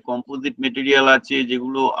প্লাস্টিক দিয়ে কম্পোজিট মেটেরিয়াল আছে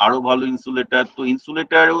যেগুলো আরো ভালো ইনসুলেটর। তো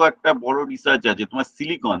ইনসুলেটরেও একটা বড় রিসার্চ আছে। তোমার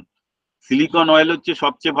সিলিকন অয়েল হচ্ছে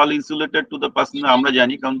সবচেয়ে ভালো ইনসুলেটর টু দ্য পার্সেন্ট আমরা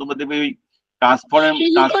জানি, কারণ তোমরা দেখবে ওই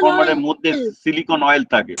ট্রান্সফরমারের মধ্যে সিলিকন অয়েল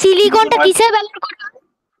থাকে। সিলিকনটা কিসে ব্যবহার করা হয়?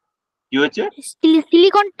 কি হয়েছে?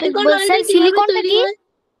 সিলিকনটা কি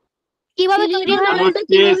কিভাবে তৈরি হয়?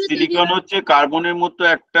 সিলিকন হচ্ছে কার্বনের মতো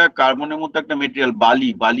একটা মেটেরিয়াল।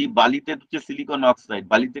 বালিতে হচ্ছে সিলিকন অক্সাইড,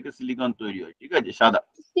 বালি থেকে সিলিকন তৈরি হয়। ঠিক আছে, সাদা।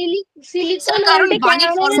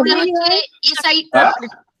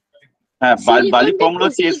 হ্যাঁ, বালি ফর্মুলা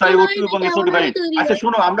হচ্ছে SiO2 এবং SO2। আচ্ছা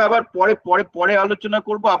শোনো, আমরা আবার পরে আলোচনা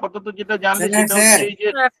করব। আপাতত যেটা জানলে সেটা হচ্ছে এই যে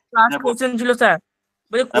লাস্ট কোশ্চেন ছিল স্যার।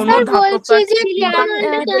 বলছে হ্যাঁ, কোনো বল। স্যার ধাতব বলছি যে আস্তে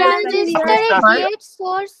ট্রানজিস্টরে আস্তে। গেট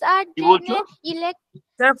সোর্স আর কি বলছো? ড্রেনে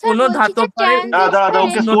স্যার স্যার কোনো বলছি যে ধাতব তারে দাদা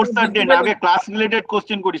ওকে ট্রানজিস্টরে সোর্স আর ড্রেন আগে ক্লাস রিলেটেড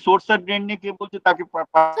কোশ্চেন করি। সোর্স আর ড্রেন নিয়ে কে বলছে তাকে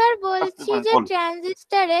স্যার বলছি যে বল।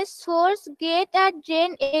 ট্রানজিস্টরে সোর্স গেট আর ড্রেন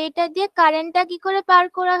এইটা দিয়ে কারেন্টটা কি করে পার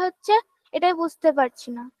করা হচ্ছে এটাই বুঝতে পারছি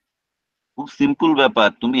না। খুব সিম্পল ব্যাপার,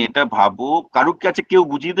 তুমি এটা ভাবো। কারুর কাছে কেউ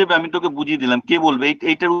বুঝিয়ে দেবে? আমি তোকে বুঝিয়ে দিলাম, কে বলবে?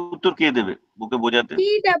 এইটার উত্তর কে দেবে ওকে বোঝাতে?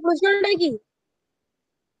 প্রশ্নটা কি?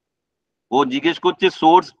 ও জিজ্ঞেস করছে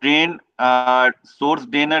সোর্স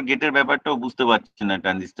ড্রেন আর গেটের ব্যাপারটাও বুঝতে পারছে না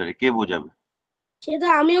ট্রানজিস্টরে, কে বোঝাবে? সেটা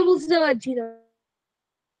আমিও বুঝতে পারছি না।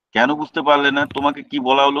 কেন বুঝতে পারলে না? তোমাকে কি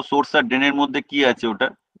বলা হলো? সোর্স আর ড্রেনের মধ্যে কি আছে ওটা?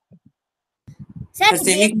 স্যার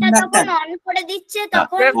গেটটা যখন অন করে দিচ্ছে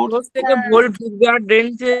তখন স্যার সোর্স থেকে ভোল্ট ঢুকবে আর ড্রেন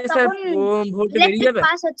থেকে স্যার তখন ভোল্ট বেরিয়ে ইলেকট্রিক যাবে।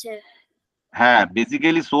 পাস হচ্ছে। হ্যাঁ,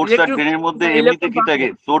 বেসিক্যালি সোর্স আর ড্রেনের মধ্যে এমনিতে কি থাকে?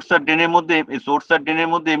 সোর্স আর ড্রেনের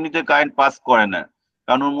মধ্যে এমনিতে কারেন্ট পাস করে না,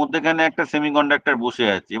 কারণ ওর মধ্যেখানে একটা সেমিকন্ডাক্টর বসে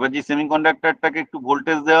আছে। এবার যে সেমিকন্ডাক্টরটাকে একটু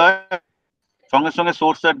ভোল্টেজ দেওয়া হয়, সঙ্গে সঙ্গে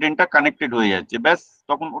সোর্স আর ড্রেনটা কানেক্টেড হয়ে যাচ্ছে, ব্যাস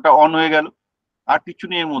তখন ওটা অন হয়ে গেল। আর কিছু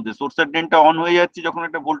নেই এর মধ্যে। সোর্স আর ড্রেনটা অন হয়ে যাচ্ছে যখন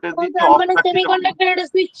একটা ভোল্টেজ দিচ্ছে, অফ থাকছে সেমিকন্ডাক্টরের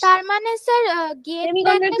সুইচ। তার মানে স্যার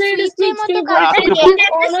গেটটা একটা সুইচের মতো আর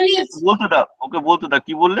কাজ ওকে বলতে দাও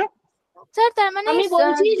কি বললে? স্যার তার মানে আমি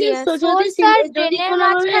বলছি যে সোর্স আর ড্রেনের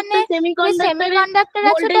মাঝখানে যে সেমিকন্ডাক্টর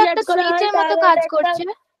আছে ওটা একটা সুইচের মতো কাজ করছে।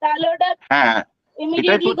 তাহলে ওটা হ্যাঁ,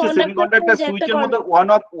 এটাই তো হচ্ছে সেমিকন্ডাক্টর সুইচের মতো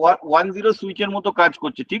 1-0 সুইচের মতো কাজ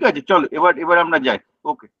করছে। ঠিক আছে, চলো এবার আমরা যাই।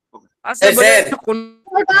 ওকে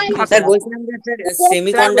স্যার বলছিলাম যে স্যার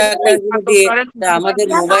সেমিকন্ডাক্টর গুলো দিয়ে আমাদের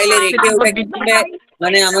মোবাইলে রেখে ওটা কি করে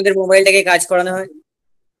মানে আমাদের মোবাইলটাকে কাজ করানো হয়?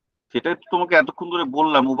 সেটা তোমাকে এতক্ষণ ধরে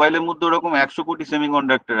বললাম। মোবাইলের মধ্যে ওরকম 100 কোটি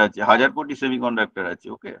সেমিকন্ডাক্টর আছে, 1000 কোটি সেমিকন্ডাক্টর আছে।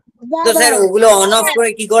 ওকে, তো স্যার ওগুলো অন অফ করে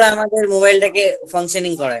কি করে আমাদের মোবাইলটাকে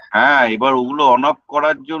ফাংশনিং করায়? হ্যাঁ, এবার ওগুলো অন অফ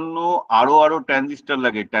করার জন্য আরো ট্রানজিস্টর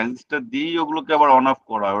লাগে। ট্রানজিস্টর দিয়েই ওগুলোকে আবার অন অফ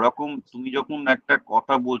করা হয়। ওরকম তুমি যখন একটা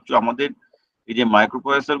কথা বলছো, আমাদের এই যে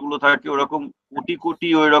মাইক্রোপ্রসেসর গুলো থাকে, ওরকম কোটি কোটি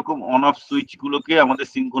ওই রকম অন অফ সুইচ গুলোকে আমাদের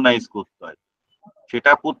সিনক্রোনাইজ করতে হয়।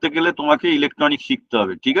 সেটা করতে গেলে তোমাকে ইলেকট্রনিক শিখতে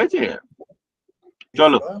হবে। ঠিক আছে,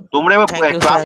 চলো তোমরা এবার ক্লাস